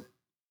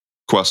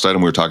quest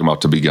item we were talking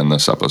about to begin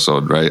this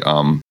episode, right?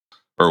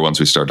 Or once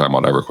we start talking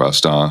about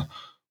EverQuest.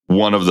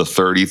 one of the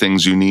 30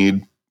 things you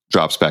need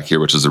drops back here,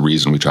 which is the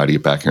reason we try to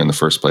get back here in the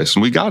first place.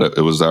 And we got it.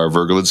 It was our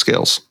Vergalid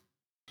scales.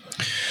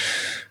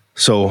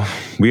 So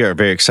we are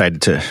very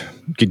excited to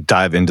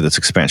dive into this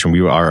expansion.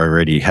 We are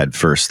already head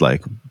first,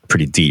 like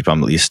pretty deep.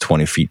 I'm at least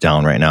 20 feet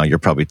down right now. You're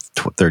probably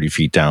 30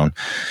 feet down.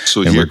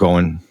 So and here, we're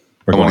going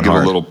I want to give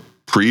hard. a little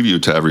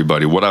preview to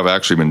everybody. What I've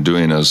actually been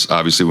doing is,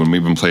 obviously, when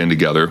we've been playing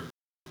together,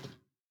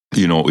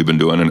 you know what we've been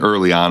doing. And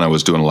early on, I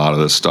was doing a lot of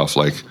this stuff,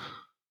 like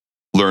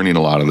learning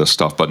a lot of this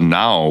stuff. But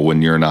now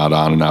when you're not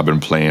on and I've been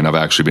playing, I've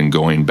actually been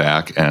going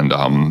back and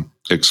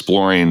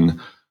exploring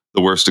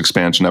the worst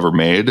expansion ever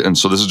made. And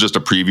so this is just a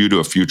preview to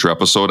a future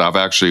episode. I've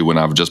actually, when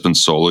I've just been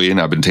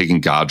soloing, I've been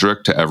taking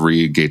Godric to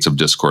every Gates of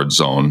Discord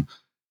zone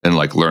and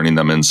like learning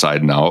them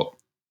inside and out.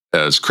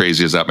 As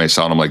crazy as that may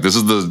sound, I'm like, this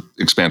is the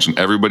expansion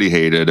everybody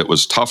hated. It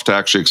was tough to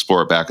actually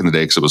explore it back in the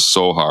day because it was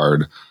so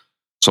hard.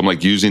 So I'm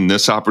like using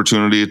this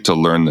opportunity to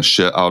learn the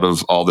shit out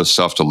of all this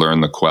stuff, to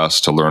learn the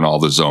quest, to learn all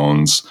the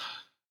zones,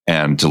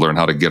 and to learn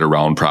how to get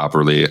around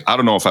properly. I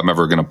don't know if I'm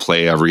ever going to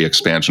play every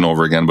expansion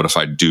over again, but if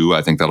I do,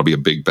 I think that'll be a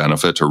big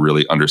benefit to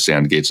really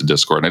understand Gates of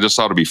Discord. And I just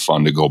thought it'd be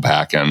fun to go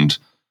back and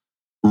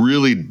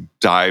really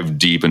dive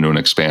deep into an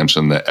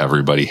expansion that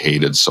everybody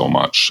hated so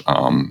much.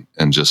 And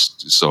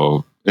just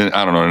so,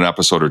 I don't know, in an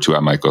episode or two, I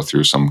might go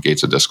through some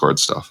Gates of Discord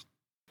stuff.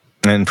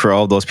 And for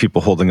all those people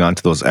holding on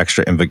to those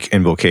extra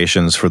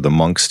invocations for the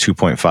Monks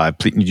 2.5,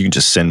 please, you can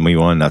just send me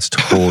one. That's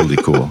totally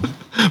cool.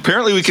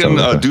 Apparently we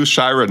can do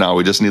Shira now.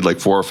 We just need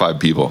like 4 or 5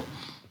 people.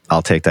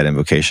 I'll take that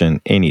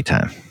invocation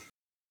anytime.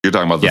 You're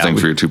talking about the thing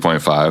for your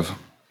 2.5?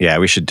 Yeah,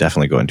 we should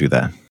definitely go and do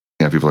that.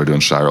 Yeah, people are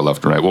doing Shira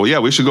left and right. Well, yeah,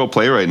 we should go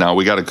play right now.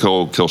 We got to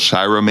go kill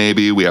Shira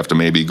maybe. We have to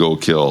maybe go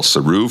kill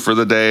Saru for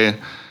the day.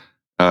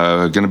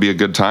 Going to be a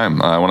good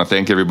time. I want to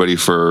thank everybody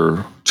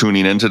for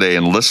tuning in today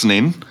and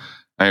listening.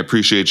 I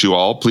appreciate you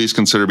all. Please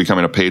consider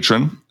becoming a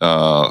patron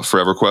for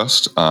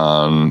EverQuest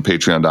on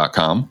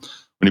patreon.com.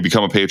 When you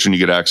become a patron, you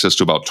get access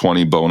to about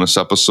 20 bonus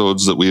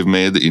episodes that we've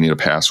made that you need a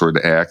password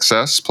to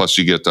access. Plus,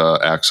 you get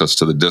access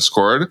to the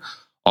Discord,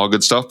 all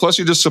good stuff. Plus,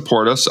 you just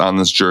support us on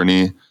this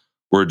journey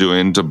we're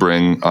doing to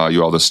bring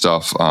you all this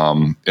stuff.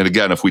 And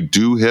again, if we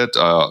do hit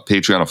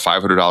Patreon of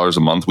 $500 a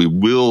month, we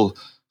will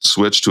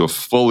switch to a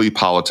fully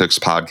politics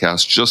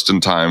podcast just in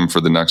time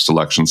for the next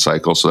election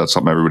cycle. So that's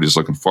something everybody's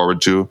looking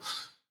forward to.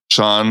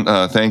 Sean,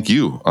 thank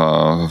you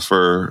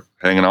for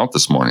hanging out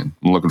this morning.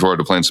 I'm looking forward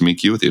to playing some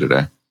EQ with you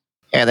today.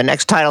 Yeah, the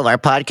next title of our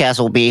podcast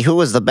will be Who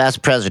was the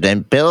Best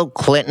President, Bill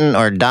Clinton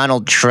or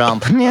Donald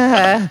Trump?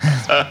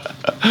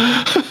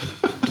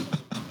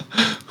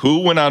 Who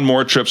went on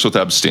more trips with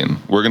Epstein?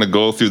 We're going to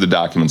go through the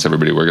documents,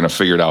 everybody. We're going to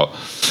figure it out.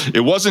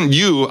 It wasn't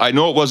you. I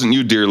know it wasn't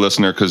you, dear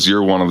listener, because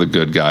you're one of the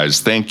good guys.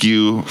 Thank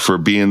you for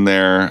being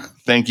there.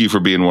 Thank you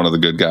for being one of the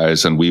good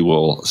guys, and we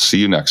will see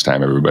you next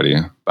time, everybody.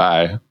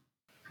 Bye.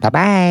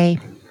 Bye-bye.